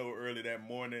 If I know early that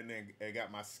morning and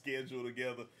got my schedule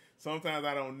together, sometimes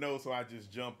I don't know, so I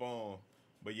just jump on.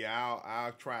 But yeah,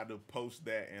 I'll try to post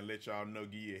that and let y'all know,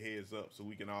 give you a heads up so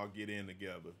we can all get in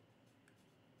together.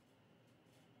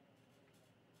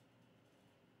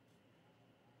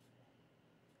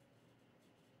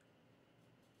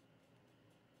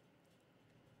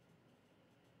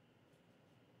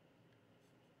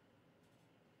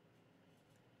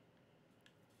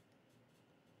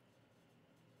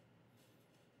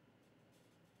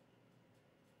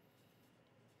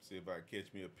 See if I can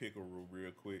catch me a pickerel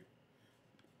real quick.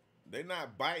 They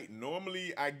not biting.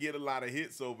 Normally I get a lot of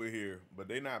hits over here, but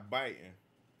they not biting.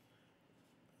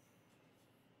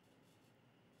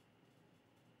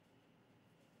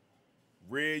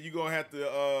 Red, you gonna have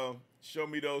to show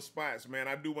me those spots, man.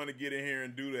 I do want to get in here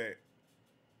and do that.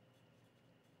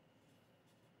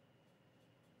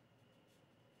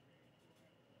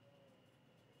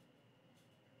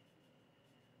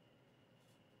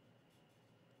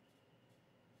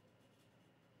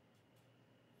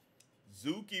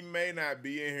 Zuki may not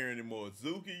be in here anymore.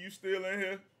 Zuki, you still in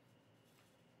here?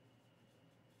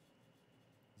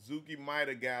 Zuki might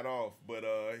have got off, but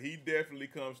he definitely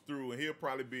comes through, and he'll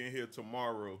probably be in here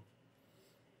tomorrow.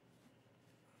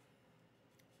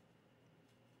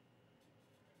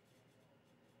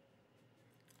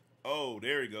 Oh,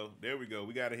 there we go. There we go.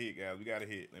 We got a hit, guys. We got a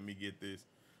hit. Let me get this.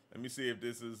 Let me see if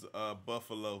this is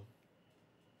Buffalo.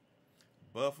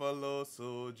 Buffalo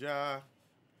Soldier.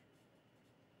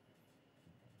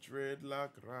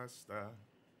 Dreadlock Rasta.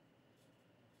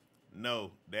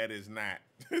 No, that is not.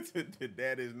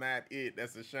 That is not it.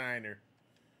 That's a shiner.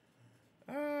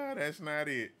 Ah, that's not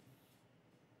it.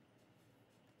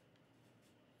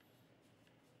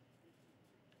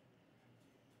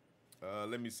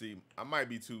 Let me see. I might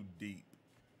be too deep.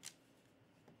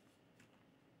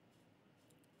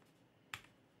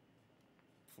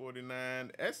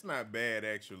 $49. That's not bad,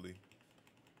 actually.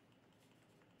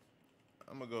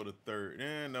 I'm going to go to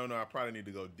 30. No, I probably need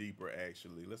to go deeper,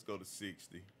 actually. Let's go to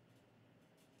 60.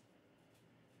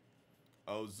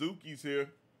 Oh, Zuki's here.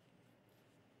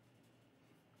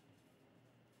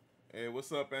 Hey,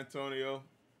 what's up, Antonio?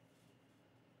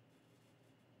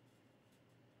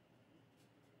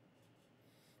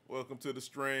 Welcome to the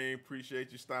stream.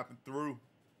 Appreciate you stopping through.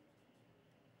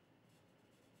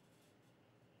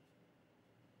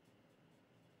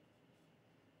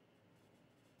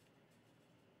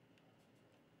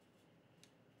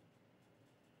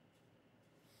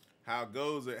 How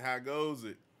goes it? How goes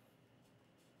it?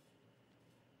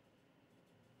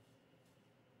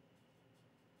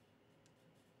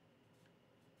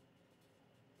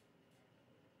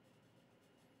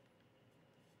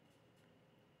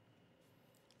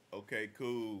 Okay,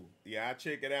 cool. Yeah, I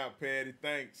check it out, Patty.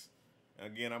 Thanks.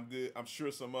 Again, I'm good. I'm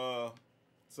sure some of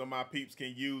my peeps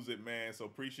can use it, man. So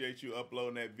appreciate you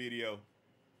uploading that video.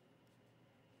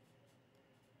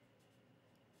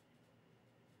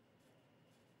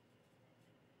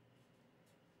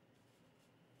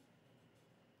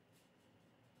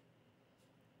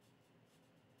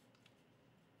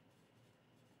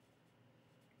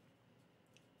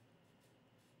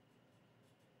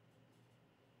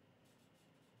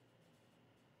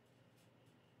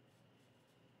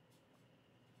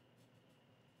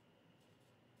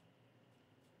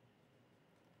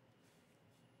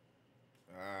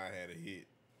 I had a hit.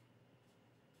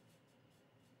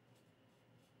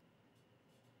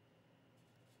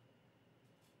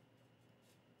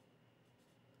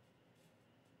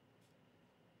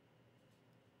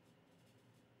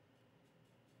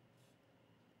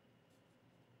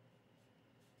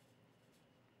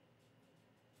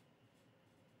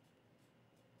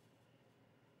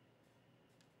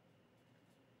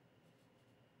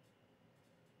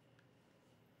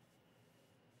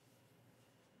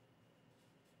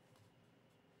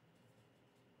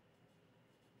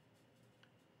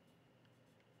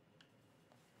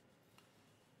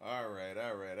 All right,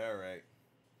 all right, all right.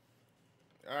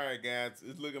 All right, guys.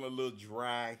 It's looking a little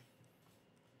dry,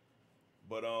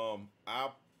 but I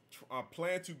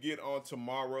plan to get on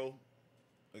tomorrow.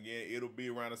 Again, it'll be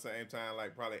around the same time,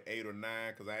 like probably 8 or 9,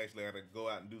 because I actually got to go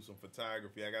out and do some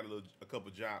photography. I got a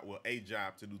couple job, well, a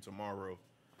job to do tomorrow,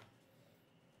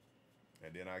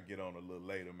 and then I get on a little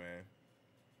later, man.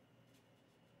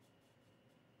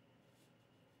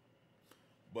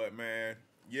 But man,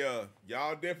 yeah,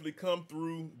 y'all definitely come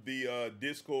through the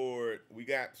Discord. We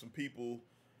got some people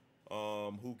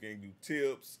who can do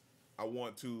tips. I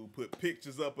want to put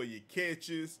pictures up of your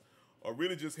catches, or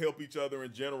really just help each other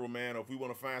in general, man. Or if we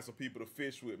want to find some people to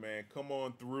fish with, man, come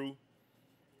on through.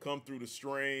 Come through the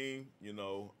stream. You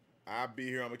know, I'll be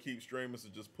here. I'm gonna keep streaming, so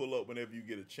just pull up whenever you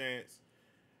get a chance.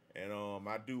 And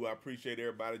I appreciate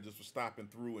everybody just for stopping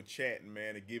through and chatting,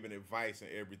 man, and giving advice and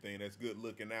everything. That's good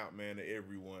looking out, man, to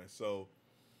everyone. So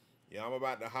yeah, I'm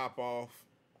about to hop off.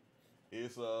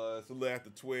 It's a little after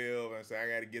 12, and so I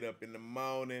gotta get up in the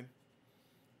morning.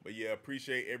 But yeah,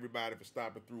 appreciate everybody for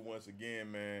stopping through once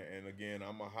again, man. And again,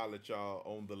 I'm gonna holler at y'all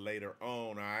on the later on,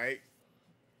 all right?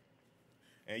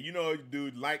 And you know,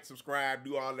 dude, like, subscribe,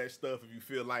 do all that stuff if you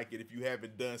feel like it, if you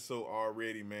haven't done so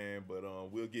already, man. But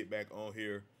we'll get back on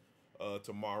here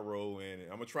tomorrow, and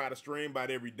I'm gonna try to stream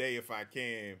about every day if I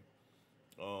can.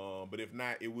 But if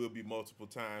not, it will be multiple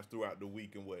times throughout the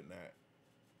week and whatnot.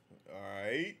 All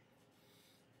right.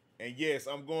 And yes,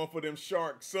 I'm going for them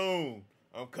sharks soon.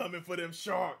 I'm coming for them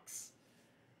sharks.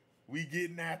 We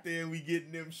getting out there and we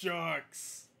getting them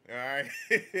sharks. All right.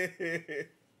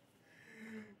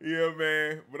 Yeah,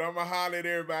 man. But I'm going to holler at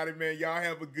everybody, man. Y'all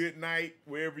have a good night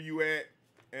wherever you at.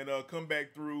 And come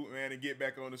back through, man, and get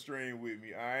back on the stream with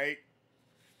me, all right?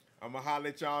 I'm going to holler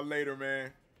at y'all later,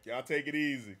 man. Y'all take it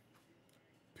easy.